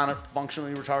kind of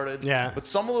functionally retarded. Yeah. But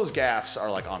some of those gaffes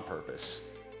are like on purpose.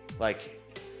 Like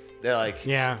they're like.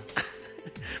 Yeah.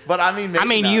 But I mean,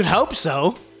 maybe not. You'd hope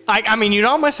so. I mean, you'd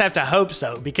almost have to hope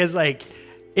so because like,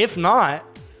 if not,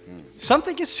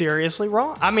 something is seriously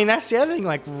wrong. I mean, that's the other thing.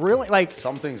 Like, really, like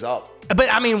something's up.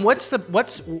 But I mean,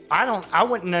 I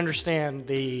wouldn't understand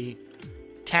the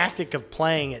tactic of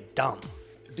playing it dumb.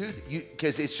 Dude,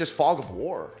 because it's just fog of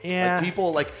war. Yeah. Like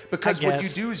people because what you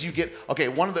do is you get,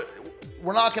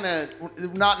 we're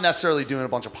not necessarily doing a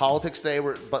bunch of politics today,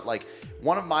 but like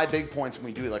one of my big points when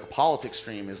we do like a politics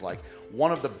stream is like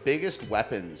one of the biggest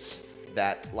weapons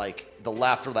that like the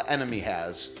left or the enemy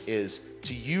has is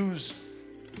to use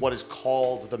what is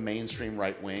called the mainstream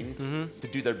right wing to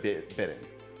do their bidding.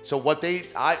 So what a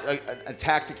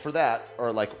tactic for that,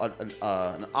 or like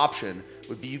an option,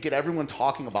 would be you get everyone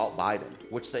talking about Biden,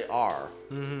 which they are,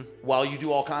 while you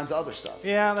do all kinds of other stuff.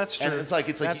 Yeah, that's true. And it's like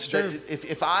that's true.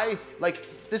 If I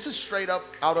like this is straight up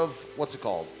out of what's it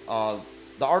called,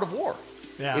 The Art of War.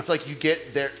 Yeah. It's like you get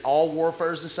all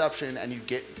warfare is deception, and you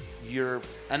get your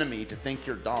enemy to think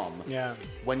you're dumb. Yeah.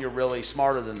 When you're really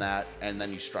smarter than that, and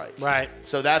then you strike. Right.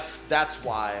 So that's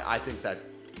why I think that.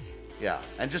 Yeah,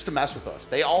 and just to mess with us.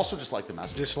 They also just like to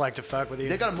mess with us. Just like to fuck with you.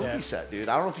 They got a movie set, dude.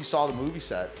 I don't know if you saw the movie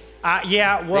set.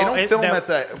 Yeah, well, they don't film at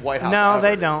the White House. No, ever.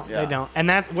 they don't. Yeah. They don't. And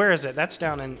where is it? That's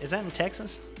down is that in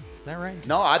Texas? Is that right?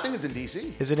 No, I think it's in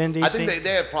D.C. Is it in D.C.? I think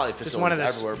they have probably facilities Just one of the,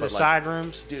 everywhere. the but side like,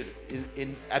 rooms? Dude,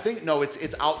 I think, no,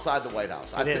 it's outside the White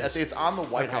House. It's on the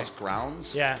White House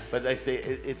grounds. Yeah. But like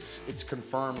it's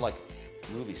confirmed like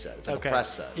movie set. It's like a press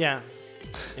set. Yeah.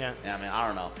 Yeah. Yeah, I mean, I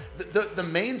don't know. The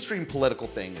mainstream political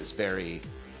thing is very,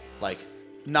 like,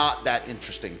 not that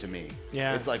interesting to me.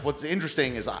 Yeah. It's like, what's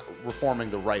interesting is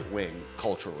reforming the right wing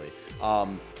culturally.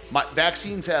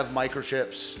 Vaccines have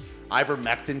microchips.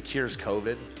 Ivermectin cures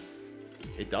COVID.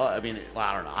 It does. I mean,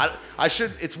 I don't know. I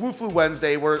should. It's Wu Flu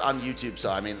Wednesday. We're on YouTube,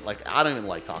 so I mean, like, I don't even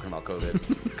like talking about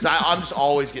COVID because I'm just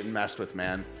always getting messed with,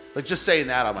 man. Like, just saying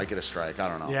that, I might get a strike. I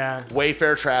don't know. Yeah.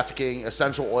 Wayfair trafficking,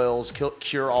 essential oils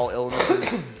cure all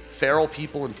illnesses, feral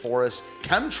people in forests.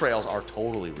 Chemtrails are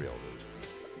totally real,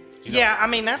 dude. You know? Yeah, I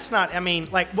mean, that's not. I mean,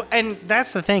 like, and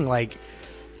that's the thing. Like,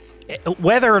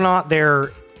 whether or not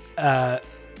they're,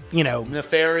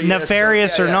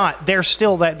 nefarious or not, they're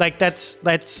still that. Like, that's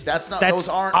those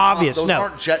aren't obvious. Those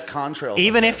aren't jet contrails.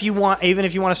 Even if you want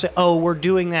to say, oh, we're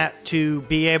doing that to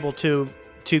be able to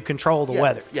control the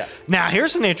weather. Yeah. Now,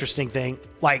 here's an interesting thing.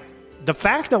 Like, the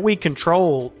fact that we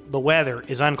control the weather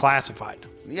is unclassified.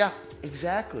 Yeah,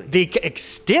 exactly. The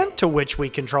extent to which we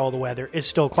control the weather is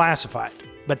still classified.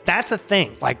 But that's a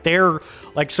thing.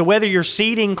 So whether you're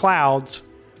seeding clouds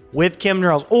with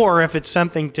chemtrails or if it's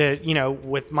something to,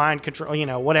 with mind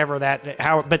control, whatever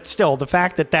but still, the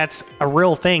fact that that's a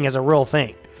real thing is a real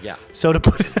thing. Yeah. So to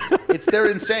put they're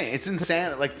insane. It's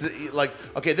insane.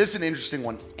 Okay, this is an interesting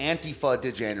one. Antifa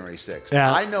did January 6th.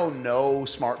 Yeah. I know no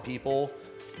smart people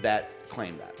that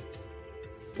claim that.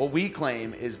 What we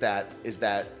claim is that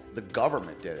the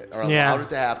government did it or allowed it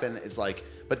to happen. It's like,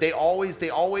 but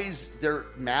they're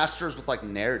masters with like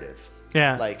narrative.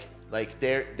 Yeah. Like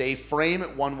they frame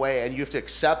it one way, and you have to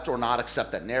accept or not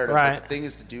accept that narrative. Right. But the thing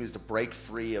is to break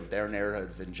free of their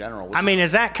narrative in general.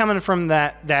 Is that coming from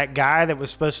that guy that was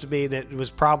supposed to be that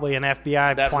was probably an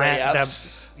FBI that plant? Ray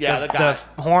Epps, the guy.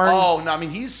 The horn. Oh no,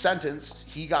 he's sentenced.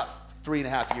 He got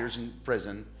 3.5 years in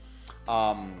prison. But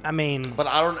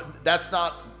I don't. That's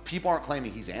not. People aren't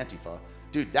claiming he's Antifa,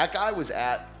 dude. That guy was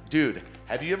Dude,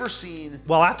 have you ever seen?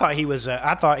 Well, I thought he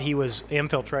was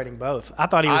infiltrating both. I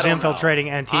thought he was infiltrating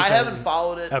Antifa. I haven't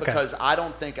followed it because I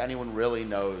don't think anyone really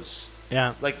knows.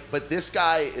 Yeah. But this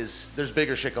guy there's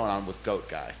bigger shit going on with Goat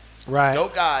Guy. Right.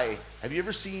 Goat Guy. Have you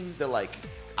ever seen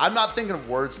I'm not thinking of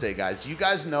Words Day, guys. Do you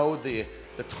guys know the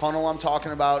tunnel I'm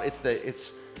talking about? It's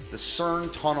the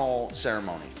CERN tunnel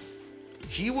ceremony.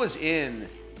 He was in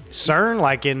CERN,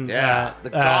 like in the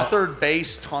Gothard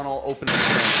Base tunnel opening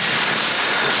ceremony.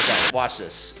 Okay, watch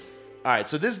this. All right,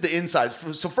 so this is the inside.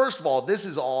 So first of all, this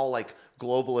is all like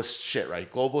globalist shit,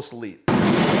 right? Globalist elite.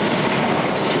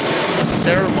 This is a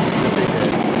ceremony that they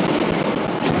did.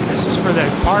 This is for the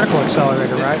particle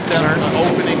accelerator, right? This is them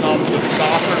opening up the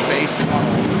Gothard Base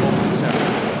tunnel opening ceremony.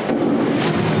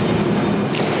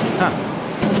 Huh.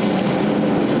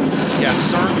 Yeah,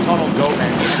 CERN tunnel goat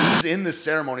man. He's in this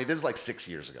ceremony. This is like 6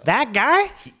 years ago. That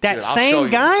guy? Same I'll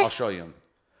guy? I'll show you him.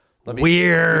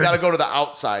 Weird. We got to go to the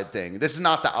outside thing. This is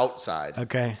not the outside.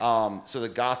 Okay. So the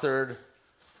Gothard.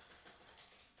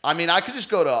 I mean, I could just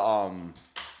go to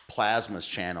Plasma's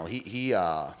channel. He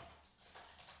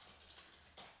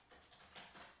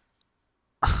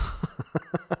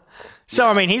So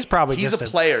I mean, he's probably he's just a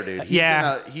player, dude. He's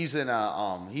yeah. he's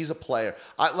a player.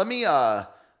 Let me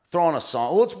throw on a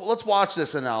song. Let's watch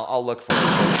this and I'll look for it.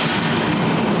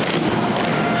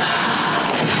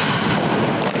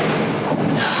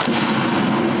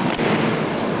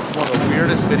 It's one of the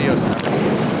weirdest videos ever.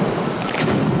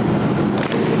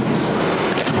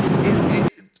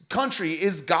 Country,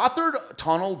 is Gothard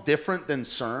Tunnel different than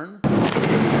CERN?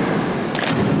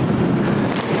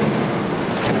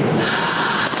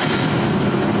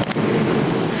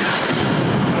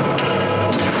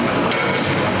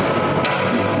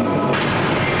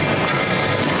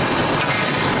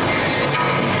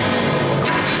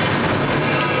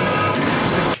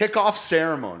 Kickoff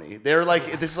ceremony. They're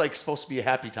like, this is like supposed to be a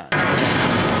happy time.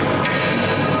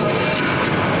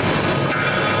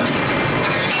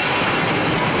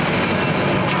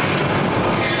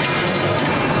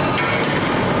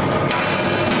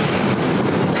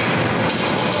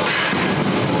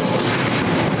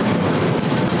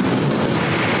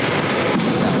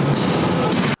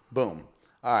 Boom.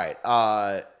 All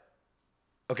right.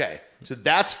 Okay. So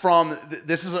that's from,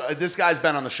 this guy's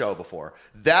been on the show before.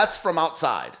 That's from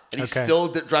outside, and he's still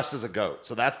dressed as a goat.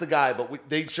 So that's the guy, but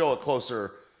they show a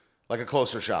closer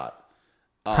shot.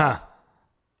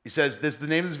 He says, the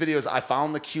name of this video is I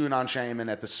Found the QAnon Shaman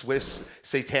at the Swiss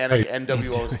Satanic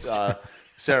NWO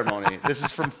ceremony. This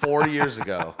is from 4 years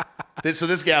ago.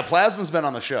 This guy, Plasma's been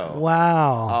on the show.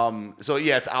 Wow. So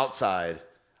yeah, it's outside.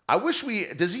 I wish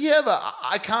does he have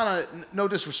I kind of, no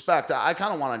disrespect, I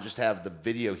kind of want to just have the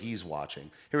video he's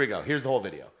watching. Here we go. Here's the whole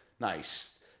video.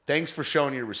 Nice. Thanks for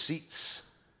showing your receipts.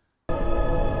 They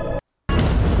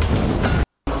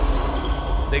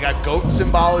got goat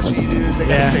symbology, dude. They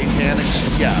got satanic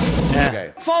shit. Yeah.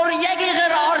 Okay. For jegliche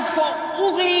Art von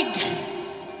Unglück,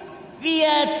 wie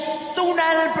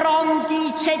Tunnelbrand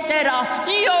etc.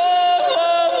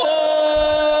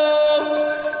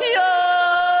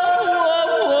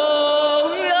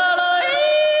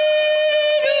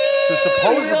 So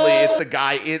supposedly it's the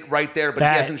guy right there, but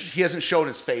he hasn't shown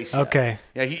his face yet. Okay.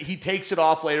 Yeah, he takes it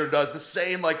off later, does the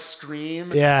same like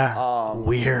scream. Yeah.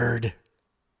 Weird.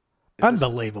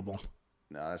 Unbelievable.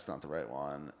 No, that's not the right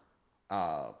one.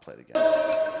 Play it again.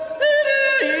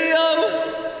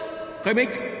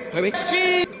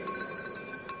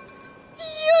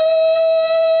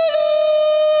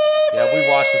 Yeah, we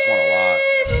watched this one a lot.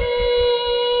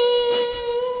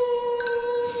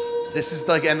 This is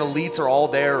like, and the leads are all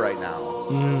there right now.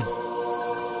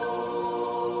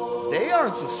 They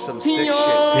are some sick shit.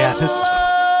 Yeah, this is...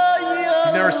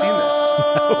 You've never seen this?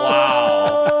 Wow.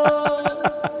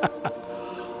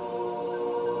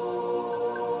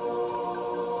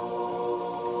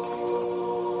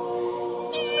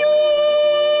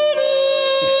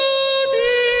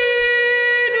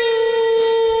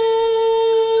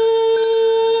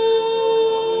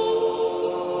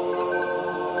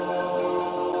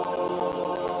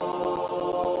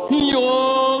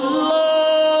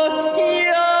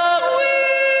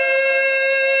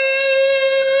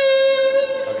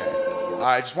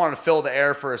 I just wanted to fill the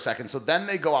air for a second. So then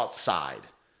they go outside.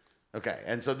 Okay,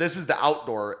 and so this is the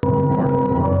outdoor part of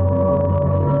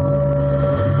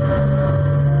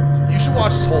it. You should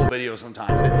watch this whole video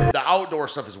sometime. The outdoor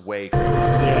stuff is way crazy.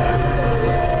 Yeah.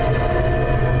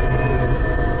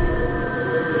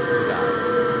 So this is the guy.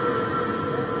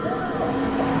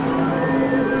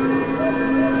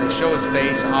 And they show his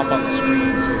face up on the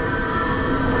screen too.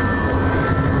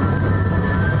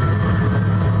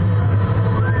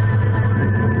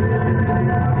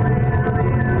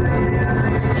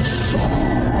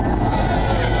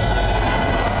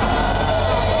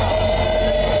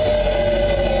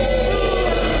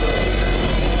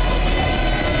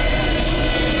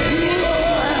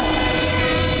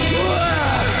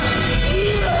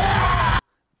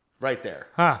 Right there.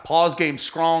 Pause game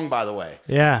strong, by the way.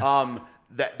 Yeah.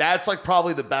 That's like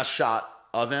probably the best shot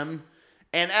of him.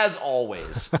 And as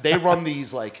always, they run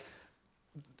these like,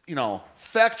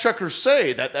 fact checkers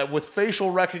say that with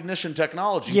facial recognition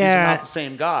technology, these are not the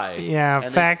same guy. Yeah,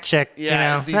 and fact check.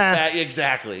 Yeah,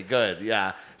 exactly. Good.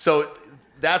 Yeah. So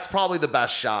that's probably the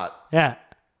best shot. Yeah.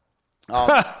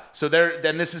 So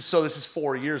this is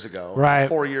 4 years ago. Right. It's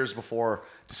 4 years before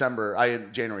January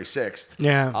 6th.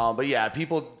 Yeah. But yeah,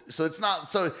 so it's not,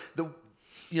 so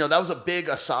that was a big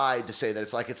aside to say that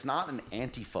it's not an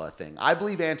Antifa thing. I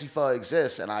believe Antifa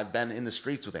exists and I've been in the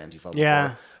streets with Antifa before.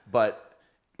 Yeah. But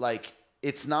like,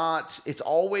 it's not. It's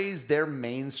always their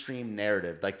mainstream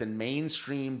narrative, like the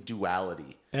mainstream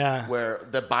duality. Yeah. Where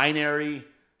the binary,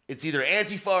 it's either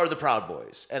Antifa or the Proud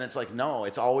Boys, and it's like no,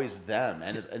 it's always them,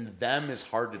 and them is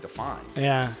hard to define.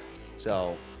 Yeah.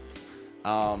 So,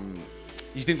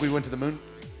 you think we went to the moon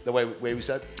the way we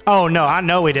said? Oh no, I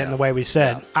know we didn't the way we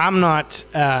said. Yeah. I'm not.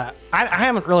 I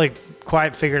haven't really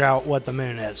quite figured out what the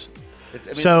moon is.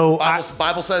 So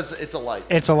Bible says it's a light.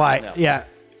 It's a light. Yeah.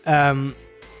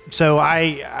 So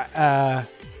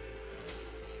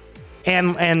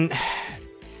and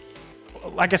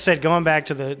like I said, going back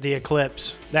to the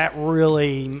eclipse, that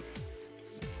really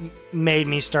made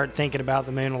me start thinking about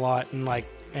the moon a lot, and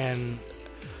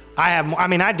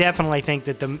I definitely think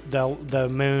that the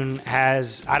moon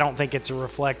has. I don't think it's a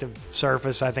reflective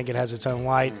surface. I think it has its own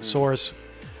light source.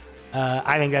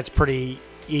 I think that's pretty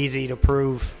easy to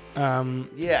prove.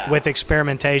 With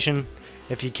experimentation,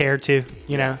 if you care to,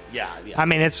 you know. Yeah. I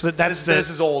mean, this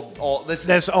is old.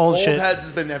 This old shit. Old heads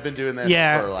have been doing this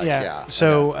for like yeah.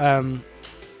 So,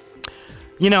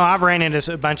 I've ran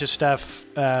into a bunch of stuff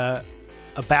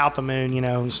about the moon. You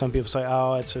know, some people say,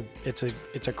 "Oh, it's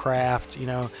a craft." You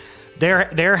know,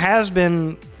 there has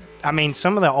been. I mean,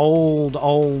 some of the old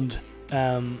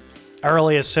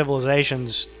earliest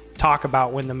civilizations talk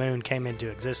about when the moon came into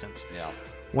existence. Yeah.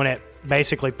 When it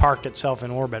basically parked itself in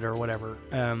orbit or whatever.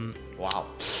 Wow.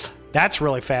 That's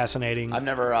really fascinating. I've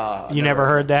never. You never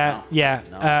heard that? No. Yeah.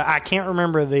 No. I can't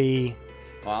remember the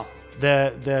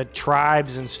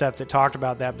tribes and stuff that talked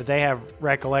about that, but they have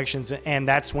recollections, and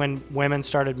that's when women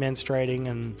started menstruating,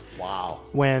 and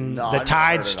when the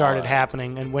tides started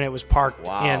happening, and when it was parked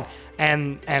in,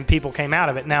 and people came out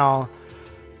of it. Now,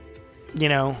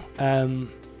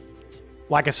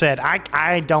 like I said,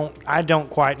 I don't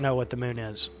quite know what the moon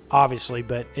is, obviously,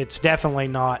 but it's definitely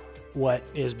not what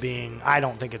is being. I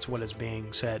don't think it's what is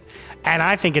being said, and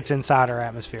I think it's inside our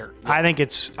atmosphere. Yeah. I think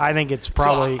it's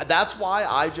probably. So that's why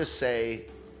I just say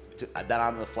that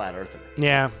I'm the flat earther.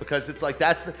 Yeah. Because it's like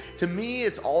to me,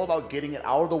 it's all about getting it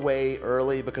out of the way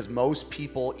early. Because most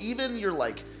people, even you're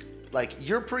like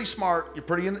you're pretty smart, you're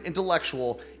pretty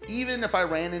intellectual. Even if I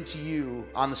ran into you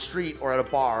on the street or at a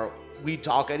bar, we'd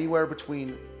talk anywhere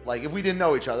between, like, if we didn't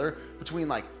know each other, between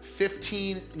like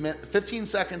 15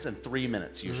 seconds and 3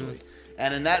 minutes usually. Mm-hmm.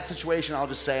 And in that situation, I'll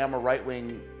just say I'm a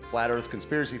right-wing flat earth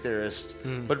conspiracy theorist.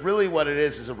 Mm. But really what it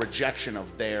is a rejection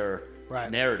of their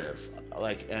narrative.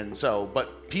 And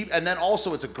then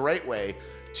also it's a great way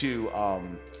to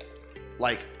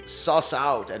suss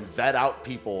out and vet out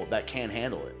people that can't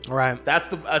handle it. Right.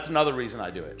 That's another reason I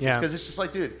do it. Yeah. Because it's just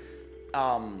like, dude,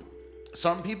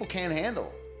 some people can't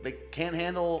handle. They can't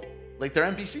handle, like,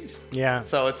 they're NPCs. Yeah.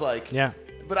 So it's like, yeah.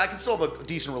 But I can still have a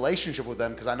decent relationship with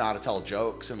them because I know how to tell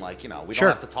jokes and, like, we don't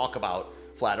have to talk about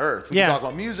flat Earth. We can talk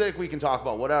about music. We can talk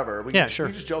about whatever. We can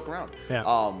just joke around. Yeah.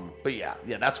 But yeah,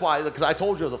 that's why, because I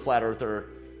told you I was a flat earther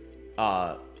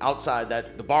outside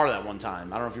the bar that one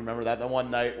time. I don't know if you remember that one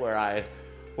night where I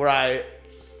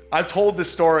told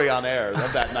this story on air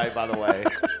of that night, by the way.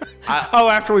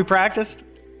 After we practiced?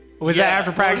 Was that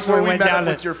after practice where we went met down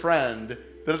up with your friend?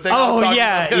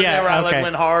 Yeah. I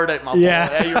went hard at my boy.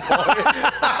 Yeah, your boy.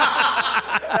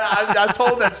 I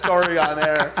told that story on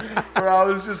air where I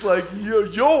was just like,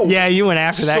 yo. Yeah, you went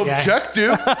after that guy.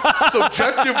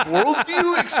 Subjective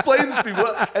worldview? Explain this to me.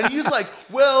 And he's like,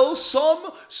 well,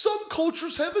 some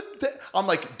cultures have it. I'm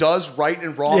like, does right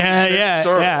and wrong exist,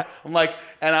 sir? Yeah. I'm like,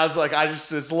 and I was like, I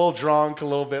just was a little drunk, a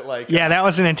little bit like. Yeah, that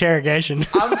was an interrogation. Dude,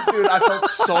 I felt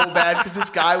so bad because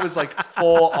this guy was like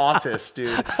full autist,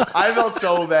 dude. I felt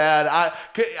so bad.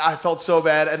 I felt so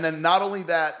bad. And then not only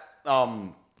that,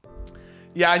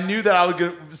 I knew that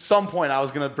at some point I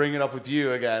was going to bring it up with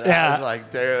you again. Yeah. I was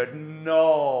like, dude,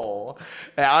 no.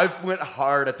 And I went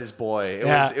hard at this boy.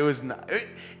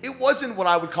 It wasn't what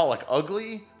I would call like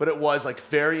ugly, but it was like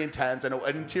very intense and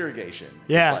an interrogation.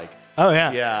 Yeah. Like, oh,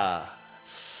 yeah. Yeah.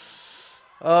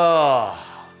 Oh,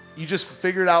 you just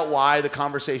figured out why the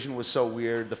conversation was so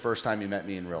weird the first time you met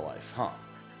me in real life, huh?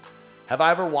 Have I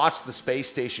ever watched the space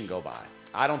station go by?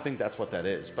 I don't think that's what that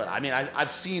is, but I mean, I've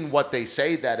seen what they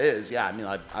say that is. Yeah, I mean,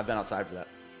 I've been outside for that.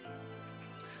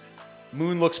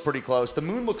 Moon looks pretty close. The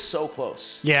moon looks so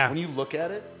close. Yeah. When you look at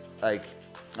it, like,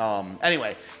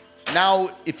 anyway.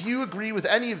 Now, if you agree with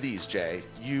any of these, Jay,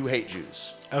 you hate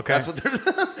Jews. Okay.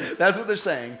 That's what they're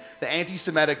saying. The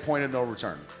anti-Semitic point of no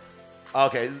return.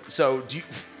 Okay, so do you...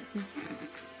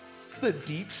 The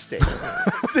deep state.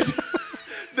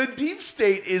 The deep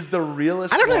state is the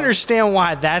realest. I don't understand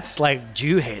why that's like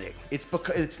Jew hating. It's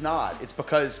because it's not. It's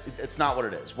because it's not what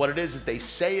it is. What it is they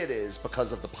say it is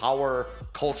because of the power,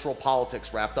 cultural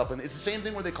politics wrapped up in. It's the same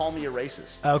thing where they call me a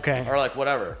racist. Okay. Or like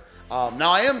whatever.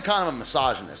 Now I am kind of a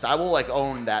misogynist. I will like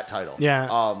own that title.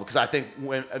 Yeah. Because I think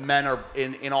when men are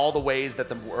in all the ways that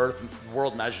the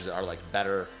world measures it are like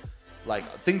better, like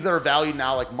things that are valued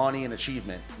now, like money and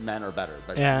achievement. Men are better,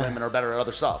 but women are better at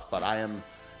other stuff. But I am,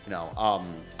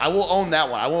 I will own that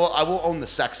one. I will own the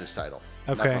sexist title.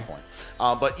 Okay. That's my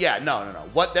point. But yeah, no.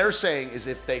 What they're saying is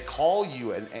if they call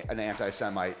you an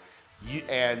anti-Semite,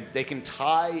 and they can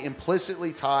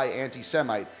implicitly tie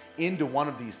anti-Semite into one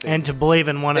of these things. And to believe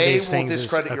in one of these things. They will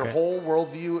discredit your whole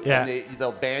worldview, Yeah. and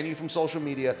they'll ban you from social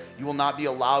media. You will not be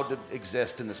allowed to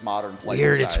exist in this modern place.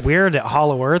 Weird. It's weird that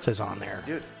Hollow Earth is on there.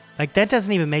 Dude. Like, that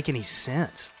doesn't even make any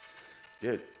sense.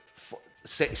 Dude.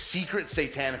 Secret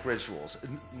satanic rituals.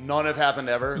 None have happened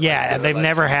ever. Yeah, they've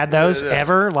never had those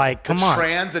ever. Like, come on. The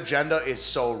trans agenda is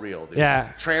so real, dude.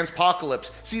 Yeah.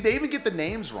 Transpocalypse. See, they even get the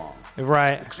names wrong.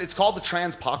 Right. It's called the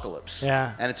Transpocalypse.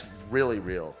 Yeah. And it's really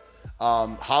real.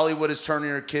 Hollywood is turning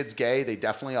your kids gay. They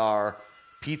definitely are.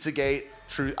 Pizzagate.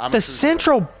 The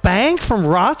central bank from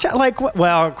Rothschild? Like,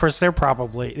 well, of course, they're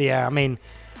probably, yeah, I mean,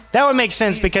 that would make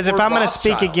sense because if I'm going to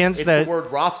speak against the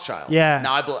word Rothschild. Yeah.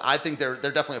 Now, I think they're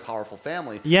definitely a powerful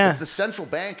family. Yeah. It's the central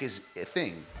bank is a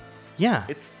thing. Yeah.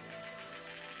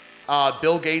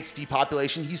 Bill Gates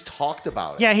depopulation, he's talked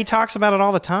about it. Yeah, he talks about it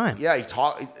all the time. Yeah, he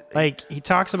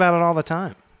talks about it all the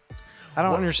time. I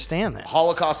don't understand that.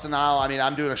 Holocaust denial. I mean,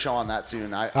 I'm doing a show on that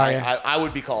soon. I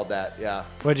would be called that. Yeah.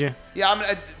 Would you?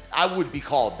 Yeah, I would be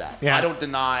called that. Yeah. I don't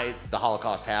deny the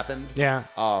Holocaust happened. Yeah.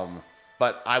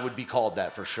 But I would be called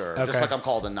that for sure. Okay. Just like I'm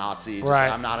called a Nazi. Just Right.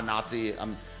 like I'm not a Nazi.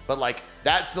 But like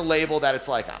that's the label that it's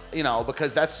like,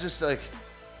 because that's just like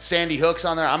Sandy Hook's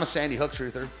on there. I'm a Sandy Hook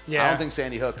truther. Yeah. I don't think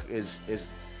Sandy Hook is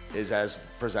as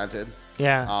presented.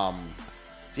 Yeah.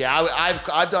 Yeah,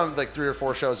 I've done like 3 or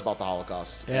 4 shows about the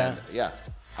Holocaust. Yeah.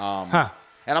 And,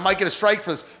 and I might get a strike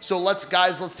for this. So let's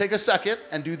take a second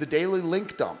and do the daily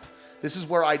link dump. This is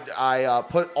where I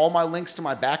put all my links to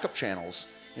my backup channels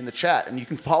in the chat, and you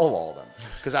can follow all of them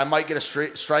because I might get a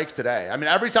strike today. I mean,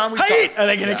 every time we are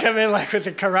they going to come in like with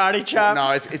the karate chop?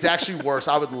 No, it's actually worse.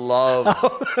 I would love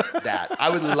that. I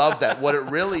would love that. What it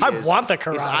really is, I want the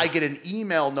karate. Is I get an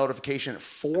email notification at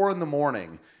 4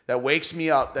 a.m. that wakes me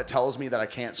up that tells me that I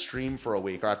can't stream for a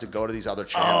week or I have to go to these other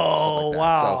channels. Oh, and stuff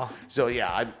like that. wow. So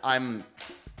yeah,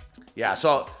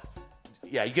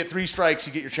 Yeah, you get 3 strikes,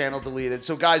 you get your channel deleted.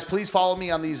 So guys, please follow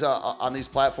me on these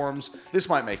platforms. This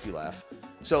might make you laugh.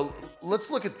 So let's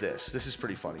look at this. This is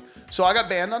pretty funny. So I got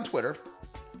banned on Twitter,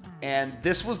 and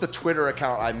this was the Twitter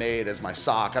account I made as my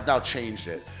sock. I've now changed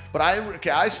it, but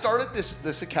I started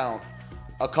this account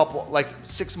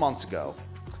 6 months ago.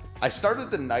 I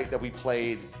started the night that we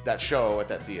played that show at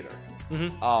that theater.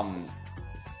 Mm-hmm.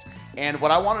 And what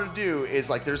I wanted to do is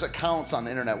like, there's accounts on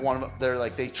the internet. One of them, they're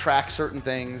like, they track certain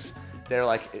things. They're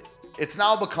like, it's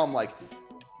now become like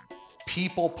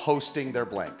people posting their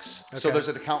blanks. Okay. So there's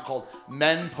an account called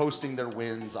Men Posting Their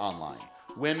Wins Online,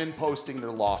 Women Posting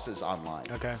Their Losses Online.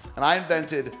 Okay. And I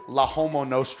invented La Homo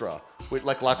Nostra,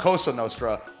 like La Cosa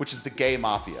Nostra, which is the gay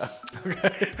mafia.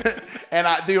 Okay. And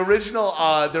the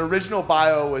original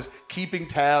bio was keeping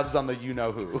tabs on the you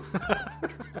know who.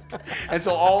 And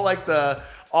so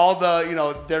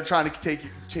they're trying to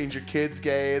change your kids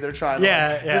gay. They're trying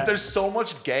to there's so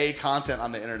much gay content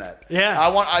on the internet.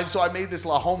 Yeah. So I made this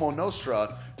La Homo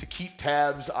Nostra to keep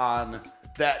tabs on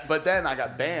that, but then I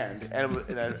got banned,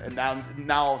 and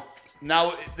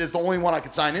now this is the only one I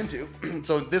could sign into.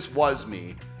 So this was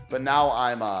me, but now I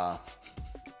have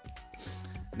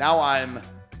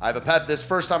a Pepe. This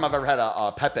first time I've ever had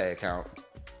a Pepe account.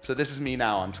 So this is me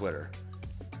now on Twitter.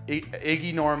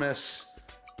 Iggy Normus.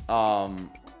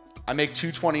 I make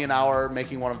 $2.20 an hour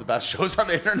making one of the best shows on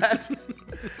the internet.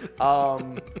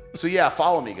 So yeah,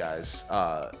 follow me, guys.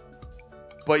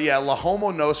 But yeah, La Homo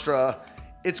Nostra,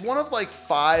 it's one of like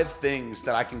 5 things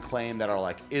that I can claim that are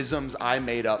like isms I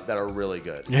made up that are really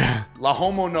good. Yeah. La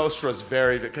Homo Nostra is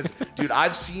very good because, dude,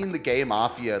 I've seen the gay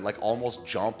mafia like almost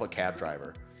jump a cab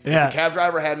driver. Yeah. If the cab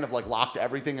driver hadn't have like locked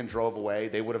everything and drove away,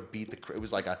 they would have beat it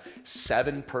was like a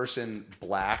 7-person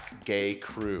black gay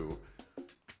crew.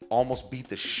 Almost beat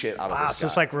the shit out of this guy. So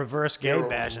it's like reverse gay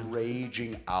bashing.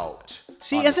 Raging out.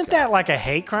 See, isn't that like a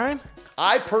hate crime?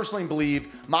 I personally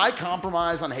believe my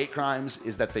compromise on hate crimes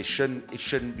is that it shouldn't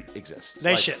exist.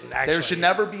 They shouldn't, actually. There should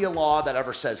never be a law that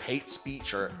ever says hate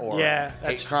speech or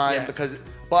hate crime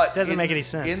but it doesn't make any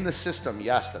sense. In the system,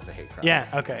 yes, that's a hate crime. Yeah,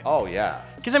 okay. Oh yeah.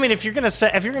 Because I mean, if you're gonna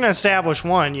establish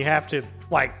one, you have to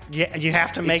you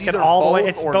have to make it either all the way. both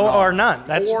It's or both none. or none.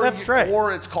 That's right.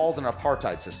 Or it's called an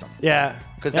apartheid system. Yeah.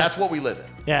 Because that's what we live in.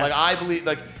 Yeah. Like I believe,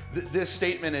 like this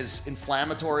statement is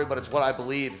inflammatory, but it's what I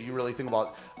believe. If you really think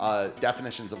about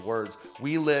definitions of words,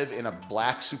 we live in a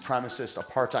black supremacist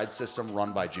apartheid system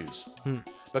run by Jews.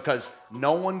 Because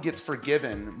no one gets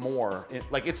forgiven more.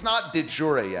 It's not de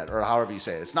jure yet, or however you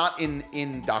say it. It's not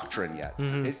in doctrine yet.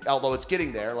 Although it's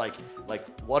getting there. Like,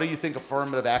 what do you think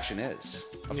affirmative action is?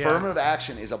 Affirmative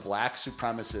action is a black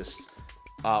supremacist,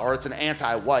 or it's an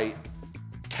anti-white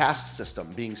caste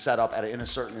system being set up in a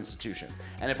certain institution.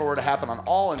 And if it were to happen on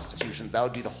all institutions, that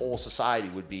would be the whole society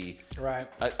would be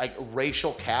a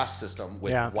racial caste system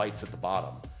with whites at the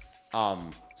bottom.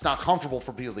 It's not comfortable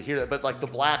for people to hear that, but like the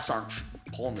blacks aren't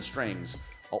pulling the strings.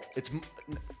 It's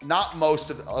not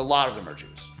a lot of them are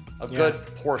Jews. A good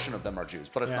portion of them are Jews,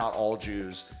 but it's not all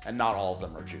Jews, and not all of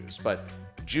them are Jews. But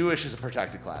Jewish is a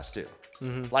protected class too.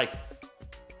 Like,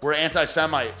 we're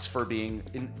anti-Semites for believing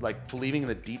in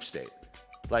the deep state.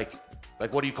 Like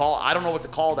what do you call it? I don't know what to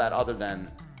call that other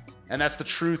than, and that's the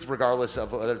truth regardless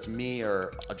of whether it's me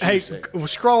or a Jew. Hey,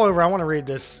 scroll over. I want to read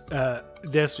this. Yeah.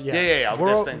 This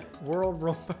thing. World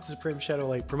Rule by Supreme Shadow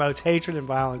League promotes hatred and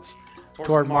violence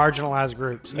toward marginalized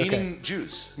groups. Meaning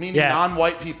Jews. Meaning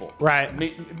non-white people. Right.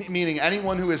 Meaning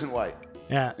anyone who isn't white.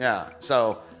 Yeah. Yeah.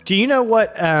 So. Do you know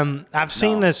what? I've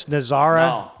seen this Nazara.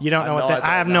 No, you don't know what that?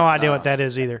 I have no idea what that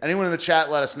is either. Anyone in the chat,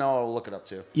 let us know. I'll look it up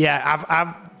too. Yeah,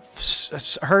 I've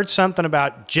heard something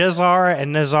about Jizara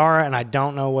and Nazara, and I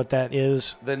don't know what that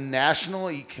is. The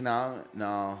National Economic.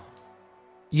 No.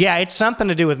 Yeah, it's something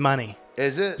to do with money.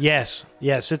 Is it? Yes,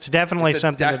 it's definitely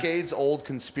something. Decades old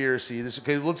conspiracy.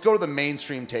 Okay, let's go to the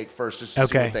mainstream take first, just to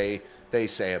see what they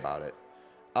say about it.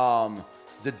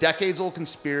 It's a decades old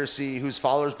conspiracy whose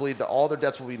followers believe that all their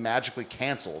debts will be magically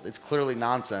canceled. It's clearly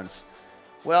nonsense.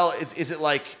 Well, is it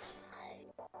like?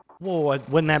 Well,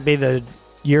 wouldn't that be the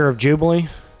year of Jubilee?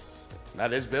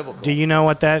 That is biblical. Do you know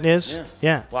what that is?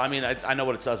 Yeah. Well, I mean, I know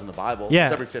what it says in the Bible. Yeah.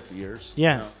 It's every 50 years.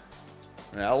 Yeah. You know?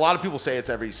 Yeah, a lot of people say it's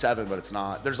every 7, but it's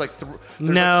not. There's like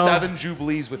 7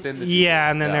 jubilees within the jubilee. Yeah,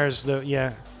 and then there's the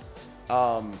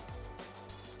I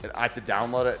have to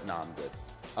download it. No, I'm good.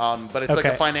 But it's like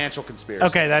a financial conspiracy.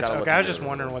 Okay, that's okay. I was just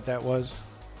wondering what that was.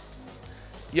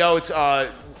 Yo, it's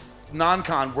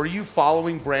non-con. Were you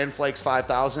following Brand Flakes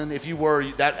 5000? If you were,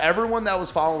 that everyone that was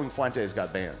following Fuentes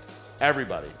got banned.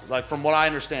 Everybody, like from what I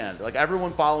understand, like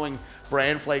everyone following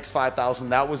Brand Flakes 5000.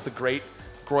 That was the Great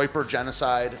Groyper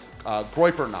Genocide.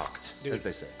 Groypernacht, as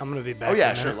they say. I'm gonna be back. Oh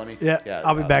yeah, sure. Let me. Yeah,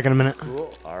 I'll be back in a minute.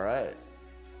 Cool. All right.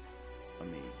 Let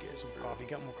me get some coffee.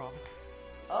 Got more coffee?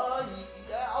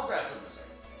 Yeah, I'll grab some in a second.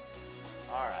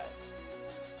 All right.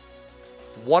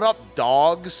 What up,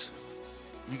 dogs?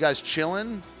 You guys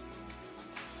chilling?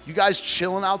 You guys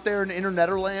chilling out there in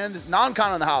Internetterland?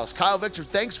 Non-con in the house. Kyle Victor,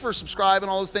 thanks for subscribing,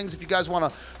 all those things. If you guys want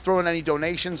to throw in any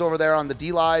donations over there on the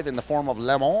D-Live in the form of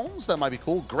lemons, that might be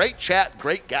cool. Great chat,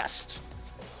 great guest.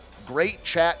 Great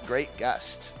chat, great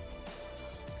guest.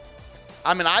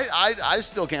 I mean, I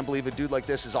still can't believe a dude like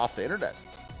this is off the internet.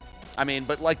 I mean,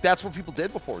 but like that's what people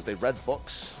did before is they read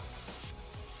books.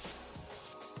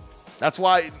 That's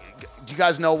why, do you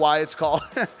guys know why it's called?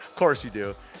 Of course you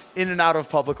do. In and out of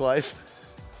public life.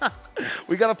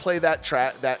 We got to play that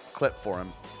clip for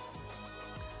him.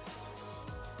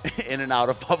 In and out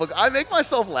of public. I make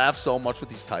myself laugh so much with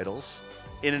these titles.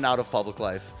 In and out of public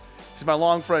life. He's my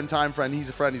long friend, time friend. He's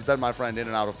a friend. He's been my friend in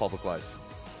and out of public life.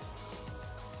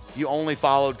 You only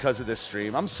followed because of this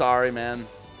stream. I'm sorry, man.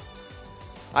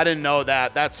 I didn't know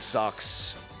that. That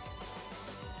sucks.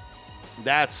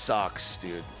 That sucks,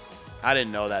 dude. I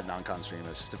didn't know that non-con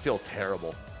streamist. I feel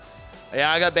terrible. Yeah,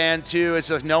 I got banned too.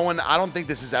 It's like no one, I don't think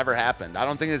this has ever happened. I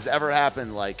don't think this has ever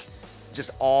happened. Like,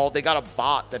 they got a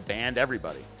bot that banned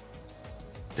everybody.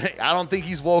 I don't think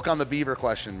he's woke on the beaver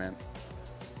question, man.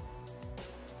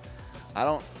 I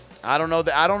don't know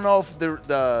that. I don't know if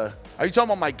are you talking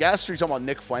about my guest or are you talking about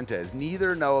Nick Fuentes?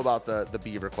 Neither know about the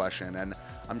beaver question, and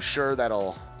I'm sure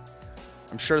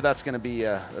that's gonna be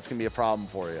a problem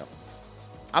for you.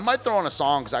 I might throw on a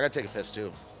song because I gotta take a piss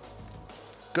too.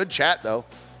 Good chat though.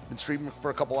 Been streaming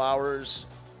for a couple hours.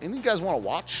 Any of you guys want to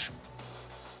watch?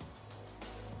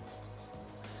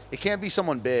 It can't be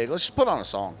someone big. Let's just put on a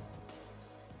song.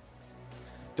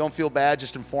 Don't feel bad.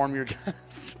 Just inform your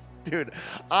guests. Dude,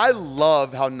 I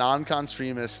love how non-con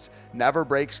streamist never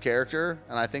breaks character,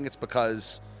 and I think it's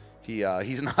because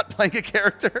he's not playing a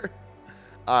character.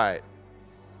 All right.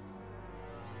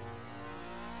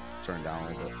 Turn it down a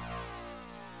little bit.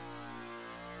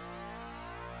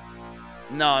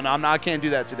 No, I'm not. I can't do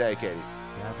that today, Katie.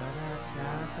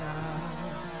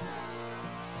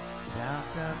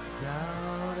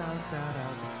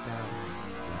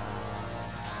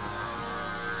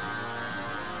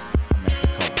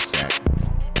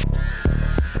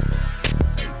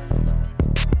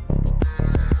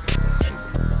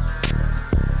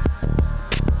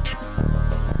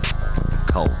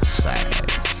 cul-de-sac.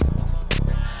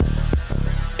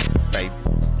 Baby.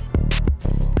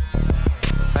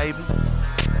 Baby.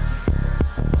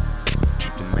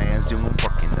 The man's doing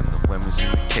working and the women's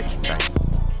in the kitchen, baby.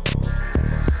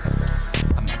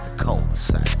 I'm at the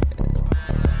cul-de-sac.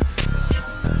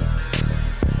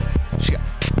 Yeah.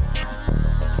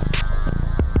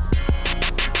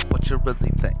 What you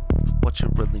really think? What you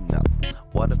really know?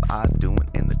 What am I doing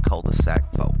in the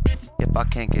cul-de-sac for? If I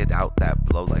can't get out that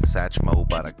blow like Satchmo,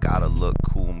 but I gotta look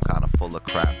cool, I'm kinda full of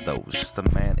crap though. It's just a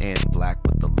man in black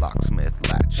with the locksmith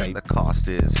latch, and the cost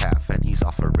is half, and he's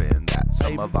offering that.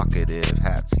 Some evocative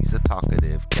hats, he's a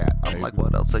talkative cat. I'm like,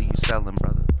 what else are you selling,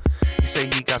 brother? You say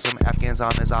he got some Afghans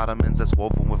on his Ottomans that's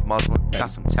woven with muslin. Got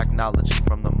some technology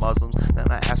from the Muslims. Then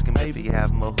I ask him if he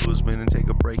have him a husband and take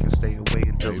a break and stay away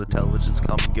until the intelligence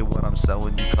come and get what I'm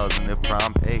selling you, cousin, if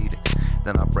crime paid.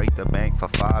 Then I break the bank for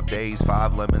 5 days,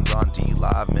 5 lemons on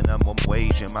D-Live, minimum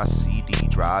wage in my CD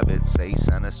drive. It say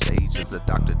center stage as a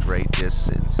Dr. Dre diss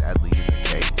sitting sadly in the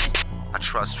case. I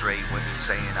trust Dre when he's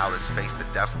saying out his face the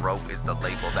death row is the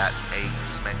label that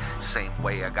pays, man. Same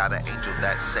way I got an angel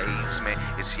that saves, man.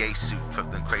 It's Yesu from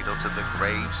the cradle to the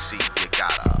grave. See, you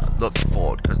gotta look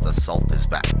forward cause the salt is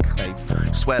back.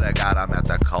 Swear to God I'm at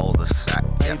the cul-de-sac.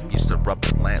 Yep, used to rub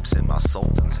the lamps in my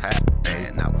sultan's hat.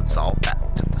 Man, now it's all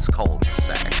back to this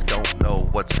cul-de-sac. Don't know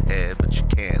what's ahead, but you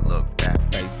can't look back.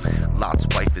 Lot's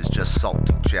wife is just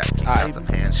salty Jack. You got them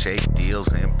handshake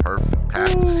deals in perfect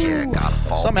packs. Yeah, gotta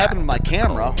fall Something back. happened to my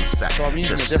camera, Cul-de-sac. so I'm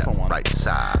using Just a different step one. Right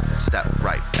side, step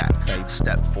right back.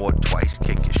 Step forward twice,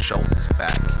 kick your shoulders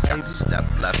back. Got to step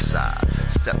left side,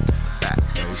 step to the back.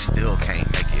 You still can't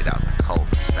make it out the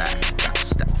cul-de-sac. Got to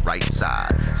step right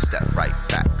side, step right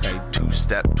back.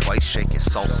 2-step twice, shake your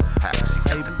salsa packs. You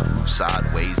got to move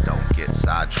sideways, don't get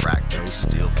sidetracked. You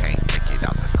still can't make it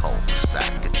out the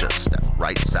cul-de-sac. You just step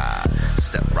right side,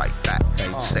 step right back.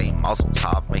 Same muzzle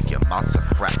top, make your matzo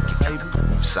crack. You got to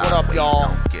groove sideways,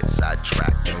 don't get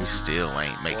sidetracked. You still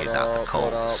ain't make it out the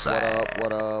cul-de-sac.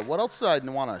 What else did I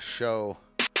want to show?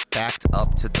 Backed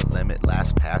up to the limit,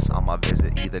 last pass on my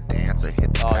visit. Either dance or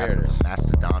hit the path of the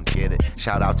Mastodon, get it.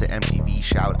 Shout out to MTV,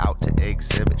 shout out to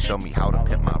Exhibit. Show me how to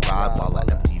pimp my ride while I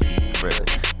MTV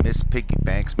rivet. Miss Piggy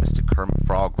Banks, Mr. Kermit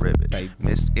Frog Rivet.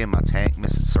 Missed in my tank,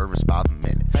 missing service by the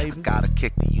minute. Gotta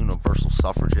kick the universal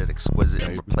suffragette exquisite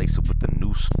and replace it with the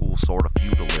new school sort of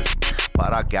feudalism.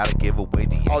 But I gotta give away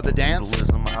the the dance?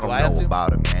 feudalism. I don't know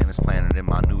about it, man. It's planted in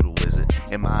my noodle, is it?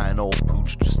 Am I an old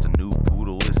pooch, just a new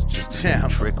poodle? Is it just a new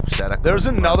trick? There's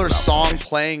another song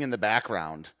playing in the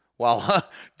background while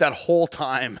that whole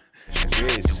time.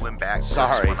 Doing back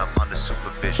sorry when I'm under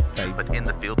supervision, but in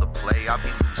the field of play I'll be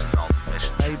losing all the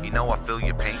missions. You know I feel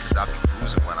your pain cause I'll be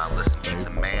bruising when I listen. Keep the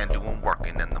man doing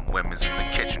working and the women's in the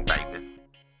kitchen, baby.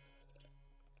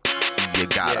 You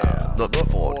gotta look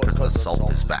forward cause the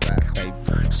salt is back.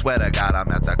 Swear to God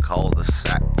I'm at the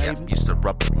cul-de-sac. Yep, used to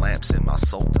rub the lamps in my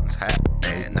sultan's hat.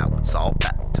 Man, now it's all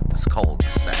back to this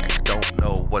cul-de-sac. Don't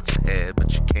know what's ahead,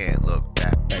 but you can't look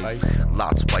back.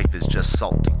 Lot's wife is just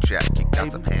salty Jack. You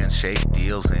got them handshake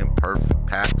deals in perfect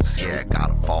packs. Yeah,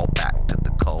 gotta fall back to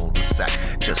the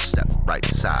cul-de-sac. Just step right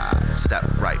side, step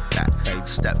right back.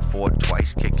 Step forward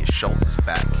twice, kick your shoulders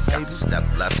back. Got to step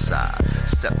left side,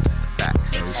 step to the back.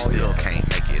 You still can't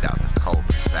make it out the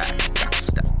cul-de-sac. Got to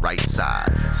step right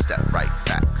side, step right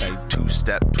back.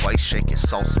 2-step twice, shake your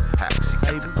salsa packs. You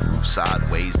got to groove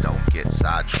sideways, don't get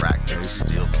sidetracked. You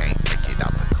still can't make it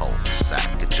out the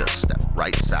cul-de-sac. You just step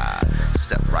right side,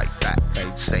 step right back.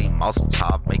 Same muzzle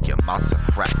top, make your matzo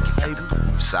crack. You got to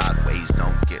groove sideways,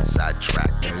 don't get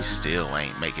sidetracked. You still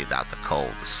ain't make it out the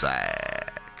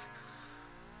cul-de-sac.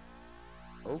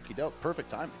 Okie doke, perfect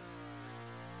timing.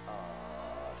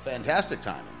 Fantastic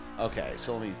timing. Okay,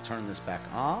 so let me turn this back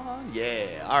on.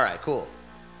 Yeah, all right, cool.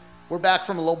 We're back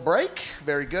from a little break.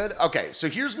 Very good. Okay, so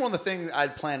here's one of the things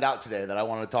I'd planned out today that I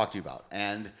wanted to talk to you about.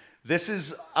 And this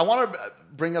is, I want to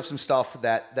bring up some stuff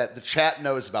that the chat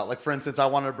knows about. Like, for instance, I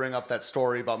wanted to bring up that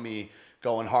story about me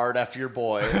going hard after your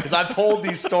boy. Because I've told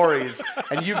these stories,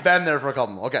 and you've been there for a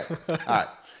couple. Okay, all right.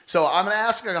 So I'm going to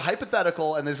ask a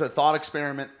hypothetical, and this is a thought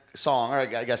experiment song. Or I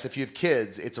guess if you have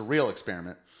kids, it's a real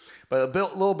experiment. But a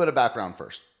little bit of background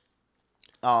first.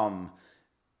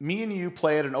 Me and you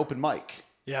play at an open mic.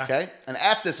 Yeah. Okay? And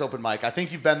at this open mic, I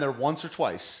think you've been there once or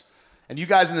twice. And you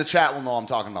guys in the chat will know I'm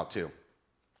talking about too.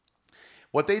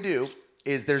 What they do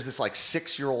is there's this like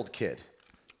 6-year-old kid.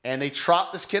 And they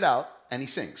trot this kid out and he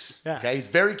sings. Yeah. Okay? He's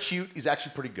very cute. He's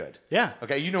actually pretty good. Yeah.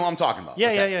 Okay? You know who I'm talking about. Yeah,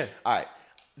 okay? yeah. All right.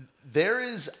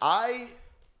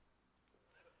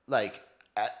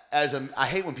 I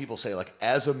hate when people say like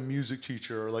as a music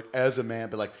teacher or like as a man,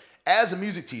 but like as a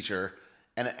music teacher,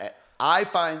 and I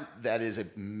find that is a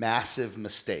massive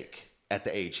mistake at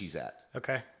the age he's at.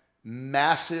 Okay.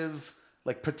 Massive,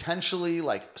 like potentially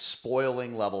like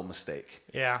spoiling level mistake.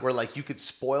 Yeah. Where like you could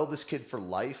spoil this kid for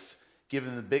life, give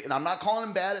him the big, and I'm not calling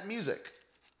him bad at music.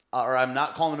 Or I'm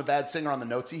not calling him a bad singer on the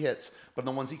notes he hits, but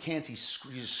the ones he can't, he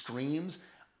just screams.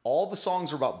 All the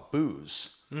songs are about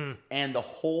booze. And the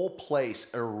whole place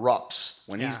erupts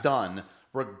when he's done,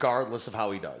 regardless of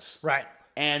how he does. Right.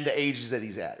 And the ages that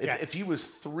he's at. If he was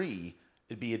 3,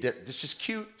 it'd be it's just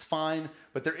cute, it's fine.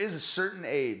 But there is a certain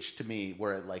age to me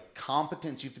where like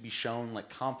competence, you have to be shown like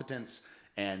competence.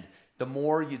 And the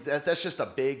more that's just a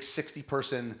big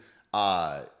 60-person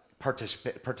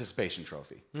participation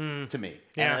trophy to me.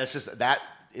 Yeah. And it's just, that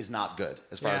is not good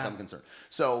as far as I'm concerned.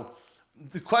 So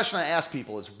the question I ask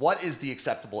people is, what is the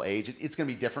acceptable age? It's going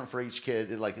to be different for each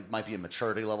kid. It might be a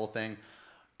maturity level thing.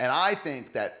 And I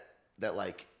think that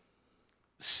like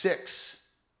 6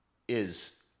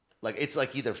 is like, it's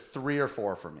like either 3 or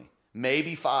 4 for me,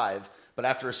 maybe 5. But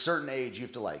after a certain age, you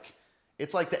have to like,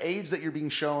 it's like the age that you're being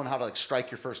shown how to like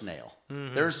strike your first nail.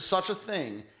 There's such a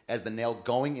thing as the nail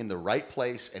going in the right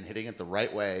place and hitting it the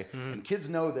right way. And kids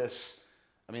know this.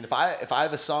 I mean, if I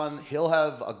have a son, he'll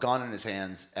have a gun in his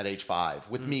hands at age 5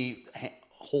 with me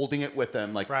holding it with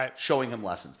him, like showing him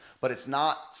lessons. But it's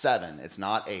not 7, it's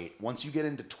not 8. Once you get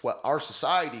into 12, our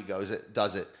society does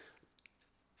it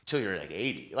till you're like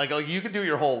 80. Like you could do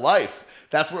your whole life.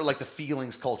 That's where like the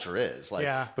feelings culture is.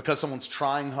 Like because someone's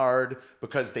trying hard,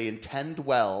 because they intend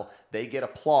well, they get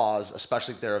applause,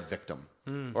 especially if they're a victim.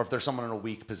 Or if there's someone in a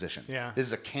weak position. Yeah. This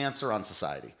is a cancer on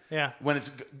society. Yeah. When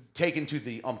it's taken to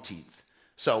the umpteenth.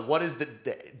 So what is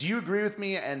do you agree with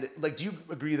me? And like, do you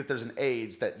agree that there's an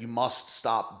age that you must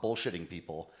stop bullshitting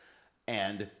people?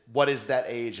 And what is that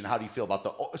age, and how do you feel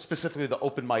about specifically the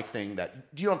open mic thing? That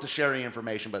you don't have to share any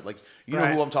information, but like, you know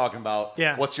who I'm talking about.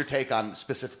 Yeah. What's your take on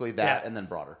specifically that, and then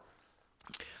broader?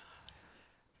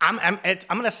 I'm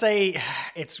going to say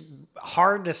it's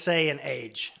hard to say an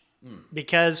age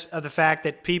because of the fact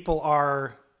that people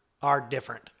are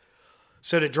different.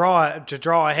 So to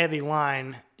draw a heavy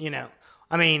line,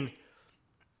 I mean,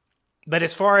 but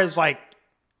as far as like,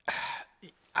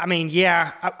 I mean,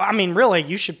 really,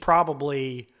 you should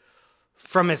probably,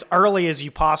 from as early as you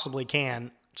possibly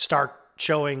can, start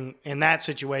showing in that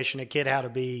situation a kid how to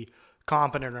be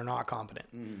competent or not competent.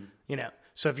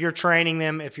 So if you're training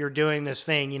them, if you're doing this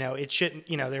thing, it shouldn't,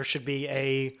 there should be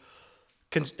a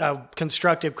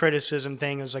constructive criticism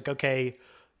thing. It's like, okay,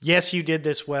 yes, you did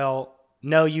this well.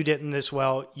 No, you didn't this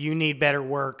well. You need better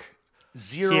work.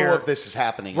 Zero here. of this is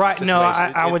happening. Right. No,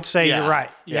 I would say you're right.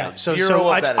 Yeah. So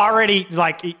it's already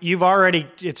like you've already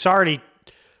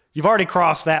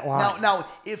crossed that line. Now,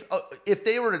 if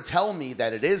they were to tell me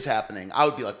that it is happening, I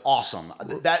would be like, awesome.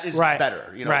 That is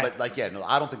better. But like, I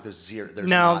don't think there's zero. There's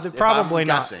no, not. Probably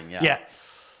not. Guessing, yeah.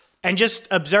 And just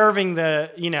observing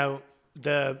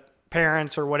the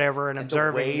parents or whatever, and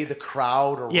observing the way the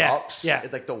crowd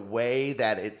erupts, like the way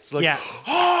that it's like,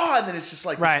 and then it's just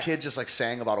like this kid just like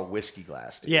sang about a whiskey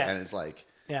glass, and it's like,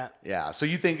 So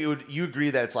you think you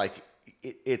agree that it's like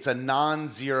it's a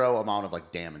non-zero amount of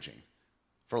like damaging,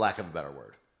 for lack of a better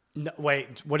word. No,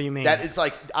 wait, what do you mean? That it's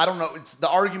like, I don't know. It's the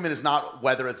argument is not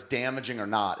whether it's damaging or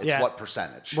not. It's what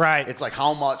percentage. Right. It's like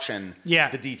how much and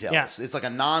the details. Yeah. It's like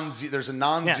there's a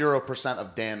non-zero %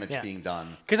 of damage being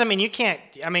done. Because you can't.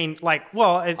 And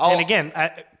again,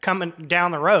 coming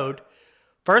down the road,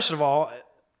 first of all,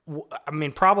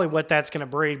 probably what that's going to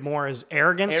breed more is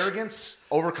arrogance. Arrogance,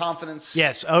 overconfidence.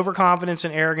 Yes, overconfidence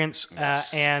and arrogance,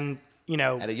 and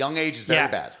at a young age is very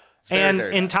bad. It's very,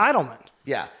 very bad. Entitlement.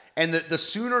 Yeah. And the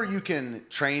sooner you can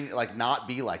train, like not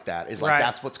be like that, is like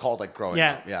that's what's called like growing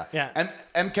up. Yeah. And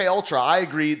MK Ultra, I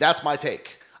agree. That's my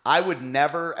take. I would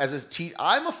never,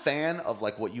 I'm a fan of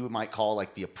like what you might call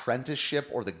like the apprenticeship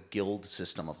or the guild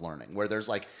system of learning, where there's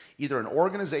like either an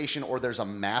organization or there's a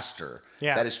master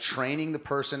that is training the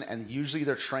person, and usually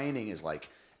their training is like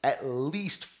at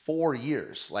least 4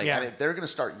 years. And if they're going to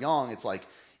start young, it's like,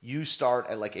 you start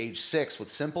at like age 6 with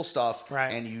simple stuff,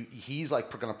 and he's like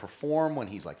going to perform when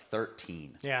he's like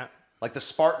 13. Yeah, like the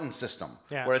Spartan system,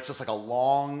 where it's just like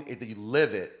you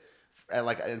live it,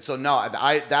 and so no,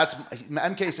 that's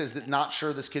MK says that not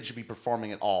sure this kid should be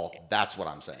performing at all. That's what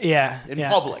I'm saying. In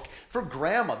public for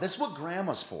grandma. This is what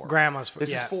grandma's for.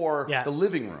 This is for the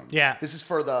living room. This is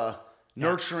for the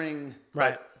nurturing.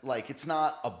 Right, but like it's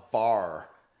not a bar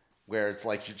where it's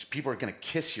like people are going to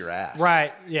kiss your ass.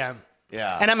 Right. Yeah.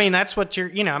 Yeah. And that's what you're,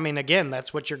 again,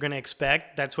 that's what you're going to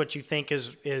expect. That's what you think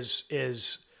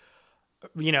is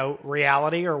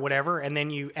reality or whatever, and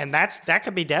then that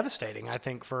could be devastating. I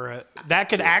think that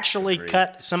could actually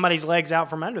cut somebody's legs out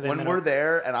from under them. When we're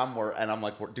there and I'm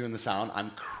like we're doing the sound, I'm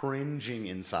cringing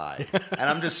inside, and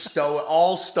I'm just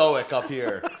all stoic up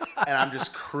here, and I'm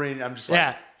just cringing. I'm just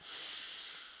like,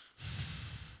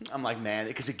 I'm like, man,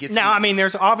 because it gets. Now, I mean,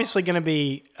 there's obviously going to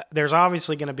be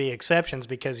exceptions,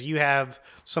 because you have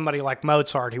somebody like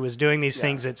Mozart who was doing these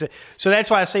things. So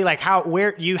that's why I say, like,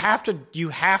 where you have to be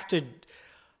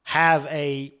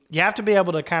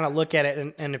able to kind of look at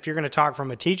it, and if you're going to talk from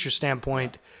a teacher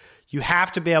standpoint, you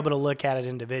have to be able to look at it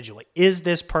individually. Is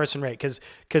this person ready? Because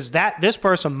this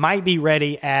person might be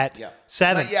ready at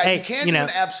 7. But you can't do an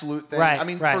absolute thing. Right, I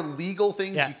mean, for legal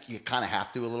things, you kind of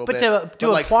have to a little bit. But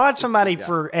to applaud somebody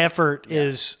for effort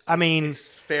is, I mean,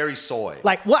 it's very soy.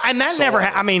 Like, well, and that never.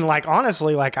 I mean, like,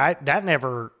 honestly, like that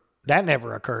never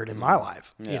occurred in my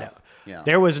life.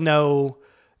 There was no,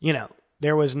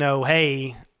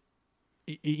 hey,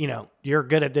 you're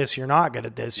good at this, you're not good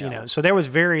at this. So there was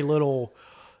very little,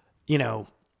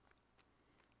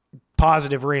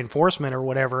 positive reinforcement or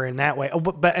whatever in that way.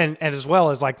 But as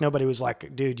well as, like, nobody was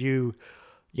like, dude,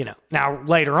 now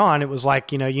later on it was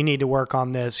like, you need to work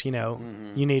on this, you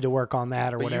need to work on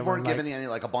that or but whatever. You weren't given any,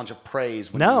 like, a bunch of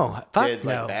praise when no, you did,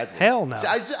 like, no, badly. hell no. See,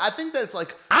 I think that it's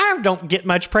like, I don't get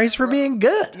much praise for being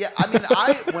good. Yeah. I mean,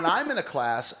 when I'm in a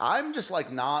class, I'm just,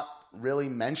 like, not really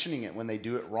mentioning it when they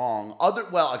do it wrong.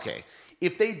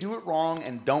 If they do it wrong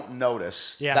and don't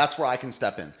notice, that's where I can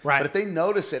step in. Right. But if they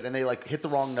notice it and they, like, hit the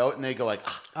wrong note and they go, like,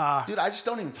 dude, I just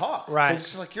don't even talk. Right. 'Cause it's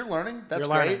just like, you're learning. That's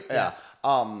you're great. Learning.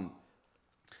 Yeah.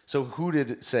 So who did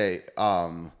it say?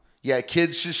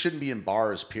 Kids just shouldn't be in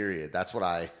bars, period. I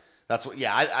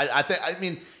think, I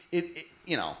mean, it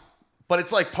but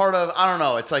it's like part of, I don't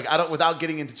know. It's like, without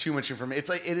getting into too much information, it's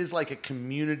like, it is like a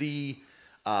community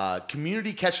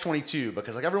catch-22,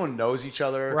 because, like, everyone knows each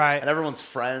other, right, and everyone's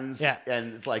friends,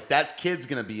 and it's like that kid's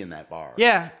gonna be in that bar.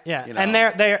 And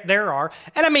there are,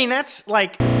 and I mean, that's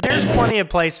like, there's plenty of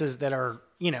places that are,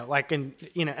 like in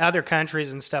other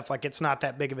countries and stuff, like, it's not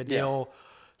that big of a deal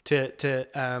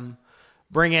to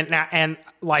bring in now, and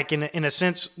like in a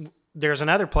sense, there's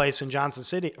another place in Johnson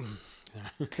City.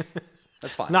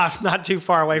 That's fine. Not too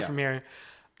far away from here.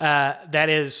 That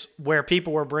is where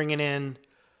people were bringing in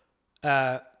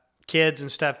kids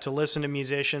and stuff to listen to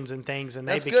musicians and things, and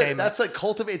that's they became good. That's like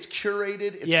cultivated. It's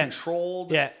curated. It's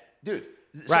controlled. Yeah, dude.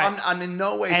 So I'm in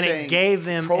no way saying it gave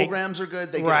them programs are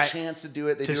good. They get a chance to do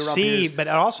it. They do it around peers. But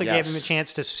it also gave them a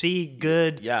chance to see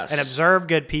good and observe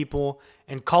good people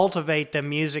and cultivate the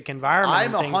music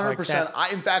environment. I'm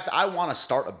 100%. In fact, I want to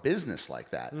start a business like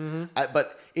that. Mm-hmm.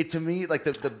 But it, to me, like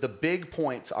the big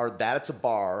points are that it's a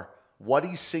bar, what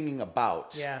he's singing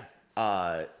about. Yeah.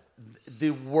 The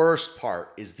worst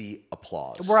part is the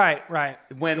applause. Right.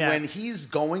 When he's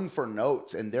going for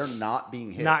notes and they're not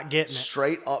being hit. Not getting it.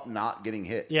 Straight up not getting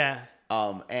hit. Yeah.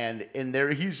 And in there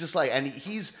he's just like, and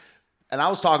I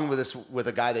was talking with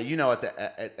a guy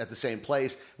that at the same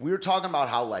place. We were talking about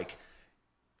how like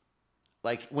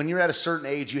when you're at a certain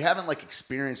age, you haven't like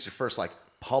experienced your first like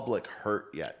public hurt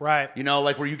yet. Right.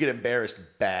 Like where you get embarrassed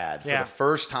bad for the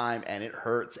first time and it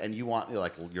hurts and you want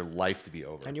like your life to be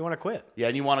over. And you want to quit. Yeah,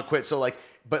 and you want to quit. So like,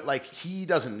 but like he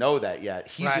doesn't know that yet.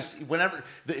 He's just, whenever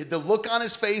the look on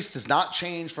his face does not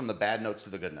change from the bad notes to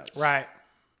the good notes. Right.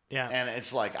 Yeah. And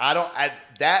it's like,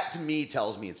 that to me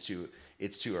tells me it's too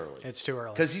early. It's too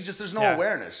early. Because there's no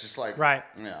awareness. Just like,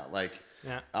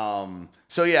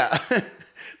 so yeah.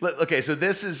 Okay. So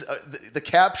this is the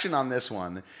caption on this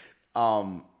one.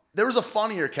 There was a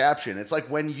funnier caption. It's like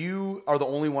when you are the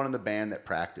only one in the band that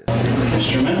practice.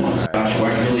 Instrument, Josh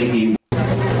Weckerly,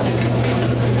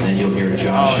 then you'll hear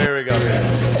Josh. Oh, here we go. All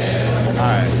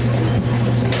right.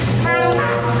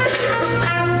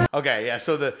 Okay, yeah.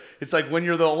 So it's like when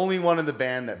you're the only one in the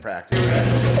band that practice.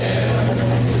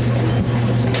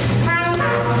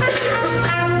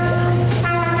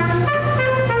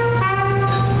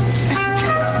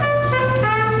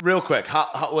 Real quick,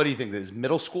 what do you think? This is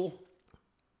middle school?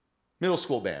 Middle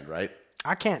school band, right?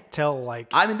 I can't tell. Like,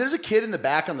 I mean, there's a kid in the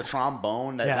back on the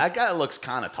trombone. That guy looks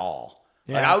kind of tall.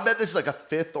 Yeah. Like, I would bet this is like a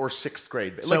 5th or 6th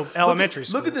grade band. So like, elementary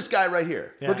school. Look at this guy right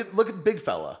here. Yeah. Look at the big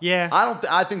fella. Yeah.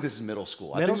 I think this is middle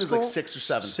school. I think this is like 6th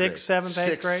or 7th. 6th, 7th,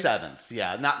 8th grade. 6th, 7th.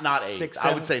 Yeah, not 8th. 6th,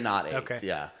 I would say not 8th. Okay.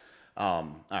 Yeah.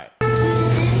 All right.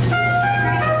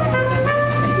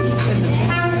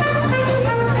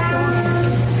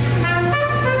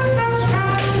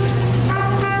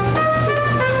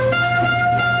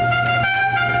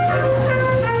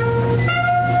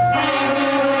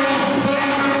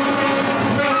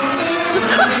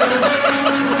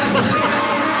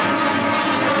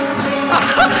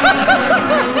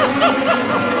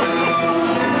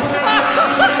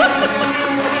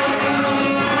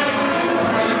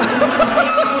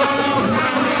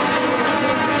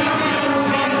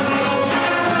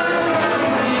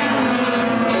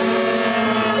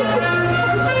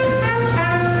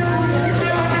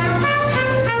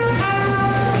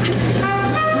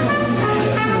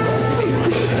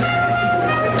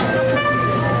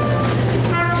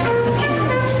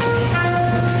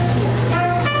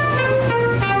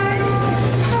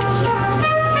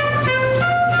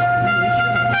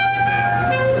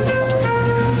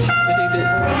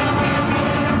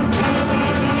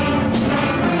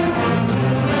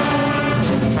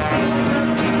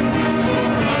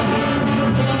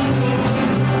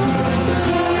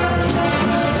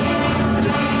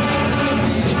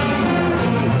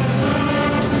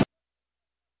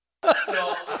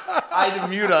 I had to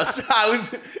mute us.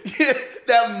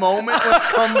 That moment when it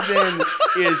comes in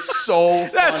is so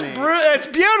funny. That's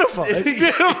beautiful. It's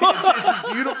beautiful. It's a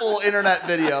beautiful internet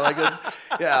video.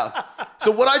 Yeah. So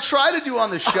what I try to do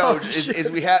on the show is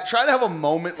we try to have a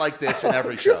moment like this in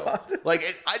every show. Like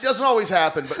it doesn't always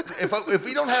happen, but if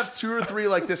we don't have 2 or 3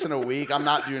 like this in a week, I'm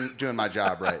not doing my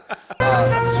job right.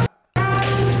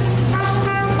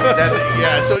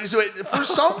 So for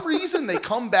some reason they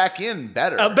come back in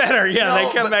better. Better, yeah, they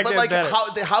come back in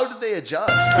better. How did they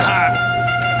adjust?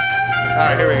 All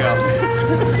right, here we go.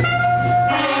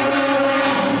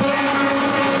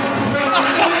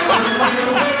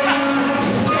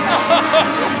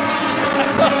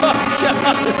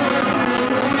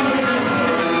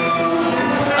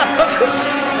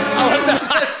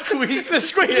 That squeak. The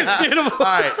squeak is beautiful.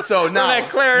 All right, so now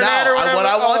what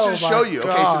I want you to show you.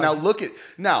 Okay, so now look at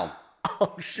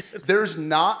Oh, shit. There's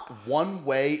not one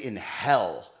way in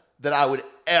hell that I would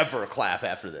ever clap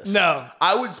after this. No.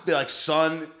 I would be like,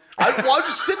 son, I'd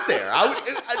just sit there.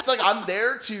 It's like I'm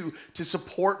there to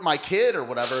support my kid or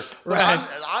whatever. But right.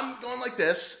 I'm going like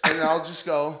this, and then I'll just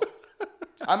go.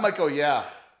 I might go, yeah,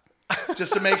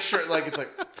 just to make sure. Like it's like,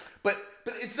 but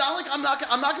it's not like I'm not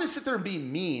gonna sit there and be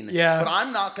mean. Yeah. But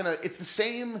I'm not gonna. It's the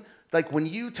same. Like when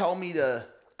you tell me to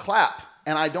clap.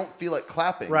 And I don't feel like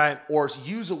clapping, right? Or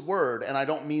use a word and I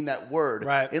don't mean that word,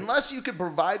 right? Unless you could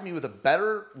provide me with a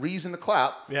better reason to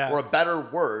clap, or a better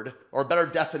word, or a better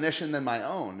definition than my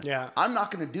own, I'm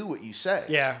not going to do what you say,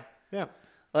 yeah.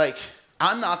 Like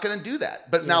I'm not going to do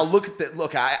that. But now look at that.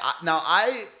 Look,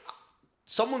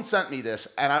 someone sent me this,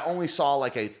 and I only saw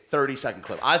like a 30-second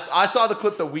clip. I saw the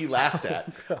clip that we laughed at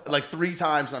like 3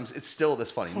 times, and it's still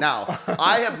this funny. Now,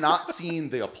 I have not seen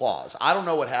the applause. I don't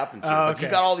know what happens here, but you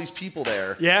got all these people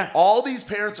there. Yeah. All these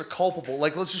parents are culpable.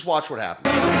 Like, let's just watch what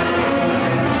happens.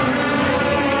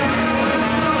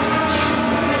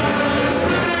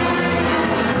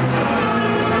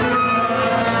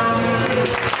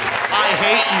 I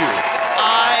hate you.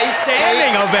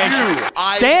 Standing ovation.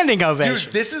 Standing ovation.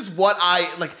 Dude, this is what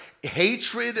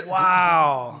hatred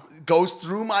goes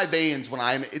through my veins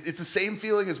when it's the same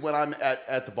feeling as when I'm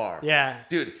at the bar. Yeah.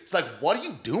 Dude, it's like, what are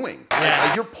you doing? Yeah.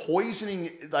 Like, you're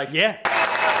poisoning,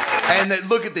 and then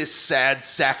look at this sad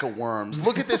sack of worms.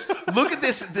 Look at this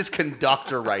this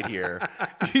right here.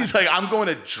 He's like, I'm going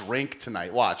to drink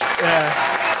tonight. Watch. Yeah.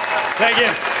 Thank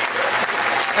you.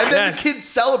 And then the kids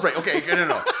celebrate. Okay,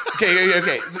 no.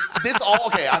 Okay.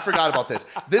 I forgot about this.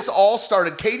 This all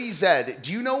started, KDZ,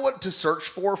 do you know what to search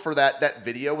for that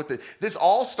video? This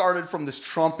all started from this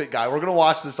trumpet guy. We're going to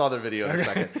watch this other video in a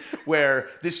second. Where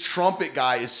this trumpet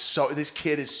guy this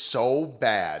kid is so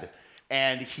bad.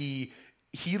 And he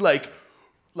he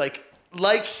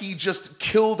just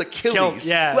killed Achilles.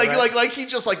 Like he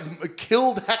just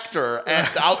killed Hector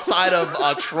outside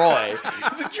of Troy.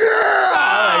 He's like,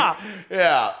 yeah!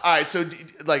 Yeah. All right. So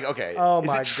okay. Oh,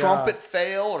 is it trumpet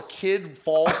fail or kid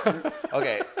falls through?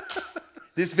 Okay.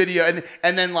 This video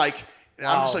and then I'm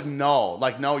just like,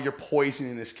 no, you're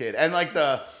poisoning this kid. And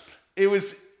it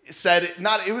was said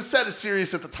as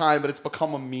serious at the time, but it's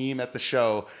become a meme at the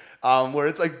show. Where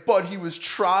it's like, but he was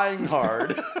trying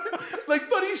hard.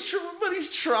 But he's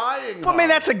trying hard. Well, I mean,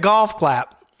 that's a golf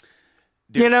clap.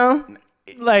 Dude, you know?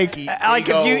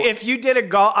 If you did a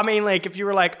golf, I mean, if you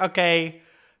were like, okay,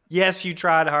 yes, you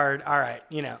tried hard. All right,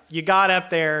 you got up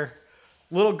there,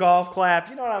 little golf clap.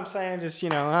 You know what I'm saying? Just,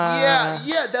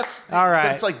 Yeah, that's all right.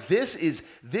 But it's like, this is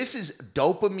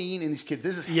dopamine in these kids.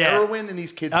 This is heroin in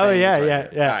these kids' veins. Oh,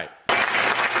 yeah.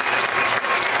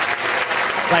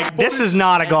 All right. This is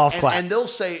not a golf clap. And they'll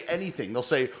say anything. They'll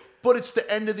say, but it's the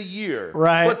end of the year.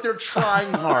 Right. But they're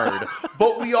trying hard.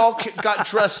 But we all got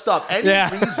dressed up. Any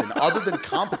reason other than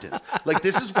competence.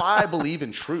 This is why I believe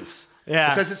in truth.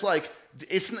 Yeah. Because it's like,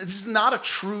 this is not a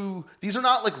true. These are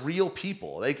not like real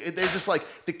people. Like they're just like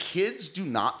the kids do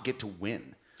not get to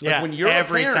win. Like, Yeah, when you're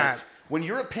every a parent, time. when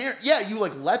you're a parent, yeah, you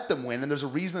like let them win, and there's a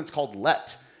reason it's called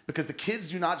let, because the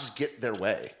kids do not just get their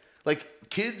way. Like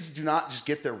kids do not just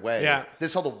get their way. Yeah.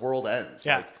 This is how the world ends.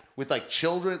 Yeah. Like with like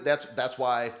children, that's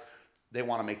why they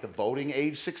want to make the voting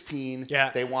age 16.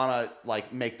 Yeah. They want to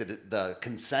like make the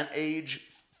consent age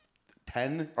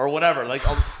 10 or whatever. Like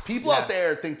people out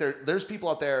there think there's people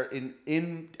out there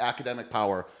in academic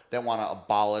power that want to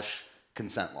abolish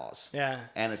consent laws. Yeah.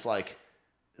 And it's like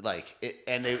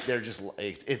they're just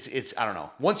it's I don't know.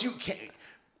 Once you can't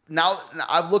now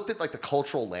I've looked at like the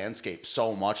cultural landscape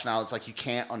so much now, it's like you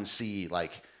can't unsee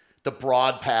like the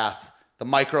broad path, the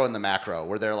micro and the macro,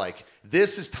 where they're like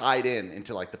this is tied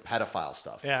into like the pedophile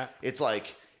stuff. Yeah. It's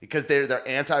like because they're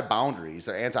anti-boundaries,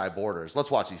 they're anti-borders.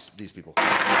 Let's watch these people. They're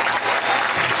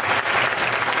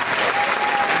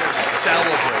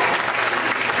celebrating.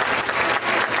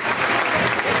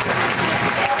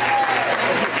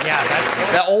 Yeah,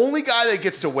 that's the only guy that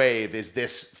gets to wave is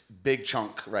this big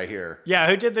chunk right here. Yeah,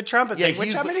 who did the trumpet thing?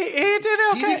 Which I mean, he did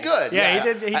okay. He did good. Yeah,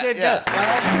 he did good.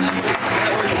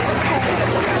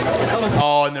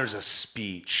 Oh, and there's a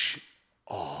speech.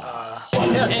 Oh,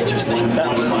 interesting.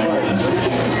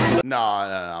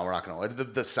 No, we're not gonna.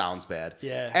 The sound's bad.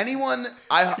 Yeah. Anyone,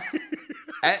 I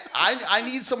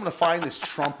need someone to find this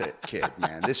trumpet kid,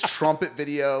 man. This trumpet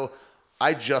video.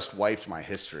 I just wiped my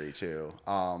history too.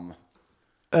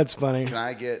 That's funny. Can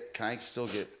I still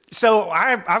get? So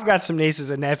I've got some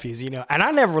nieces and nephews, and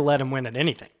I never let them win at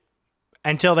anything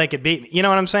until they could beat me. You know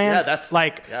what I'm saying? Yeah, that's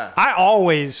like yeah. I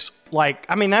always like.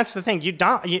 I mean, that's the thing.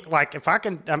 Like if I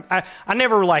can, I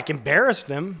never like embarrass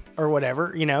them or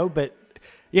whatever, But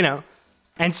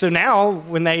and so now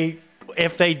when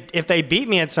if they beat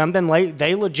me at something,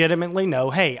 they legitimately know,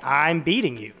 hey, I'm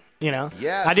beating you.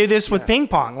 Yeah. I do this with ping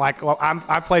pong. Like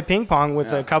I play ping pong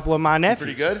with a couple of my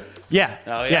nephews. Pretty good. Yeah.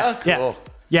 Oh yeah. Cool.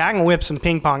 Yeah, I can whip some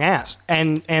ping pong ass,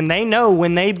 and they know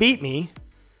when they beat me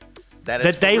that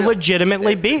they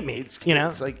legitimately beat me. It's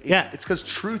like it's because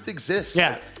truth exists. Yeah.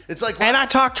 Like, it's like and I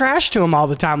talk trash to them all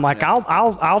the time. Like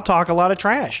I'll talk a lot of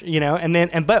trash,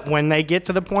 but when they get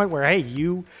to the point where hey,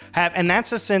 you have, and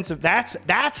that's a sense of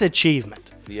that's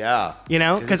achievement. Yeah.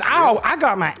 Because I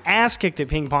got my ass kicked at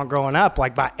ping pong growing up,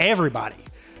 like by everybody.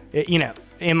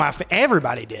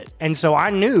 Everybody did, and so I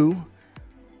knew.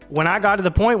 When I got to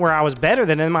the point where I was better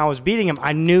than him, I was beating him,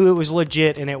 I knew it was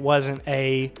legit and it wasn't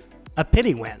a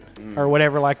pity win or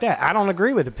whatever like that. I don't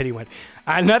agree with a pity win.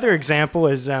 Another example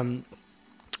is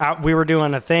we were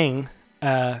doing a thing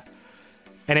and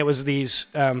it was these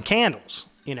candles.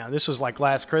 This was like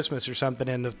last Christmas or something,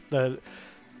 and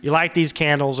you light these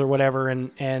candles or whatever,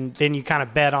 and then you kind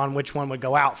of bet on which one would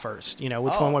go out first, which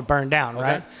one would burn down,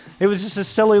 right? It was just a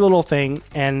silly little thing,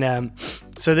 and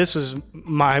so this was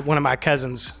one of my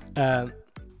cousins'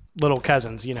 little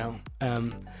cousins,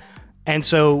 and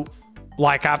so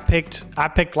like I picked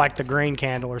like the green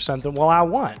candle or something. Well, I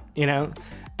won,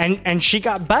 and she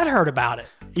got butthurt about it,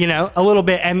 a little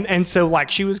bit, and so like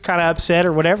she was kind of upset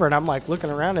or whatever, and I'm like looking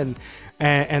around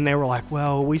and they were like,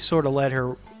 well, we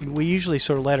usually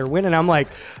sort of let her win. And I'm like,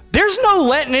 there's no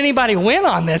letting anybody win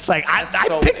on this. Like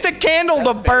I picked a candle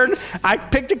to burn. I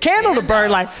picked a candle to burn.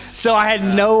 Like, so I had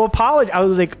no apology. I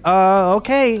was like,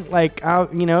 okay. Like,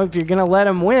 if you're going to let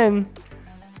them win,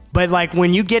 but like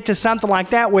when you get to something like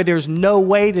that, where there's no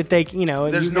way that they,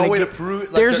 there's no way to prove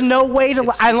it. Like there's no way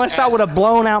to, unless I would have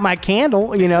blown out my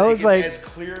candle, it's like as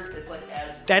clear. It's like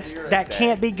that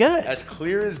can't be good. As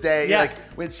clear as day. Yeah. Like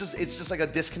it's just like a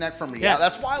disconnect from reality. Yeah.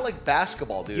 That's why I like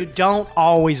basketball, dude. You don't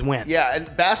always win. Yeah,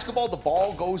 and basketball, the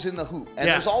ball goes in the hoop, and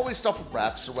there's always stuff with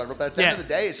refs or whatever. But at the end of the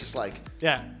day, it's just like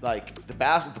like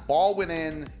the ball went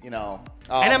in. And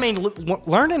I mean,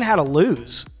 learning how to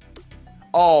lose.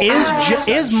 Is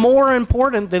is more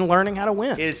important than learning how to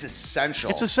win. Is essential.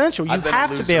 It's essential. You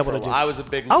have to be able to do it. I was a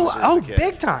big loser as a kid.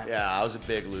 Big time. Yeah, I was a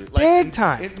big loser. Big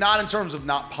time. Not in terms of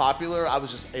not popular. I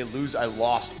was just a loser. I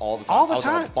lost all the time. All the I was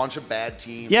time. on a bunch of bad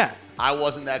teams. Yeah. I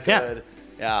wasn't that good.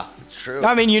 Yeah, it's true.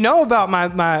 I mean, about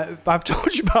I've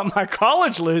told you about my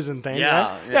college losing thing. Yeah,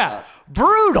 right? yeah.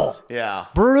 Brutal. Yeah.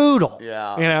 Brutal.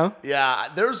 Yeah. Yeah.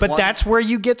 But that's where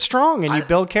you get strong and you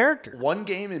build character. One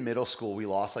game in middle school, we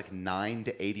lost like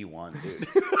 9-81, dude.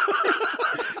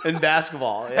 In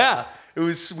basketball. Yeah.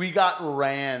 We got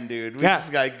ran, dude. We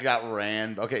just got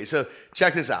ran. Okay, so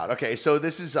check this out. Okay, so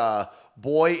this is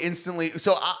boy instantly.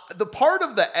 So the part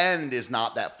of the end is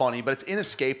not that funny, but it's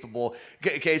inescapable.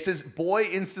 Okay, it says boy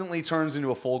instantly turns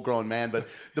into a full-grown man. But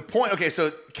the point. Okay,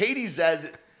 so Katie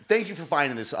Zed thank you for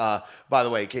finding this. By the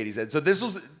way, Katie said. So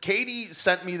Katie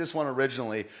sent me this one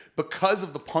originally because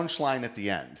of the punchline at the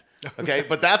end. Okay,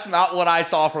 but that's not what I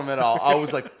saw from it all. I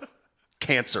was like,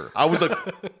 cancer. I'm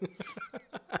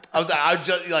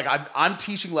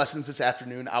teaching lessons this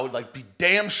afternoon. I would like be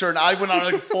damn sure. And I went on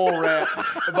like a full rant,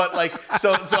 but like,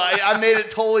 so I made it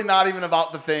totally not even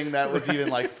about the thing that was even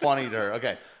like funny to her.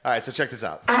 Okay. All right. So check this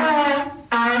out. Look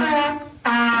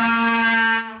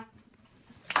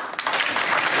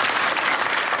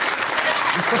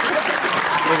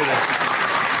at this.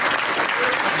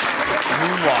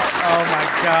 Moonwalks. Oh my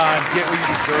God. Get what you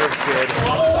deserve, kid.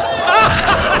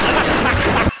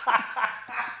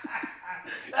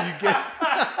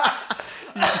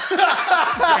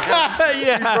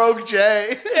 You broke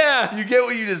Jay. Yeah. You get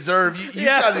what you deserve. You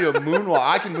try to do a moonwalk.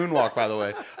 I can moonwalk, by the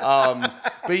way.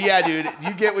 But yeah, dude,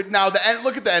 you get what now the end.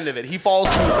 Look at the end of it. He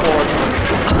falls through the floor.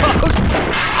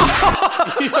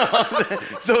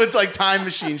 So it's like time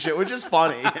machine shit, which is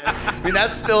funny. I mean,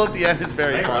 that spill at the end is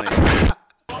very funny.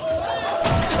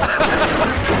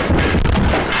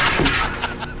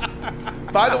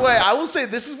 By the way, I will say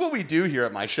this is what we do here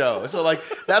at my show. So like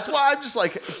that's why I'm just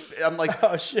like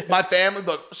oh, shit. My family.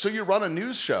 But so you run a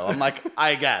news show? I'm like,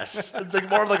 I guess it's like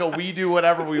more of like a we do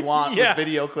whatever we want with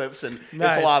video clips, and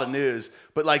it's a lot of news.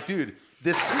 But like, dude,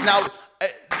 this now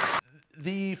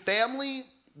the family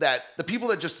that the people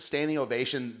that just standing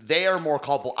ovation, they are more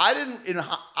culpable.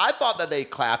 I thought that they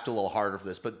clapped a little harder for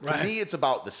this, but to me, it's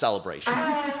about the celebration.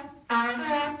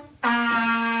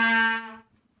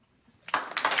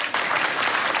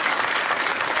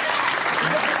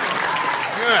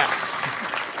 Yes.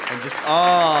 And just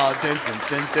dun dun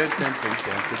dun dun dun dun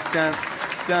dun dun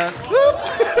dun.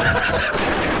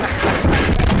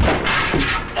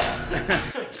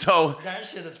 So that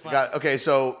shit is funny. Okay,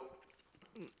 so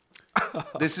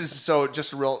this is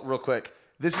just real quick.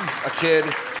 This is a kid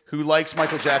who likes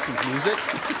Michael Jackson's music,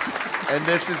 and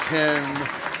this is him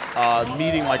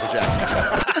meeting Michael Jackson.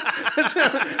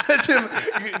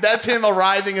 That's him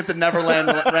arriving at the Neverland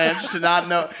Ranch to not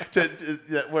know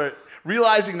where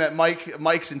realizing that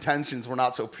Mike's intentions were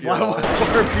not so pure.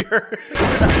 Pure.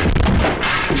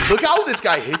 Look how this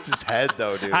guy hits his head,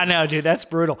 though, dude. I know, dude. That's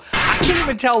brutal. I can't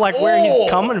even tell where he's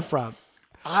coming from.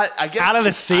 I guess out of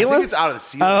the ceiling. I think it's out of the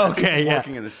ceiling. Oh, I think okay, he's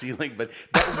working in the ceiling, but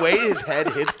that way his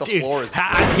head hits the floor is. He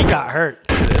got hurt.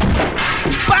 Look at this.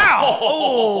 Bow!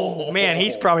 Oh man,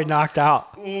 he's probably knocked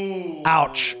out. Ooh.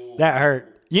 Ouch! That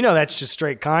hurt. You know that's just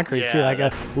straight concrete too, like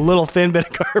a little thin bit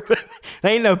of carpet.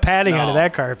 There ain't no padding under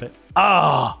that carpet.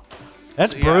 Oh,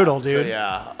 that's brutal, dude. So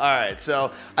yeah. All right.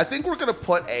 So I think we're gonna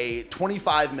put a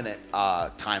 25-minute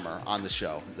timer on the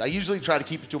show. I usually try to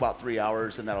keep it to about 3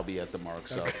 hours, and that'll be at the mark.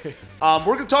 So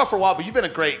we're gonna talk for a while, but you've been a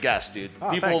great guest, dude.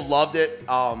 People thanks. loved it.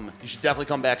 You should definitely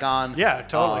come back on. Yeah,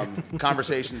 totally.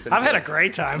 Conversation's been I've had a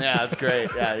great time. Yeah, that's great.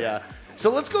 Yeah. So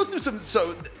let's go through some.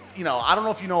 So I don't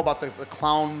know if you know about the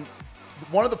clown.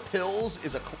 One of the pills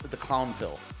is the clown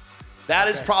pill. That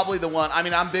is probably the one. I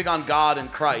mean, I'm big on God and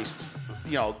Christ.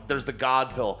 There's the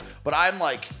God pill, but I'm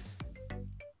like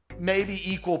maybe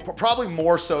equal, probably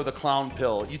more so the clown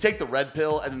pill. You take the red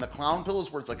pill, and then the clown pill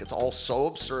is where it's all so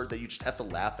absurd that you just have to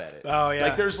laugh at it. Oh yeah.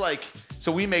 Like there's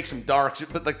so we make some dark,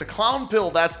 but like the clown pill,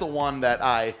 that's the one that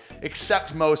I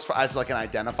accept most as like an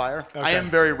identifier. Okay. I am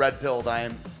very red pilled. I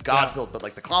am God pilled, but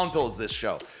like the clown pill is this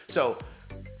show. So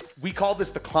we call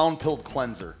this the clown pilled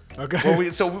cleanser. Okay.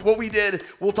 So what we did,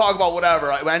 we'll talk about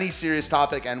whatever, any serious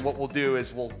topic, and what we'll do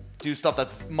is we'll do stuff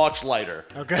that's much lighter.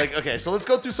 Okay. So let's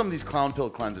go through some of these clown pill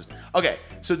cleansers. Okay.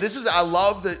 So I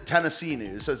love the Tennessee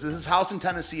news. So this house in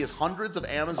Tennessee has hundreds of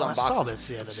Amazon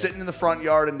boxes sitting in the front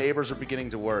yard, and neighbors are beginning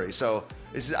to worry. So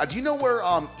do you know where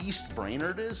East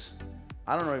Brainerd is?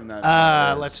 I don't know even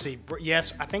that. Let's see.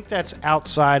 Yes, I think that's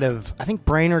outside of. I think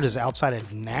Brainerd is outside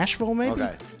of Nashville, maybe.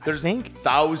 Okay. There's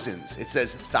thousands. It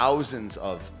says thousands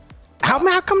of.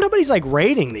 How come nobody's like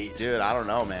raiding these? Dude, I don't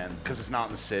know, man. Because it's not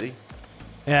in the city.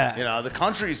 Yeah. The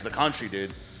country's the country,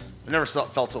 dude. I never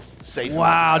felt so safe.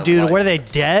 Wow, dude. Were they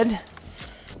dead?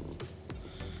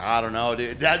 I don't know,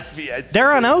 dude.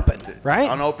 They're unopened, right?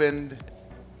 Unopened.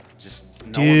 Just.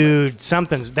 Dude,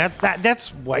 that's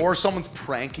what. Or someone's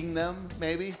pranking them,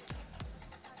 maybe.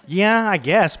 Yeah, I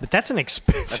guess, but that's an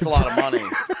expensive. That's a lot of money,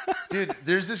 dude.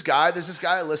 There's this guy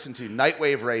I listen to,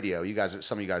 Nightwave Radio.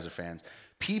 Some of you guys are fans.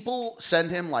 People send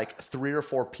him like 3 or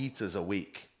 4 pizzas a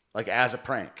week, like as a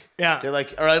prank. Yeah.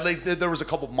 They're there was a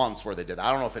couple months where they did that.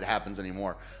 I don't know if it happens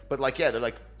anymore, but they're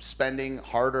like spending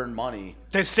hard-earned money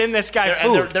to send this guy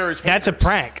food. That's a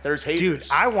prank. There's haters.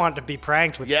 Dude, I want to be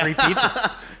pranked with free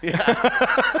pizza.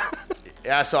 Yeah.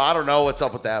 Yeah, so I don't know what's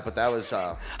up with that, but that was.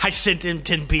 I sent him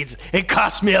 10 pizzas. It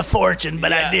cost me a fortune,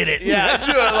 but I did it. Yeah,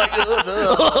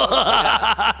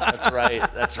 yeah,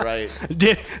 that's right.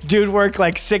 Dude worked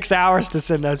like 6 hours to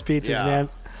send those pizzas, man.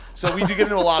 So we do get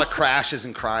into a lot of crashes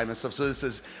and crime and stuff. So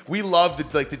we love the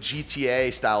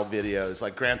GTA style videos,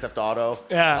 like Grand Theft Auto.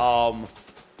 Yeah.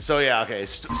 So yeah, okay.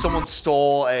 Someone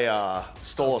stole a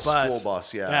school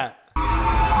bus. Yeah.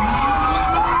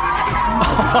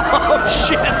 Oh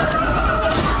shit.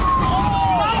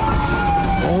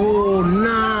 Oh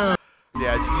no.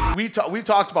 Yeah, we've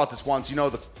talked about this once. You know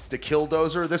the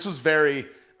Killdozer. This was very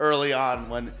early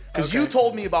on because you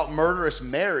told me about Murderous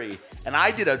Mary, and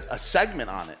I did a segment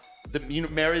on it.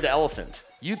 Mary the Elephant.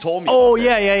 You told me. Oh about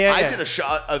this. yeah. I did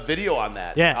a video on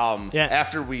that. Yeah.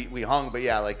 After we hung, but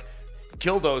yeah, like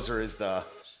Killdozer is the.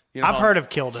 I've heard of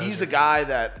Killdozer. He's a guy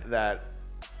that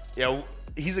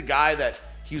he's a guy that.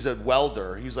 He was a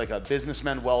welder. He was like a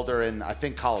businessman welder in, I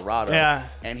think, Colorado. Yeah.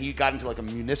 And he got into like a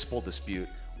municipal dispute,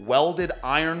 welded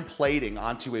iron plating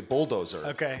onto a bulldozer.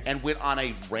 Okay. And went on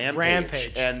a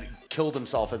rampage. And killed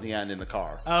himself at the end in the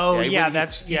car. Oh, he destroyed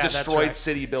that's right.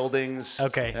 city buildings.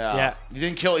 Okay. Yeah. He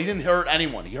didn't hurt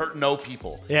anyone. He hurt no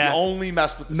people. Yeah. He only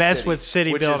messed with the city. with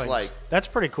city which buildings. Is like that's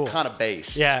pretty cool. Kind of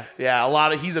based. Yeah.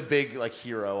 Yeah. He's a big like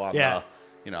hero on the,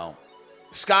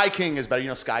 Sky King is better. You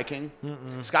know Sky King?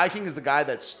 Mm-mm. Sky King is the guy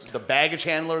that's the baggage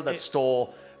handler that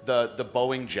stole the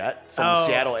Boeing jet from the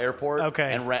Seattle airport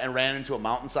and ran into a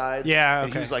mountainside. Yeah, okay.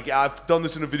 And he was like, I've done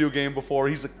this in a video game before.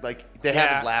 He's like they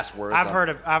have his last words. I've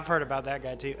heard about that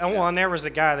guy too. And there was a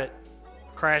guy that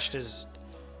crashed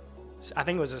I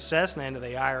think it was a Cessna into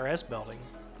the IRS building.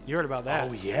 You heard about that?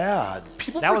 Oh yeah,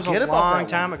 people that was forget a about long that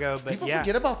time one. ago, but people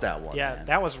forget about that one. Yeah, man.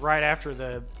 that was right after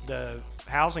the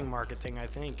housing market thing, I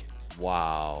think.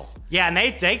 Wow. Yeah, and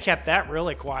they kept that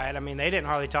really quiet. I mean, they didn't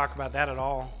hardly talk about that at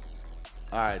all.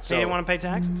 All right, so they didn't want to pay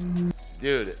taxes,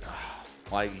 dude.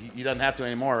 Like he doesn't have to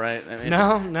anymore, right? I mean,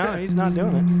 no, he's not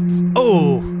doing it.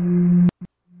 Oh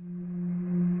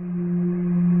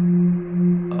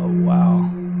wow.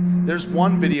 There's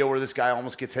one video where this guy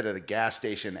almost gets hit at a gas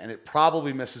station, and it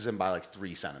probably misses him by like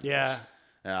 3 centimeters.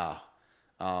 Yeah.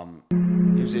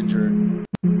 He was injured.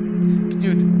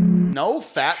 Dude, no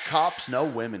fat cops, no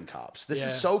women cops. This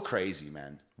is so crazy,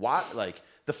 man. Why? Like,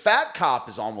 the fat cop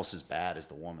is almost as bad as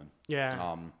the woman.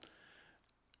 Yeah.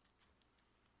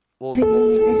 Well,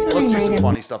 let's do some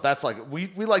funny stuff. That's like, we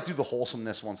like to do the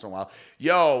wholesomeness once in a while.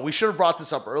 Yo, we should have brought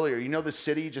this up earlier. You know, the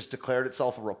city just declared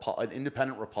itself an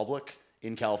independent republic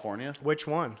in California. Which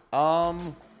one?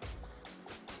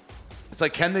 It's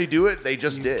like, can they do it? They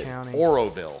just did. County.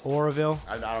 Oroville.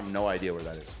 I have no idea where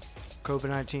that is.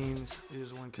 COVID-19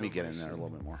 is one. Let me get in there a little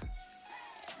bit more.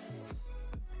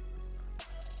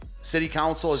 City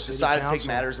Council has decided to take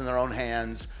matters in their own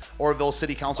hands. Oroville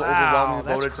City Council overwhelmingly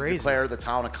voted to declare the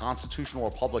town a constitutional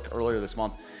republic earlier this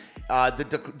month.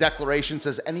 The declaration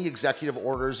says any executive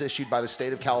orders issued by the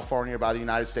state of California or by the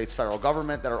United States federal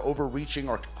government that are overreaching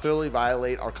or clearly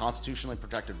violate our constitutionally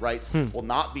protected rights will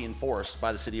not be enforced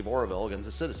by the city of Oroville against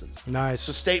its citizens. Nice.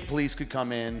 So state police could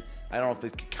come in. I don't know if the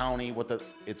county,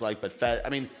 it's like, but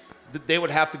they would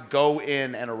have to go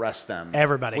in and arrest them.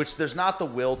 Everybody. Which there's not the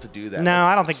will to do that. No,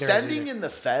 I don't think there is Sending either. in the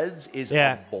feds is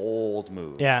a bold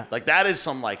move. Yeah. Like, that is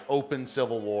some, like, open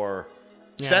civil war.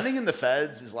 Yeah. Sending in the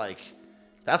feds is, like,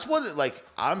 that's what, like,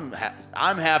 I'm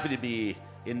happy to be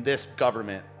in this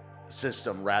government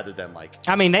system rather than, like,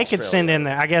 I mean, they could Australia. send in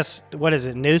I guess, what is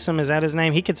it, Newsom, is that his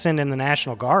name? He could send in the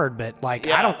National Guard, but, like,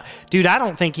 I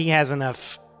don't think he has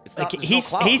enough. Not, like, he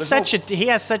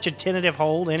has such a tentative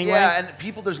hold anyway. Yeah, and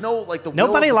people, there's no, like, the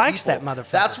nobody will of the likes people. that motherfucker.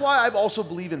 That's why I also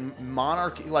believe in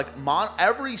monarchy. Like,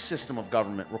 every system of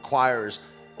government requires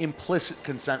implicit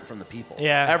consent from the people.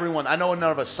 Yeah. Everyone, I know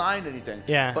none of us signed anything.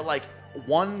 Yeah. But, like,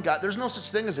 one guy, there's no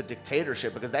such thing as a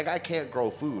dictatorship because that guy can't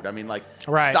grow food. I mean, like,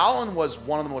 Right. Stalin was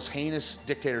one of the most heinous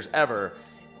dictators ever.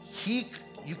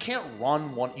 You can't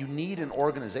run one. You need an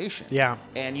organization. Yeah.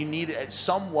 And you need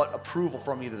somewhat approval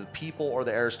from either the people or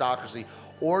the aristocracy,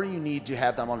 or you need to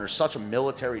have them under such a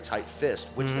military tight fist,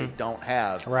 which they don't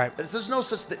have. Right. But there's no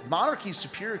such thing. Monarchy is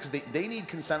superior because they need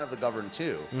consent of the governed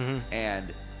too.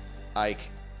 And, like,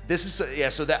 this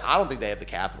is, so that I don't think they have the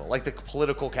capital, like the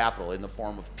political capital in the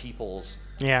form of people's.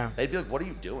 Yeah. They'd be like, what are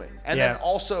you doing? And then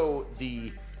also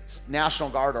the National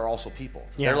Guard are also people.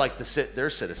 Yeah. They're like they're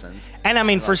citizens. And I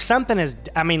mean, for something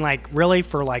really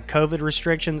for like COVID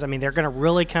restrictions, I mean, they're going to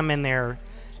really come in there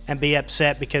and be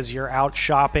upset because you're out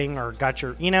shopping or got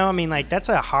your, I mean, like, that's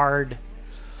a hard,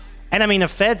 And I mean, the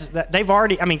feds,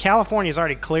 California's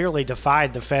already clearly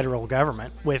defied the federal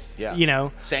government with,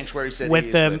 sanctuary cities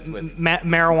with the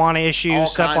marijuana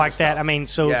issues, stuff like that. Stuff. I mean,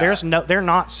 so they're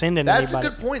not sending That's anybody.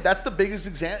 a good point. That's the biggest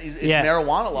example is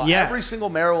marijuana law. Yeah. Every single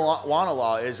marijuana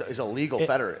law is a legal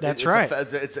federal. That's right.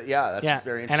 That's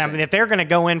very interesting. And I mean, if they're going to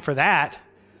go in for that,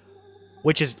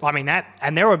 which is,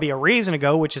 and there would be a reason to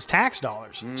go, which is tax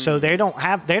dollars. So they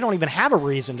don't even have a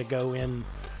reason to go in.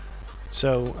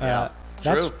 So,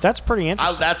 That's pretty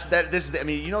interesting.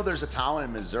 There's a town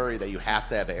in Missouri that you have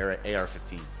to have an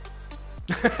AR-15.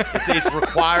 It's a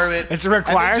requirement. It's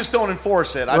required. And they just don't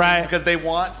enforce it. Right. Because they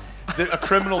want a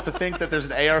criminal to think that there's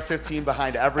an AR-15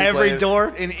 behind every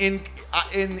door.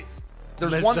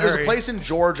 There's a place in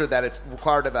Georgia that it's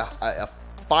required to have a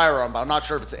firearm, but I'm not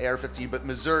sure if it's an AR-15. But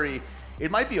Missouri, it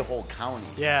might be a whole county.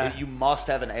 Yeah. You must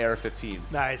have an AR-15.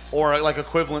 Nice. Or like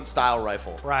equivalent style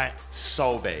rifle. Right.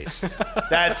 So based.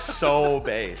 That's so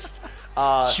based.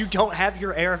 You don't have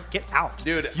your AR. Get out,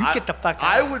 dude. Get the fuck out.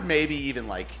 I would maybe even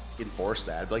enforce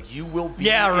that. Like you will be.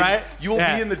 Yeah. Right. You will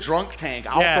be in the drunk tank.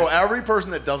 I'll throw every person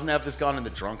that doesn't have this gun in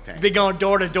the drunk tank. Be going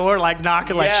door to door,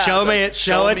 knocking, show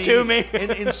it to me.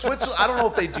 In Switzerland, I don't know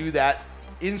if they do that.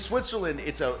 In Switzerland,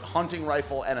 it's a hunting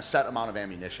rifle and a set amount of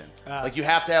ammunition. You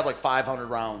have to have 500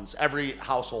 rounds. Every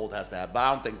household has to have, but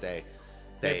I don't think they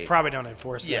probably don't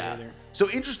enforce that either.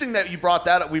 So interesting that you brought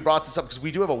that up. We brought this up because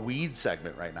we do have a weed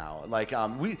segment right now.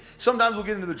 We sometimes we'll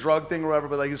get into the drug thing or whatever,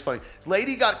 but it's funny. This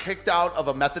lady got kicked out of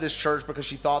a Methodist church because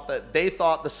they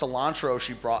thought the cilantro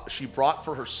she brought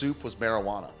for her soup was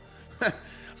marijuana.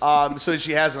 So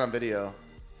she has it on video.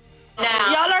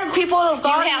 Now. Y'all are people of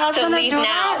God. You have to leave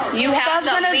now. You have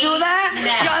to leave that?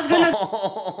 now. Y'all's gonna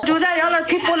do that? Y'all are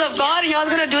people of God and y'all's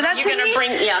gonna do that to me?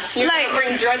 You're gonna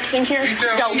bring drugs in here?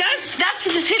 No. That's the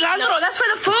cilantro. That's for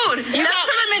the food. That's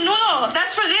for the menudo.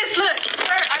 That's for this. Look.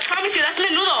 I promise you, that's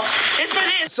menudo. It's for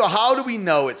this. So how do we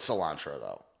know it's cilantro,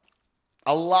 though?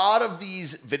 A lot of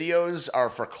these videos are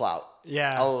for clout.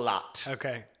 Yeah. A lot.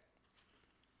 Okay.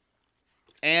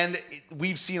 And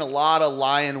we've seen a lot of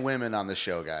lying women on the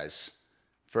show, guys,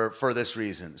 for this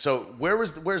reason. So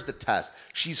where's the test?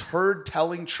 She's heard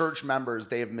telling church members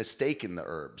they have mistaken the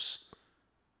herbs.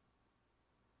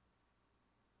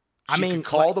 She could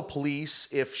call the police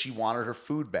if she wanted her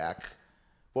food back.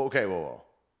 Well, okay, whoa.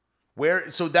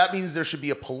 So that means there should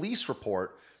be a police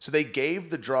report. So they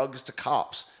gave the drugs to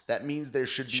cops. That means there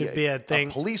should be a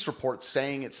police report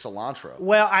saying it's cilantro.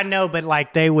 Well, I know,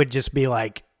 but they would just be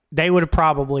they would have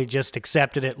probably just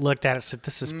accepted it, looked at it, said,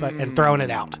 this is and thrown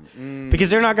it out. Because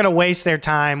they're not going to waste their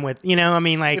time with,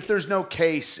 if there's no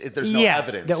case, if there's no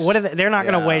evidence. They're not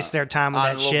going to waste their time with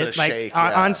that shit.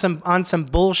 On some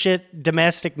bullshit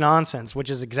domestic nonsense, which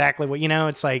is exactly what,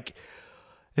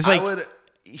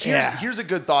 here's a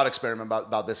good thought experiment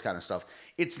about this kind of stuff.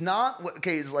 It's not,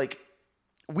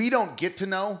 we don't get to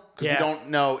know because we don't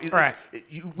know.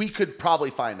 We could probably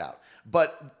find out.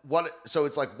 But so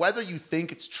it's whether you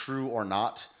think it's true or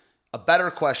not, a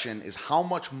better question is how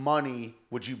much money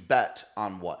would you bet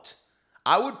on what?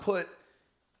 I would put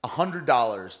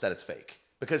 $100 that it's fake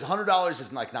because $100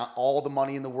 is not all the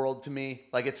money in the world to me.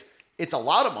 It's a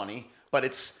lot of money, but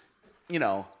it's,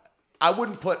 I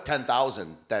wouldn't put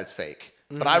 10,000 that it's fake,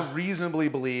 but I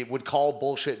reasonably would call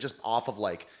bullshit just off of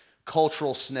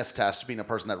cultural sniff test, being a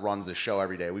person that runs this show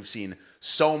every day. We've seen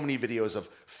so many videos of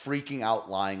freaking out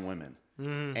lying women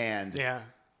and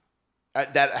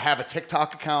that have a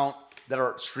TikTok account that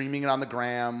are streaming it on the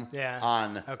gram.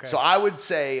 So I would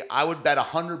say I would bet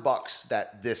 $100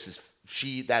 that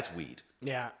that's weed.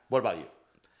 Yeah. What about you?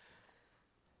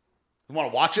 You want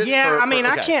to watch it? Yeah.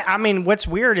 I can't. What's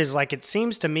weird is it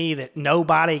seems to me that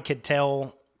nobody could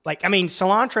tell.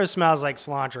 Cilantro smells like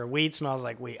cilantro. Weed smells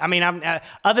like weed.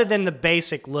 Other than the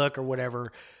basic look or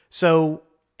whatever. So,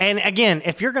 and again,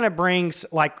 if you're gonna bring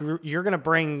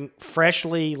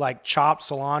freshly chopped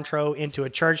cilantro into a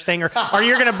church thing, or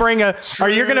you're gonna bring a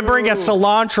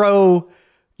cilantro,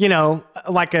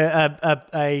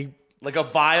 like a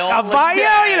vial, and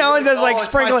does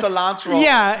sprinkle cilantro.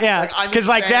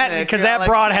 Because that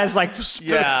broad has I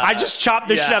just chopped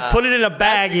this shit up, put it in a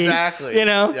baggie,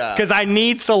 because I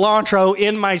need cilantro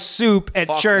in my soup at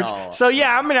church. No. So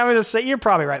I'm gonna say you're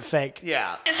probably right, fake.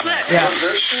 Yeah.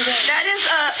 That is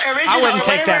original. I wouldn't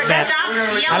take that bet.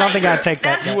 I don't think I'd take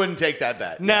that bet. You wouldn't take that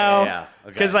bet. No,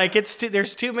 because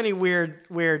there's too many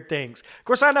weird things. Of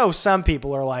course, I know some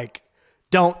people are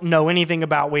don't know anything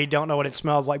about weed, don't know what it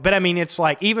smells like. But it's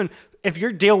even if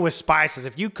you deal with spices,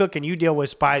 if you cook and you deal with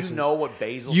spices, you know what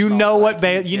basil. You know what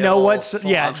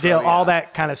cilantro, all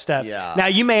that kind of stuff. Yeah. Now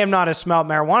you may have not have smelled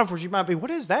marijuana before. You might be, what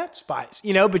is that spice?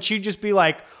 But you just be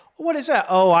like, What is that?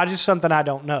 Oh, something I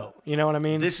don't know. You know what I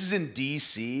mean? This is in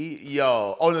D.C.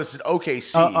 Yo. Oh, this is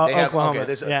OKC. They have, Oklahoma. Okay,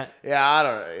 this, yeah. I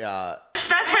don't. Yeah.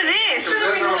 That's for this.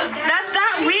 That's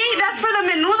not weed. That's for the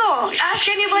menudo. Ask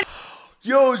anybody.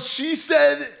 Yo, she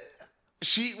said.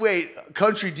 Wait,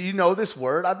 country, do you know this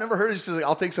word? I've never heard it. She says, like,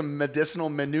 I'll take some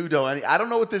medicinal menudo. I don't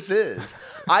know what this is.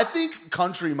 I think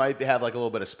country might have like a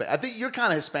little bit of I think you're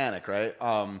kind of Hispanic, right?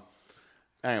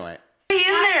 Anyway. In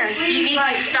there. You need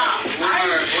to stop.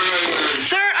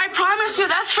 Sir, I promise you,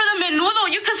 that's for the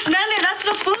menudo. You can smell it. That's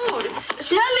the food.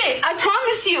 Smell it. I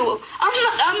promise you.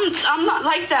 I'm not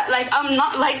like that. Like, I'm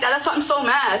not like that. That's why I'm so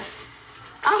mad.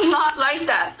 I'm not like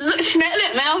that. Look, smell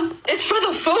it, ma'am. It's for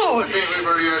the food. Okay, we've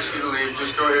already asked you to leave.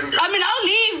 Just go ahead and go. I mean, I'll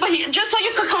leave, but just so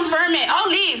you could confirm it. I'll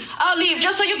leave,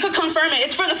 just so you could confirm it.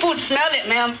 It's for the food. Smell it,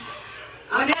 ma'am.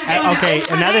 Okay,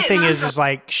 another thing is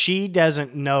like, she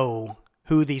doesn't know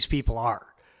who these people are.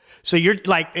 So you're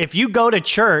like, if you go to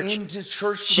church,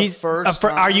 for the first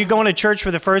time. Are you going to church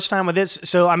for the first time with this?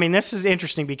 So, I mean, this is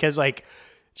interesting because like,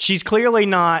 she's clearly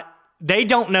not, they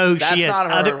don't know who she is.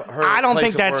 I don't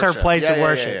think that's her place of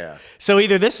worship. Yeah. So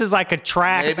either this is like a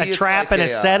trap like and a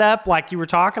setup, like you were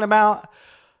talking about,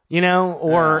 you know,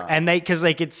 or because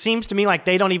like it seems to me like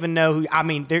they don't even know who. I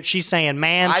mean, she's saying,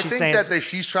 "Man," I think that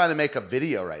she's trying to make a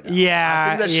video right now. Yeah,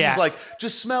 I think that she's like,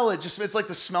 just smell it. It's like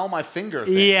the smell my finger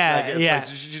thing. Yeah, like,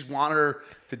 she just want her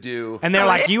to do. And they're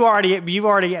like, we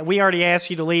already asked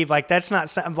you to leave. Like that's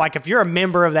not like if you're a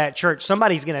member of that church,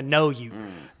 somebody's gonna know you.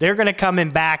 They're going to come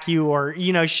and back you, or,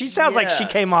 you know, she sounds like she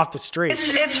came off the street.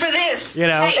 It's for this. You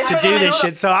know, to do this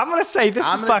shit. So I'm going to say this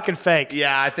is fucking fake.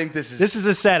 Yeah, I think this is. This is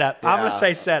a setup. Yeah. I'm going to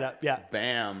say setup. Yeah.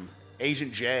 Bam.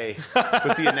 Agent J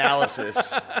with the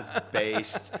analysis. It's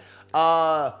based.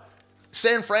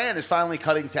 San Fran is finally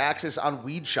cutting taxes on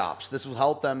weed shops. This will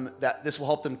help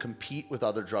them compete with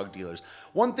other drug dealers.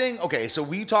 One thing, okay, so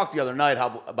we talked the other night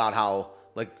about how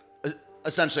like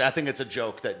essentially I think it's a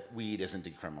joke that weed isn't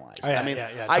decriminalized. Oh, yeah, I mean,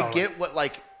 totally. I get what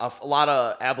like a lot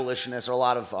of abolitionists or a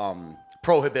lot of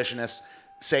prohibitionists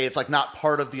say it's like not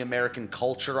part of the American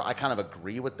culture. I kind of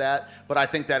agree with that, but I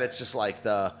think that it's just like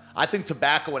I think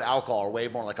tobacco and alcohol are way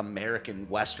more like American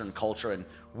Western culture, and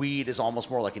weed is almost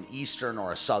more like an Eastern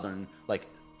or a Southern. Like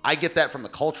I get that from the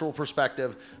cultural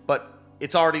perspective, but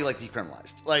it's already like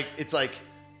decriminalized. Like it's like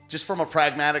just from a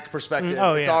pragmatic perspective,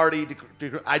 it's already.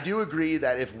 I do agree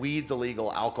that if weed's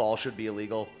illegal, alcohol should be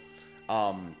illegal.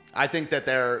 I think that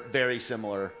they're very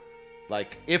similar.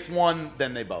 Like if one,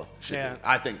 then they both should be.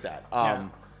 I think that.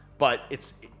 But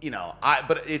it's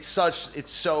but it's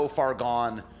so far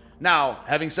gone. Now,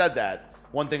 having said that,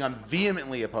 one thing I'm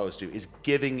vehemently opposed to is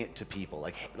giving it to people,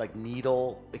 like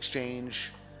needle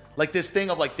exchange. Like this thing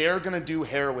of like they're gonna do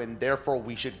heroin, therefore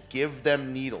we should give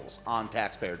them needles on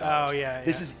taxpayer dollars. Oh yeah.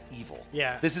 This is evil.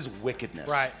 Yeah. This is wickedness.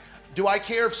 Right. Do I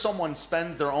care if someone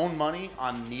spends their own money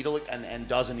on needle and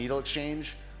does a needle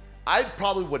exchange? I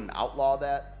probably wouldn't outlaw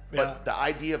that. But the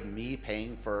idea of me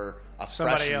paying for a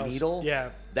fresh needle,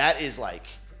 that is like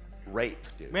rape,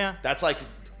 dude. Yeah. That's like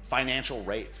financial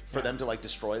rape for them to like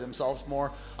destroy themselves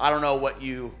more. I don't know what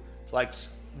you like.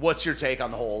 What's your take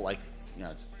on the whole like,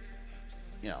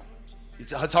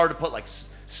 it's hard to put like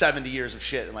 70 years of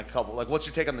shit in like a couple. Like, what's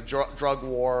your take on the drug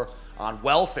war, on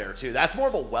welfare too? That's more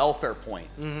of a welfare point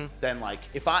than like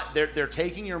they're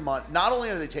taking your money. Not only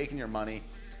are they taking your money,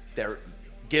 they're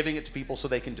giving it to people so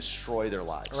they can destroy their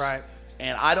lives. Right.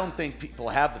 And I don't think people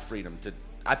have the freedom to.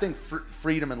 I think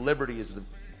freedom and liberty is the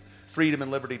freedom and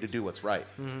liberty to do what's right.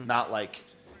 Not like.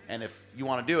 And if you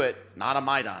want to do it, not on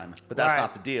my dime, but that's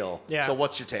not the deal. Yeah. So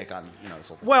what's your take on this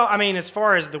whole thing? Well, I mean, as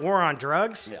far as the war on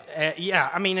drugs,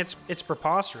 I mean, it's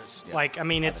preposterous. Yeah. Like, I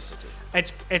mean, it's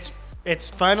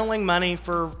funneling money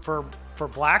for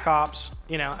black ops.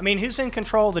 I mean, who's in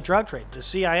control of the drug trade? The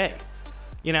CIA.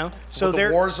 So what the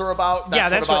wars are about.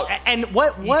 That's what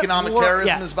economic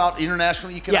terrorism is about.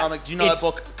 International economic. Do you know that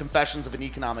book, Confessions of an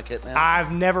Economic Hitman?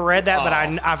 I've never read that, but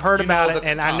I've heard about it,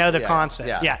 and I know the concept.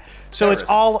 Yeah. So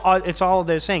terrorism. it's all of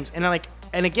those things, and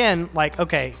again,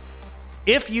 okay,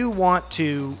 if you want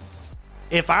to,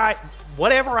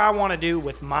 whatever I want to do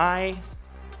with my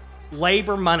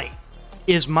labor money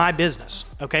is my business.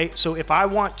 Okay, so if I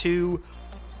want to,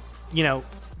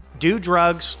 do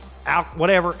drugs. Out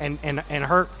whatever and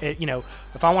hurt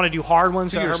if I want to do hard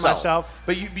ones to hurt myself,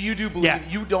 but you do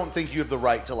believe you don't think you have the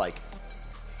right to like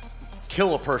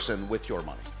kill a person with your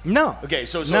money. No. Okay,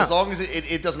 so as long as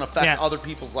it doesn't affect other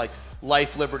people's like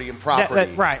life, liberty, and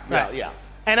property. Right. Yeah.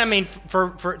 And I mean,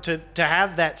 to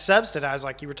have that subsidized,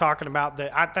 like you were talking about,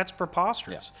 that's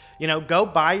preposterous. Go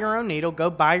buy your own needle, go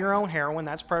buy your own heroin.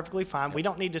 That's perfectly fine. We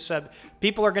don't need to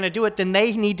people are going to do it, then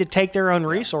they need to take their own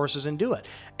resources and do it.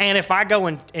 And if I go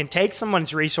and take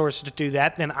someone's resources to do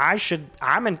that, then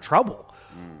I'm in trouble.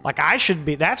 Like I should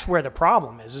be. That's where the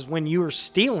problem is when you are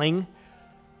stealing.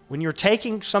 When you're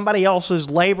taking somebody else's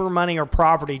labor, money, or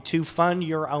property to fund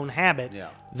your own habit,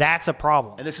 that's a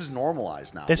problem. And this is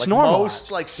normalized now. It's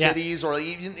normalized. Most cities or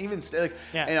even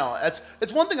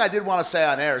it's one thing I did want to say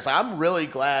on air is I'm really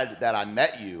glad that I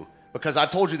met you because I've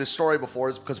told you this story before.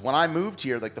 Is because when I moved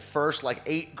here, like the first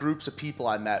 8 groups of people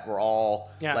I met were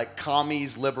all like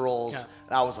commies, liberals,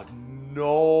 and I was like,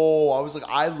 no. I was like,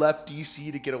 I left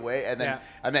DC to get away, and then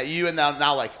I met you, and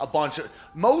now like a bunch of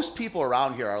most people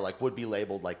around here are would be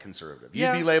labeled conservative.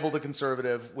 You'd be labeled a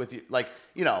conservative with you,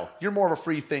 you're more of a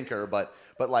free thinker, but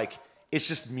it's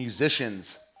just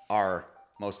musicians are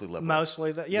mostly liberal.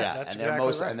 Mostly, that's and exactly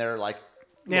right. And they're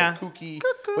kooky,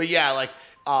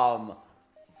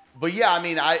 but I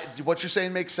mean, what you're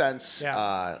saying makes sense.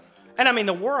 Yeah. And I mean,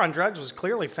 the war on drugs was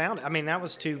clearly founded. I mean, that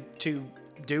was to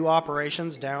do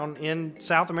operations down in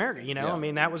South America. I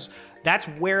mean, that's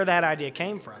where that idea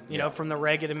came from. From the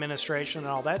Reagan administration and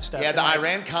all that stuff. Yeah, the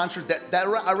Iran Contra. That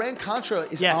Iran Contra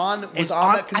was on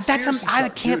that conspiracy. I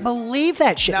can't believe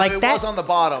that shit. Now, it was on the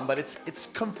bottom, but it's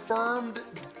confirmed.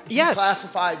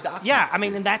 Declassified documents. Yeah, I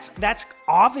mean, and that's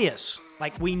obvious.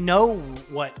 We know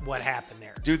what happened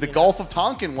there. Dude, the Gulf of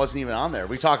Tonkin wasn't even on there.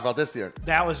 We talked about this the other.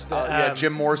 That was the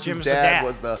Jim Morrison's dad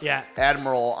was the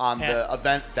admiral on the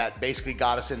event that basically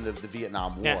got us into the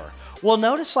Vietnam War. Yeah. Well,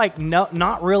 notice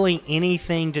not really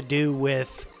anything to do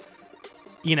with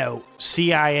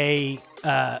CIA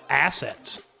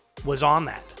assets was on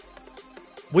that.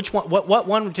 Which one? What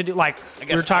one to do? I guess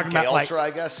we were talking about Ultra,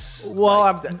 I guess.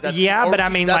 Well, but I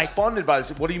mean, that's funded by.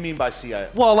 What do you mean by CIA?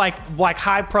 Well, like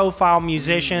high-profile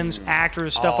musicians,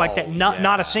 actors, stuff like that.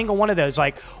 Not a single one of those.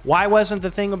 Why wasn't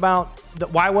the thing about?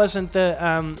 Why wasn't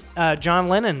the John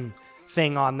Lennon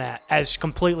thing on that as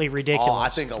completely ridiculous? Oh, I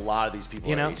think a lot of these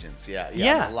people are agents. Yeah.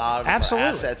 A lot of them absolutely. Are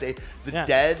assets. The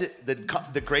dead,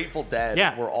 the Grateful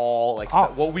Dead were all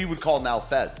what we would call now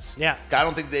feds. Yeah. I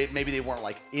don't think they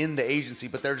weren't in the agency,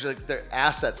 but they're just they're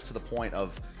assets to the point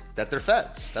of that they're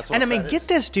feds. That's what. And I mean, get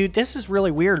this, dude. This is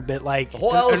really weird, but the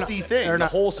whole LSD thing, the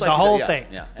whole thing.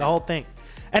 The whole thing.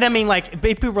 And I mean,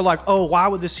 people were like, "Oh, why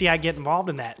would the CIA get involved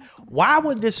in that? Why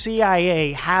would the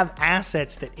CIA have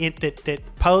assets that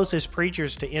pose as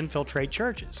preachers to infiltrate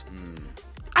churches?"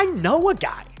 I know a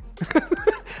guy.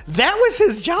 That was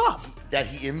his job. That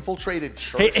he infiltrated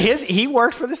churches. He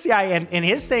worked for the CIA, and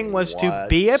his thing was to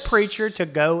be a preacher to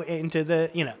go into the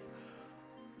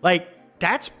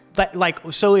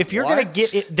So if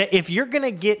you're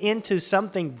gonna get into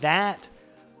something that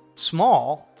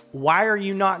small, why are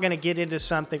you not going to get into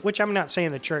something? Which I'm not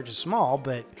saying the church is small,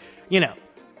 but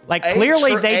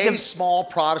clearly a small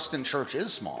Protestant church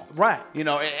is small, right?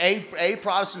 A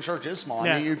Protestant church is small.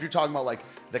 Yeah. I mean, if you're talking about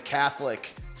the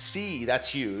Catholic See, that's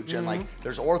huge, and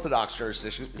there's Orthodox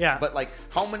jurisdictions. Yeah. But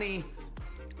how many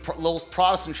little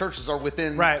Protestant churches are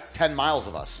within 10 miles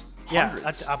of us?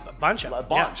 Hundreds. Yeah, a bunch of them. A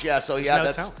bunch, yeah. So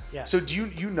that's. Yeah. So do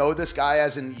you know this guy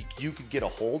as in you could get a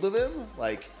hold of him,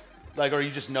 or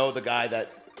you just know the guy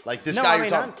that. This guy you're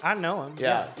talking. I know him.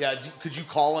 Yeah. Could you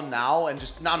call him now and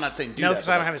just? No, I'm not saying do that. No, because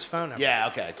I don't have his phone number. Yeah.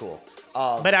 Okay. Cool.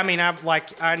 But I mean,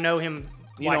 I know him.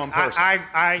 You know him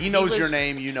personally. He knows your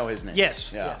name. You know his name.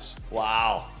 Yes. Yeah. Yes.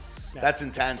 Wow. Yeah. That's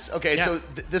intense. Okay, so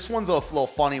this one's a little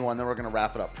funny one. Then we're gonna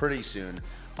wrap it up pretty soon.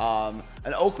 An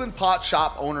Oakland pot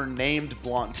shop owner named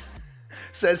Blunt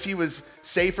says he was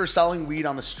safer selling weed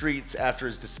on the streets after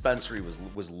his dispensary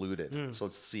was looted. So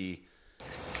let's see.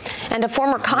 And a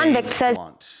former convict says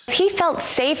he felt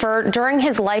safer during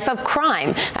his life of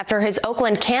crime after his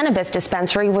Oakland cannabis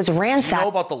dispensary was ransacked. Do you know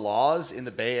about the laws in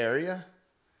the Bay Area?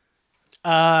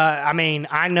 I mean,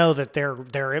 I know that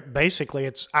they're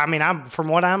basically from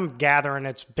what I'm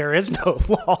gathering, there is no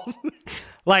laws.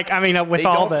 They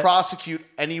don't prosecute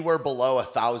anywhere below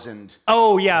 $1,000.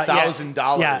 Oh yeah,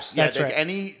 $1,000. Yeah, that's right.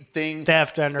 Anything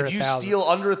theft under $1,000. If you steal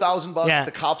under $1,000,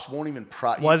 the cops won't even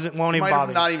won't even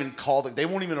bother. Not even call they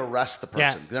won't even arrest the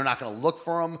person. Yeah. They're not going to look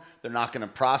for them. They're not going to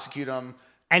prosecute them.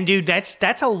 And dude,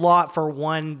 that's a lot for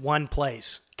one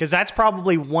place, because that's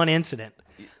probably one incident.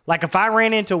 If I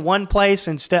ran into one place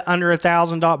and under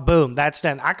 $1,000, boom, that's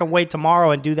done. I can wait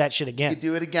tomorrow and do that shit again. You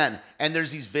do it again. And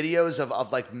there's these videos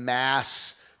of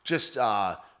mass just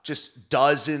just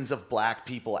dozens of black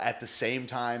people at the same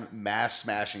time mass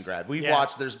smash and grab. We've Yeah.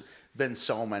 watched. There's been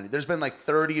so many. There's been like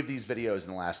 30 of these videos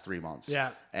in the last 3 months.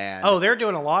 Yeah. And they're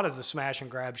doing a lot of the smash and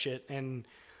grab shit, and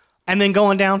then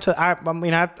going down to. I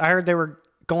heard they were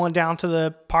going down to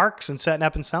the parks and setting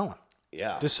up and selling.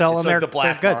 yeah, Just selling it's their like the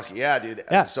black their goods. market. Yeah, dude.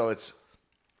 Yeah. So it's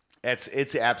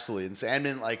absolutely insane. I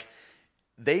mean, like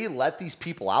they let these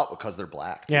people out because they're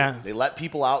black. Too. Yeah. They let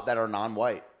people out that are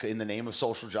non-white in the name of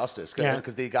social justice. Yeah.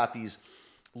 Because they got these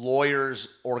lawyers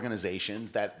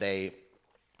organizations that they.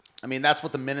 I mean, that's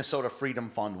what the Minnesota Freedom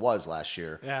Fund was last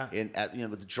year. Yeah.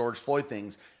 With the George Floyd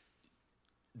things,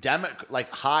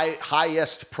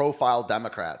 highest profile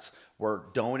Democrats were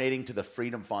donating to the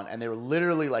Freedom Fund, and they were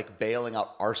literally like bailing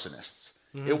out arsonists.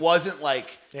 Mhm. It wasn't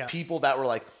like Yeah. people that were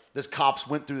like, this cops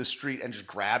went through the street and just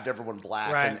grabbed everyone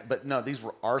black. Right. But no, these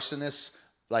were arsonists,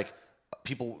 like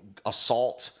people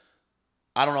assault.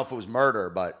 I don't know if it was murder,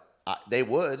 but they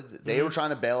would. They Mhm. were trying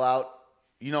to bail out.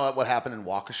 You know what happened in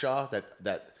Waukesha?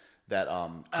 That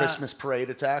Christmas parade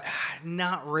attack?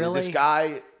 Not Dude, really. this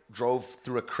guy drove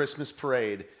through a Christmas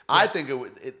parade. I think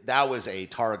that was a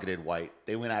targeted white.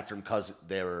 They went after him because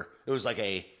it was like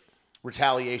a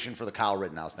retaliation for the Kyle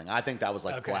Rittenhouse thing. I think that was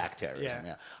like black terrorism.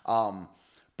 Yeah.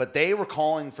 But they were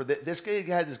calling for this guy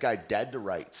had this guy dead to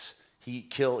rights.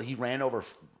 He ran over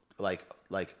like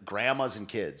grandmas and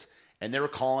kids, and they were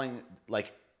calling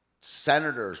like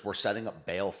senators were setting up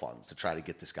bail funds to try to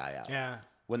get this guy out. Yeah.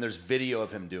 When there's video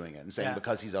of him doing it and saying Yeah.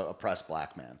 because he's a oppressed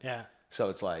black man. Yeah. So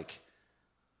it's like,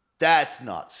 that's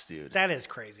nuts, dude. That is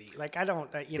crazy. Like I don't.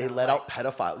 They let out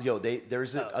pedophiles. Yo,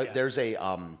 there's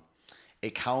a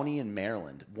county in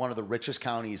Maryland, one of the richest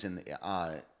counties in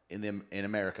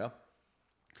America.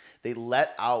 They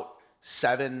let out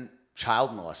 7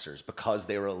 child molesters because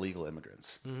they were illegal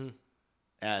immigrants,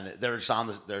 and they're just on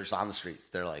the streets.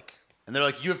 They're like,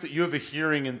 you have a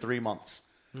hearing in 3 months.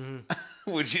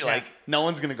 Would you like? No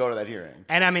one's gonna go to that hearing.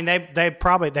 And I mean,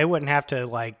 they wouldn't have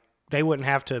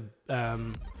to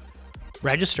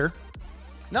register.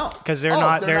 No, because they're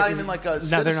not even like a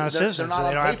citizen. No, they're not citizens. They're not so they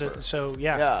on don't have paper. to. So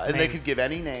yeah, yeah, and I they mean, could give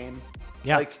any name.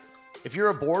 Yeah. Like if you're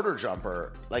a border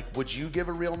jumper, like would you give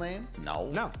a real name?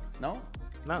 No. No.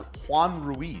 Juan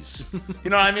Ruiz.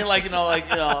 You know what I mean? Like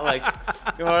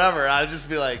whatever. I'd just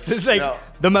be like, it's like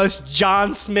the most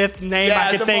John Smith name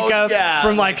I could think of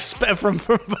from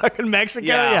fucking Mexico.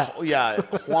 Yeah.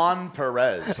 Juan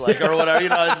Perez, like or whatever. You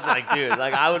know, it's just like, dude,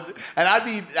 like I would, and I'd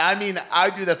do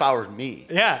that if I were me.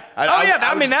 Yeah.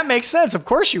 I mean, that makes sense. Of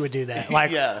course you would do that. Like,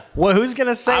 yeah. Well, who's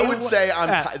gonna say? I would say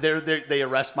they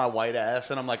arrest my white ass,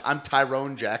 and I'm like, I'm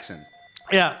Tyrone Jackson.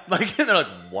 Yeah. Like, and they're like,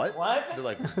 what? What? They're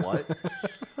like, what?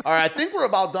 All right, I think we're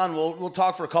about done. We'll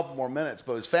talk for a couple more minutes,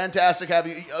 but it's fantastic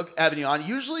having you on.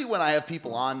 Usually when I have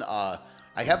people on, I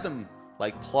have them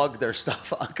like plug their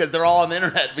stuff because they're all on the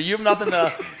internet. But you have nothing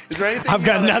to. Is there anything? I've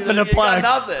got nothing to plug.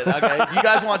 Got nothing. Okay. You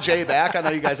guys want Jay back? I know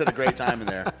you guys had a great time in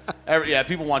there.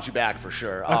 People want you back for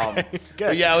sure. Okay, good.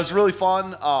 But yeah, it was really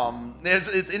fun.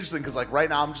 It's interesting because like right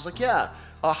now I'm just like, yeah.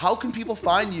 How can people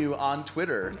find you on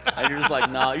Twitter? And you're just like,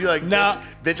 no. You're like, no.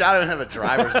 Bitch, I don't have a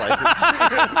driver's license.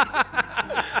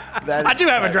 I do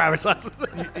have a driver's license.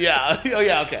 Yeah. Oh,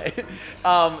 yeah, okay.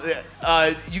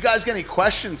 You guys got any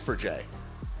questions for Jay?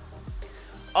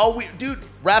 Dude,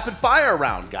 rapid fire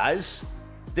round, guys.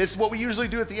 This is what we usually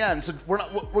do at the end. So we're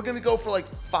going to go for like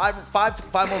five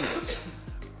more minutes.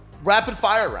 Rapid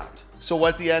fire round. So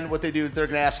at the end, what they do is they're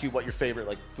going to ask you what your favorite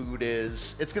like food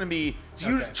is. It's going to be,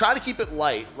 you try to keep it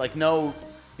light, like no,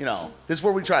 this is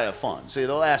where we try to have fun. So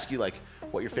they'll ask you like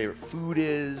what your favorite food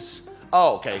is.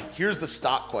 Oh, okay. Here's the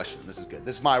stock question. This is good.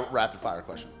 This is my rapid fire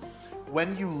question.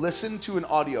 When you listen to an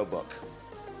audiobook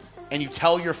and you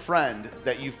tell your friend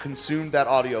that you've consumed that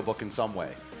audiobook in some way,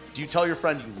 do you tell your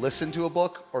friend you listened to a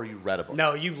book or you read a book?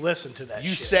 No, you listen to that. You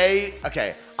shit. say,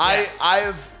 okay, yeah.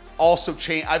 I've also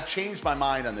changed my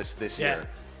mind on this year.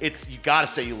 You got to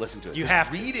say you listen to it. You have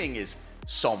to. Reading is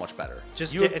so much better.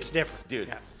 It's different. Dude,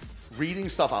 yeah. Reading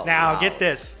stuff out now, loud. Get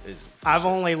this. I've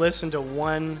only listened to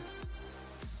one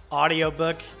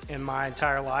audiobook in my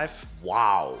entire life.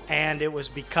 Wow. And it was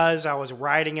because I was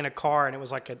riding in a car and it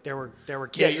was like there were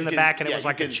kids in the back and it was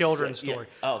like a children's story.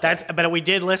 Yeah. Oh, okay. But we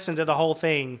did listen to the whole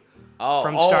thing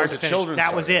from start to finish.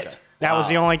 That was it. Okay. That was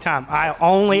the only time. I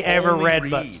only ever read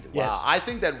books. Wow. Yes. I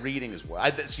think that reading is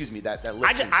that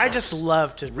listening. I just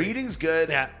love to read. Reading's good.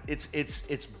 Yeah.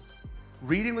 It's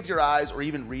reading with your eyes or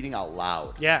even reading out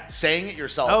loud. Yeah. Saying it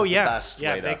yourself is the best way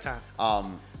to. Yeah, big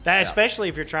time. Especially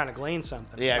if you're trying to glean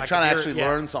something. Yeah, like trying to actually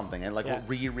learn something and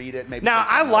reread it. Maybe. Now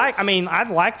I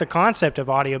like the concept of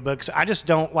audiobooks. I just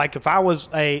don't like if I was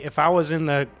in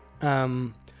the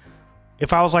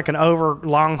if I was like an over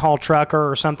long haul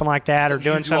trucker or something like that, So or you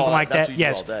doing do something all- like that's that, what you do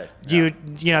yes, all day.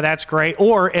 you know, that's great.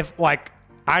 Or if like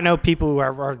I know people who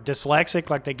are dyslexic,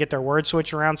 like they get their words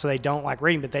switched around, so they don't like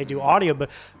reading, but they do audio. But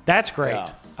that's great,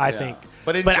 I think.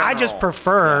 But in I just general,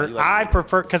 prefer, you like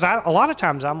because a lot of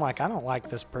times I'm like, I don't like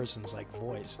this person's like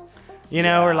voice, you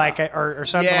know, or like or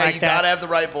something Yeah, like you that. gotta have the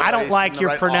right voice I don't like and the your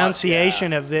right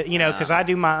pronunciation of the, you know, because I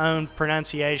do my own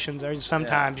pronunciations or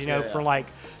sometimes, you know, for like.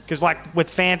 Because like with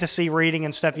fantasy reading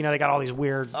and stuff, you know, they got all these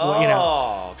weird, you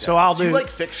know. okay. So I'll So do. you like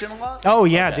fiction a lot? Oh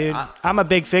yeah, Okay, dude. I'm a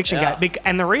big fiction Yeah. guy.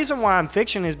 And the reason why I'm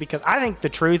fiction is because I think the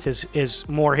truth is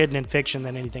more hidden in fiction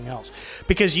than anything else.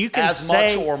 Because you can As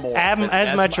say much or more.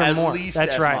 as much or more. At least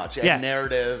That's as right. much. Yeah.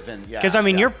 Narrative and Because I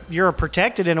mean, you're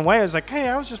protected in a way. It's like, hey,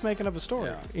 I was just making up a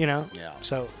story. You know. Yeah.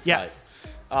 So yeah.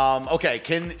 Right. Okay.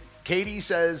 Katie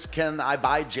says, "Can I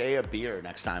buy Jay a beer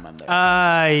next time I'm there?"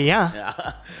 Yeah.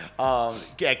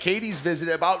 Yeah. Katie's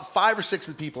visited. About 5 or 6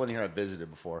 of the people in here have visited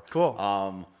before.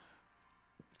 Cool.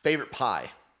 Favorite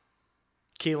pie?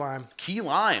 Key lime. Key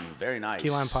lime. Very nice. Key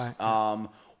lime pie.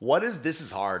 This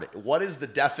is hard. What is the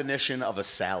definition of a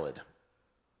salad?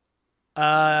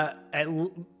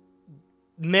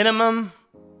 Minimum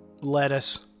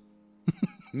lettuce.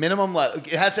 Minimum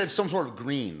lettuce. It has to have some sort of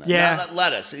green. Yeah. Not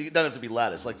lettuce. It doesn't have to be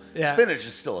lettuce. Like spinach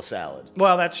is still a salad.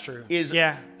 Well, that's true.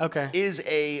 Okay. Is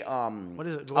a what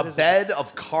is it? a bed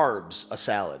of carbs a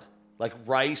salad? Like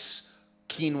rice,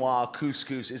 quinoa,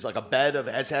 couscous is like a bed of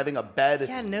having a bed.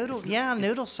 Yeah,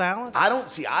 noodle salad. I don't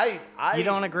see. You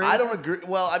don't agree? I with don't agree.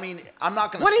 Well, I mean, I'm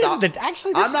not going to What is stop.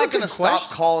 actually, this I'm is not a good going to stop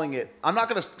question. calling it. I'm not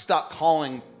going to stop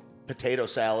calling potato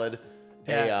salad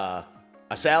a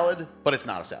salad, but it's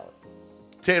not a salad.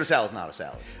 Potato salad is not a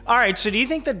salad. All right, so do you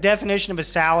think the definition of a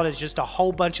salad is just a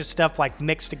whole bunch of stuff like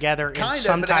mixed together in Kind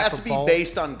some of, but it type has of to be bowl?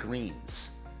 based on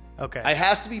greens. Okay. It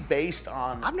has to be based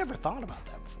on. I've never thought about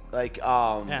that before. Like,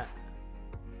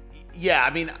 yeah.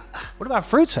 I mean, what about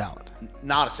fruit salad?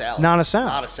 Not a salad. Not a salad.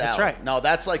 Not a salad. That's right. No,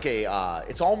 that's like a.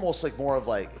 It's almost like more of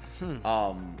like.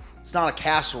 It's not a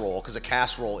casserole because a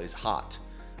casserole is hot,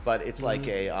 but it's like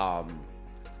a.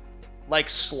 Like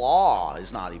slaw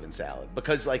is not even salad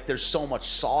because like there's so much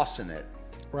sauce in it.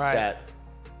 Right. That.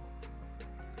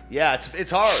 Yeah,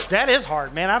 it's hard. That is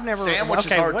hard, man. I've never. Sandwich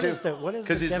is hard too. What is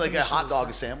because the it's like a definition hot of dog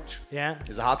a sandwich. Yeah.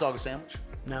 Is a hot dog a sandwich?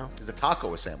 No. Is a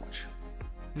taco a sandwich?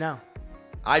 No.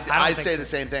 I don't say think the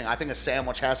so. same thing. I think a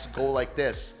sandwich has to go like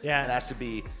this. Yeah. It has to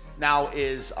be. Now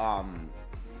is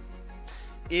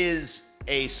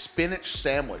a spinach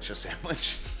sandwich a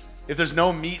sandwich? If there's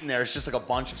no meat in there, it's just like a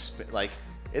bunch of like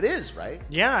it is, right?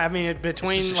 Yeah, I mean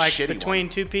between just a shitty one.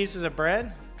 two pieces of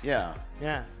bread. Yeah.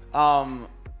 Yeah.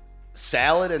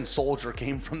 Salad and soldier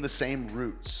came from the same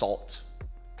root, salt.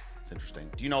 It's interesting.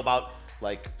 Do you know about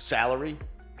like salary?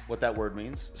 What that word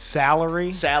means?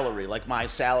 Salary? Salary, like my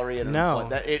salary. At No.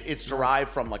 It's derived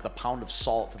from like the pound of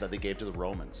salt that they gave to the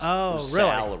Romans. Oh, It was really?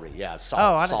 Salary, yeah. Salt,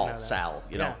 Oh, I didn't salt, know that. sal.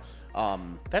 You Yeah. know.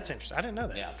 That's interesting. I didn't know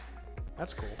that. Yeah.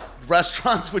 That's cool.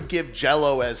 Restaurants would give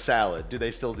Jell-O as salad. Do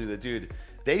they still do that, dude?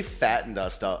 They fattened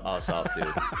us up, dude.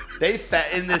 They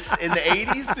in the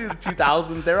 80s through the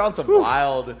 2000s. They're on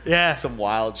some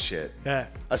wild shit. Yeah.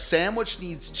 A sandwich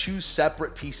needs 2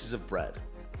 separate pieces of bread.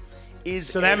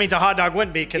 So that means a hot dog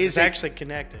wouldn't be because it's actually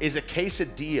connected. Is a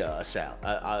quesadilla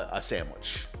a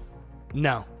sandwich?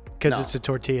 No, because No. it's a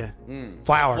tortilla.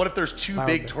 Flour. What if there's 2 Flour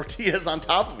big bit. tortillas on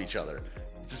top of each other?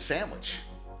 It's a sandwich.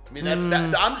 I mean, that's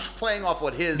that. I'm just playing off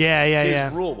what his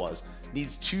rule was.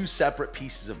 Needs 2 separate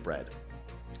pieces of bread.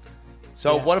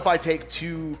 So what if I take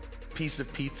 2 pieces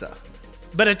of pizza?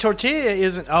 But a tortilla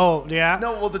isn't. Oh, yeah.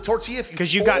 No, well, the tortilla, if you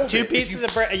because you fold got 2 it, pieces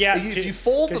of bread. Yeah, if you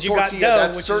fold the 'cause you got tortilla, dough,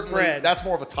 that's which is certainly bread. that's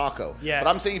more of a taco. Yeah. But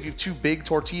I'm saying if you have 2 big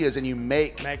tortillas and you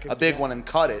make a big one and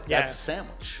cut it, Yeah. that's a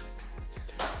sandwich.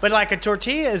 But like a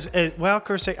tortilla is well, of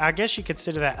course, I guess you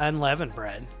consider that unleavened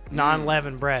bread,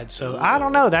 non-leavened bread. So I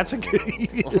don't know. That's a good.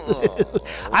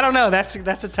 I don't know. That's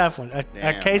a tough one. A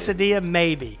Damn. quesadilla,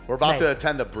 maybe. We're about to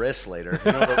attend a bris later.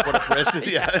 You know what a bris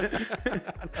is? Yeah.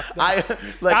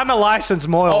 I'm a licensed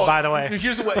moil, by the way.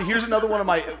 Here's another one of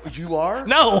my. You are?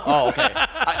 No. Oh, okay.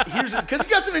 Here's because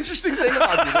you got some interesting thing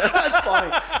about you. That's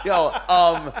funny. Yo,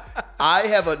 I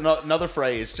have another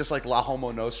phrase, just like La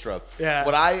Homo Nostra.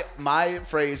 Yeah. My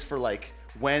phrase for like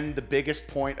when the biggest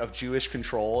point of Jewish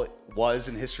control was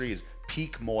in history is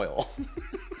peak moil.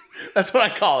 That's what I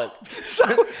call it.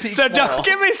 So don't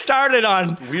get me started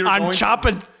on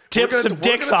chopping tips of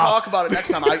dicks We're gonna off. talk about it next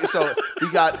time.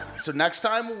 So next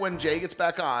time when Jay gets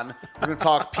back on, we're gonna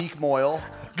talk peak moil,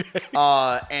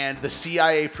 and the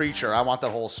CIA preacher. I want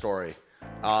that whole story.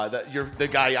 That you're the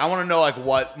guy. I want to know like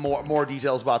what more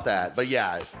details about that. But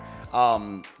yeah,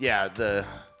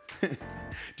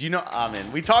 Do you know,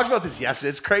 man, we talked about this yesterday.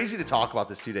 It's crazy to talk about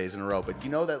this 2 days in a row, but you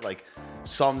know that like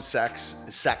some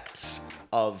sects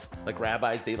of like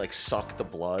rabbis, they like suck the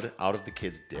blood out of the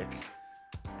kid's dick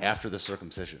after the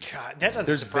circumcision. God, that doesn't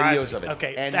There's surprise videos me. of it.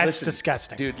 Okay, and that's listen,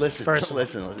 disgusting. Dude, listen, First of all.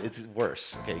 listen, it's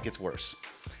worse. Okay, it gets worse.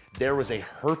 There was a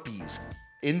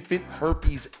infant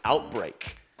herpes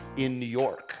outbreak in New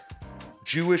York.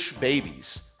 Jewish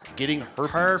babies getting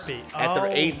herpes at their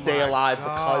 8th day alive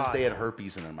because they had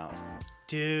herpes in their mouth.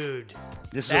 Dude.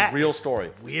 This is a real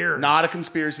story. Weird. Not a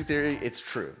conspiracy theory. It's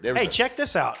true. Hey, check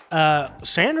this out.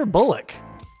 Sandra Bullock.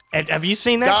 Have you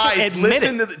seen that Guys,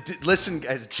 shit? listen,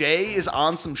 guys. Jay is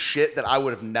on some shit that I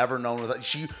would have never known.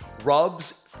 She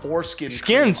rubs foreskin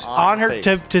Skins cream on her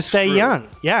face. to stay young.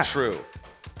 Yeah. True.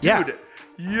 Yeah. Dude,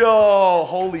 yo,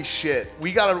 holy shit.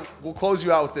 We'll close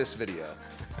you out with this video.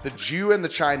 The Jew and the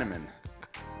Chinaman.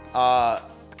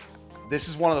 This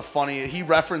is one of the funny. He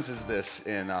references this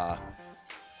in.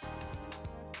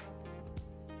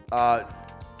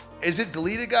 Is it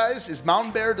deleted, guys? Is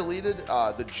Mountain Bear deleted?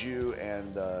 The Jew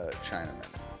and the Chinaman.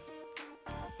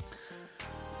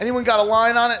 Anyone got a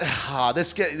line on it?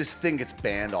 This thing gets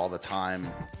banned all the time.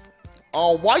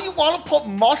 Oh, why you want to put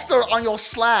mustard on your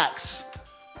slacks?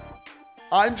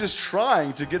 I'm just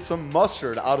trying to get some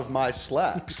mustard out of my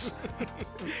slacks.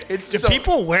 Do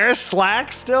people wear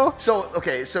slacks still? So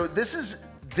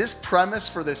this premise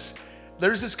for this.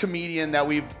 There's this comedian that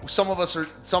some of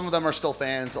them are still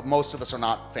fans. Most of us are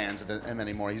not fans of him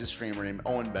anymore. He's a streamer named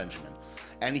Owen Benjamin.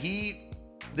 And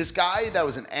this guy that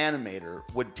was an animator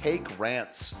would take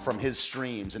rants from his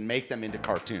streams and make them into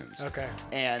cartoons. Okay.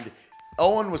 And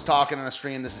Owen was talking on a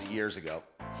stream, this is years ago,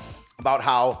 about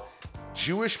how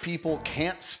Jewish people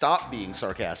can't stop being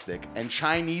sarcastic and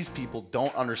Chinese people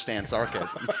don't understand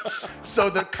sarcasm.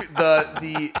 So the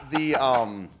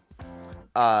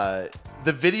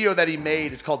video that he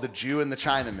made is called The Jew and the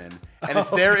Chinaman, and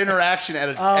it's their interaction at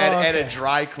a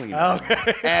dry cleaner.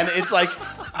 Okay. And it's like,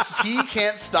 he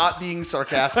can't stop being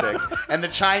sarcastic, and the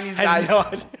Chinese guy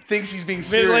thinks he's being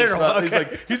serious.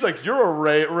 He's like, you're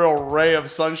a real ray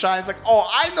of sunshine. It's like, oh,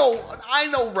 I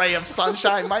know ray of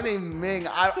sunshine. My name Ming.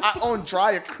 I own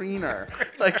dry cleaner.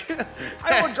 Like,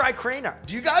 I own dry cleaner.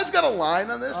 Do you guys got a line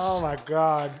on this? Oh my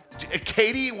God.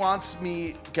 Katie wants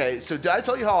me. Okay, so did I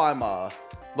tell you how I'm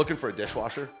looking for a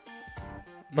dishwasher?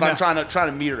 But I'm trying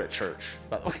to meet her at church,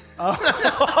 by the way. I'm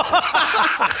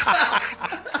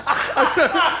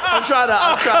trying to.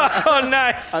 Oh,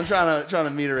 nice. I'm trying to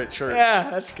meet her at church. Yeah,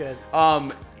 that's good.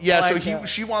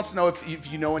 She wants to know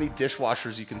if you know any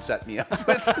dishwashers you can set me up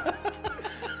with.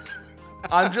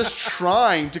 I'm just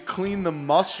trying to clean the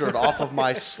mustard off of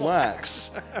my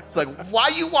slacks. It's like, why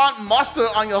you want mustard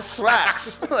on your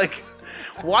slacks? Like,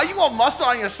 why you want mustard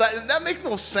on your slacks? That makes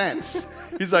no sense.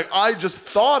 He's like, I just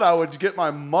thought I would get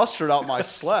my mustard out my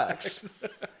slacks.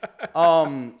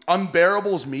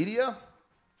 Unbearable's Media.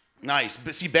 Nice.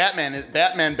 But see,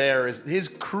 Batman Bear is, his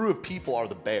crew of people are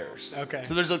the bears. Okay.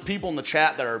 So there's people in the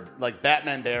chat that are like,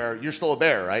 Batman Bear, you're still a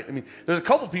bear, right? I mean, there's a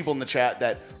couple people in the chat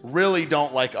that really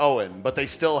don't like Owen, but they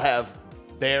still have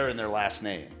bear in their last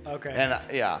name. Okay. And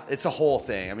yeah, it's a whole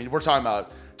thing. I mean, we're talking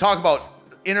about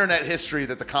internet history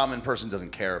that the common person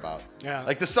doesn't care about. Yeah.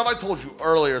 Like the stuff I told you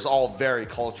earlier is all very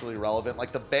culturally relevant.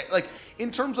 Like in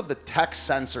terms of the tech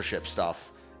censorship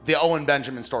stuff, the Owen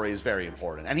Benjamin story is very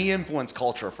important, and he influenced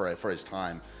culture for his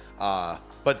time.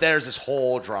 But there's this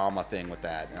whole drama thing with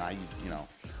that, and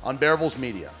Unbearable's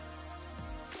Media.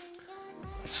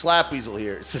 Slapweasel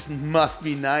here. It says must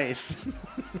be nice.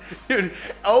 Dude,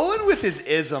 Owen with his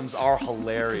isms are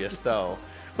hilarious though.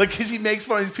 Like, cause he makes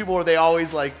fun of these people where they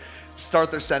always like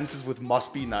start their sentences with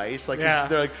 "must be nice." Like they're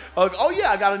like, "Oh yeah,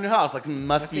 I got a new house." Like,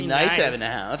 must be nice having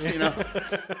a house, you know.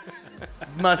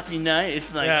 Must be nice.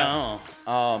 Like,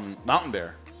 Mountain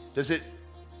Bear. Does it?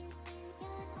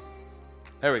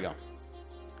 There we go.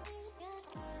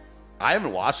 I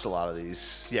haven't watched a lot of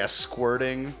these. Yeah,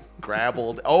 squirting,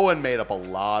 grabbled. Owen made up a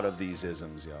lot of these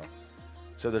isms, yo.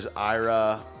 So there's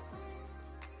Ira,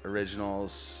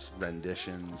 originals,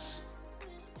 renditions.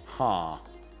 Huh.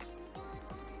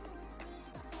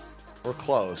 We're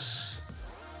close.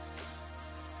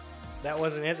 That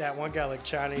wasn't it? That one guy like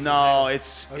Chinese? No,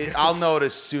 Okay. I'll know it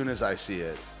as soon as I see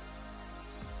it.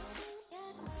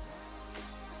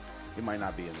 It might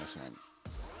not be in this one.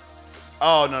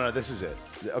 Oh, no, this is it.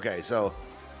 Okay, so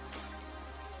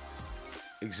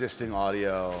existing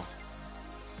audio.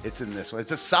 It's in this one.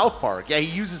 It's a South Park. Yeah,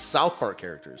 he uses South Park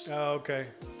characters. Oh, okay.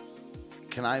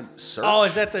 Can I search? Oh,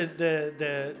 is that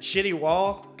the shitty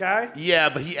wall guy? Yeah,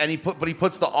 but he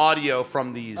puts the audio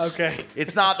from these. Okay.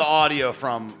 It's not the audio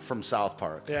from South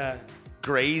Park. Yeah.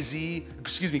 Gravy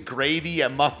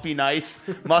and Must Be Nice.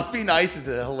 Must Be Nice is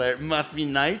a hilarious. Must be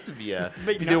nice to be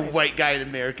the white guy in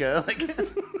America. Like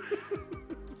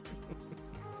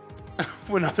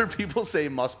when other people say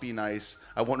 "must be nice,"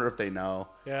 I wonder if they know.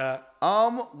 Yeah.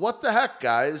 What the heck,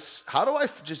 guys? How do I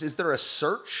is there a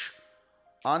search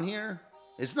on here?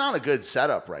 It's not a good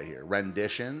setup right here.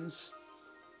 Renditions.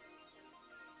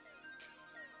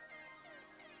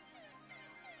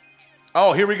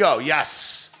 Oh, here we go.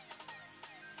 Yes.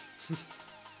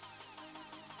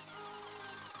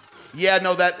 Yeah,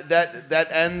 no, that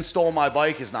N stole my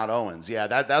bike is not Owens. Yeah,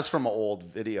 that's from an old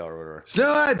video or whatever.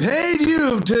 So I paid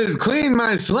you to clean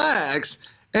my slacks,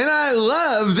 and I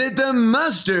love that the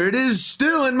mustard is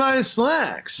still in my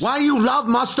slacks. Why you love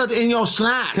mustard in your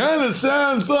slacks? Kind of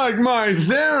sounds like my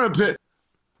therapist.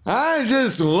 I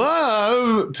just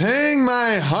love paying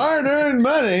my hard-earned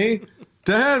money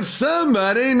to have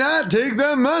somebody not take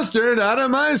the mustard out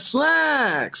of my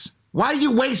slacks. Why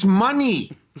you waste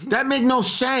money? That make no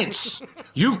sense.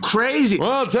 You crazy.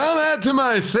 Well, tell that to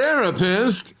my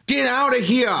therapist. Get out of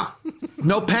here.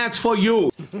 No pants for you.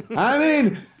 I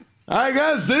mean, I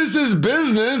guess this is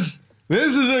business.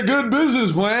 This is a good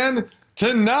business plan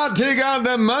to not take out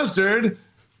the mustard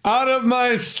out of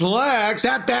my slacks.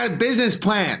 That bad business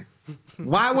plan.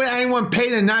 Why would anyone pay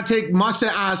to not take mustard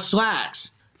out of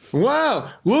slacks? Wow,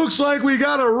 looks like we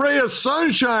got a ray of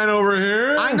sunshine over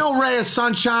here. I know ray of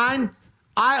sunshine.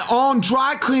 I own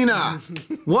dry cleaner.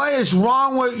 What is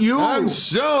wrong with you? I'm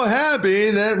so happy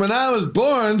that when I was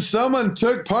born, someone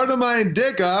took part of my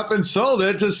dick off and sold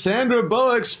it to Sandra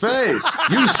Bullock's face.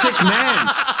 You sick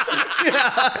man.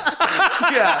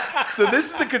 Yeah. So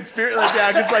this is the conspiracy. Like,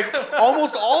 yeah, because like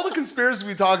almost all the conspiracies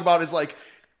we talk about is like,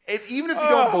 even if you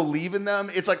don't believe in them,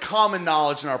 it's like common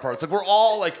knowledge in our parts. Like we're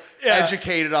all like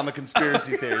educated on the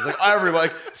conspiracy theories. Like everybody,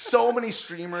 like so many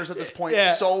streamers at this point,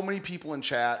 so many people in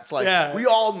chat. It's like we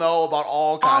all know about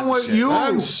all kinds of shit.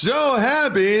 I'm so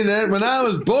happy that when I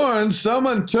was born,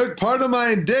 someone took part of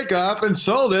my dick off and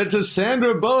sold it to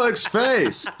Sandra Bullock's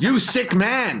face. You sick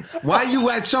man. Why you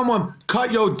let someone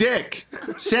cut your dick?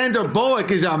 Sandra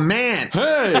Bullock is a man.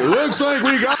 Hey, looks like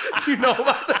we got... Do you know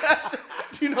about that?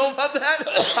 Do you know about that?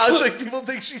 I was like, people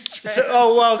think she's trans.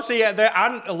 Oh, well, see, a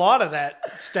lot of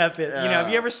that stuff, you know, have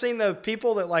you ever seen the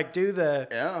people that like do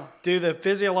the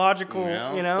physiological,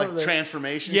 you know? Like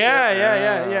transformation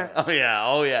Yeah.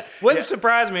 Oh, yeah. Wouldn't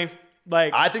surprise me.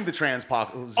 Like, I think the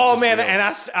trans-pop was man, real.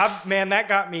 and man, that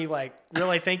got me like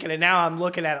really thinking, and now I'm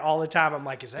looking at it all the time. I'm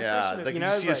like, is that person? Like you know,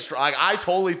 see I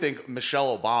totally think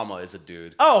Michelle Obama is a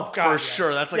dude. Oh God, for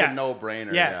sure. That's like a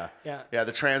no-brainer. Yeah.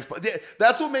 The trans.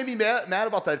 That's what made me mad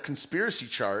about that conspiracy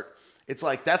chart. It's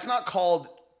like that's not called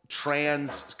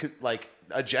trans like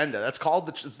agenda. That's called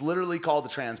it's literally called the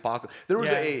Transpocalypse. There was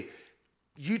a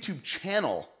YouTube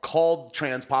channel called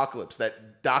Transpocalypse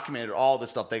that documented all the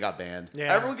stuff. They got banned.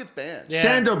 Yeah. Everyone gets banned. Yeah.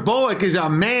 Sandra Bullock is a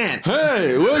man.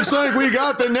 Hey, looks like we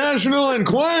got the National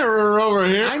Enquirer over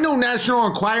here. I know National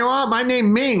Enquirer. My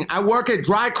name Ming. I work at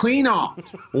Dry Cleaner.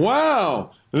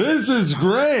 Wow, this is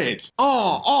great.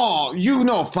 Oh, you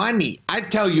know funny. I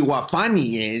tell you what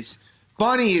funny is.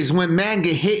 Funny is when man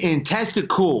get hit in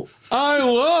testicle. I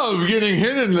love getting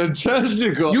hit in the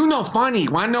testicle. You know funny.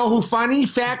 Wanna know who funny?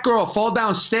 Fat girl fall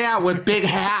downstairs with big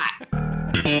hat.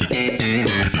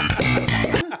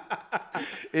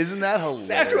 Isn't that hilarious?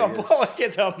 Sandra Bullock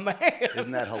is a man.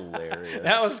 Isn't that hilarious?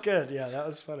 That was good. Yeah, that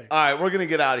was funny. All right, we're gonna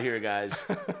get out of here, guys.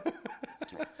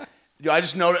 I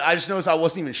just noticed I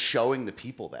wasn't even showing the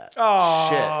people that.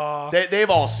 Oh shit!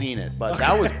 They've all seen it, but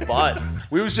that was butt.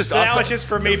 We was just us. That was just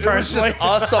for me personally. It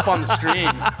was just us up on the screen.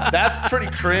 That's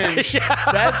pretty cringe.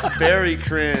 That's very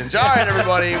cringe. All right,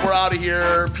 everybody, we're out of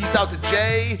here. Peace out to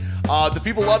Jay. The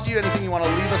people loved you. Anything you want to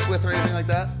leave us with or anything like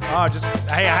that?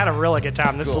 Hey, I had a really good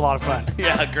time. This is a lot of fun.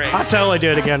 Yeah, great. I'll totally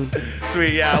do it again.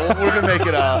 Sweet. Yeah, we're gonna make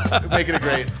it a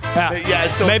great. Yeah.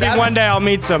 So maybe one day I'll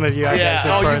meet some of you. I guess,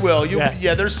 you will.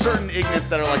 Yeah. There's certain ignorants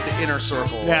that are like the inner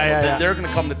circle. Yeah. They're gonna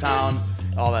come to town.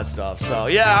 All that stuff. So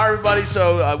yeah, all right, everybody.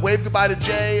 So wave goodbye to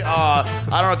Jay. I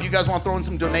don't know if you guys want to throw in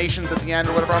some donations at the end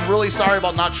or whatever. I'm really sorry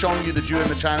about not showing you the Jew and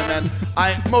the Chinaman.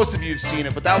 Most of you have seen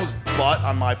it, but that was butt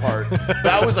on my part.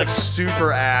 That was like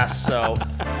super ass. So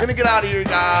gonna get out of here,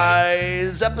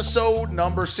 guys. Episode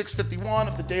number 651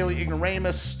 of the Daily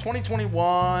Ignoramus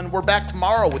 2021. We're back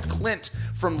tomorrow with Clint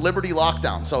from Liberty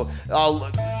Lockdown. So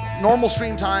normal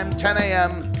stream time, 10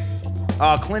 a.m.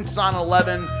 Clint's on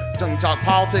 11. We can talk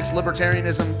politics,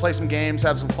 libertarianism, play some games,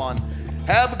 have some fun.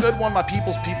 Have a good one, my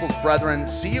people's brethren.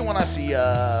 See you when I see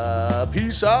ya.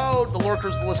 Peace out. The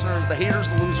lurkers, the listeners, the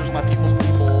haters, the losers, my people's.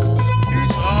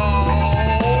 Peace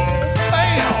out.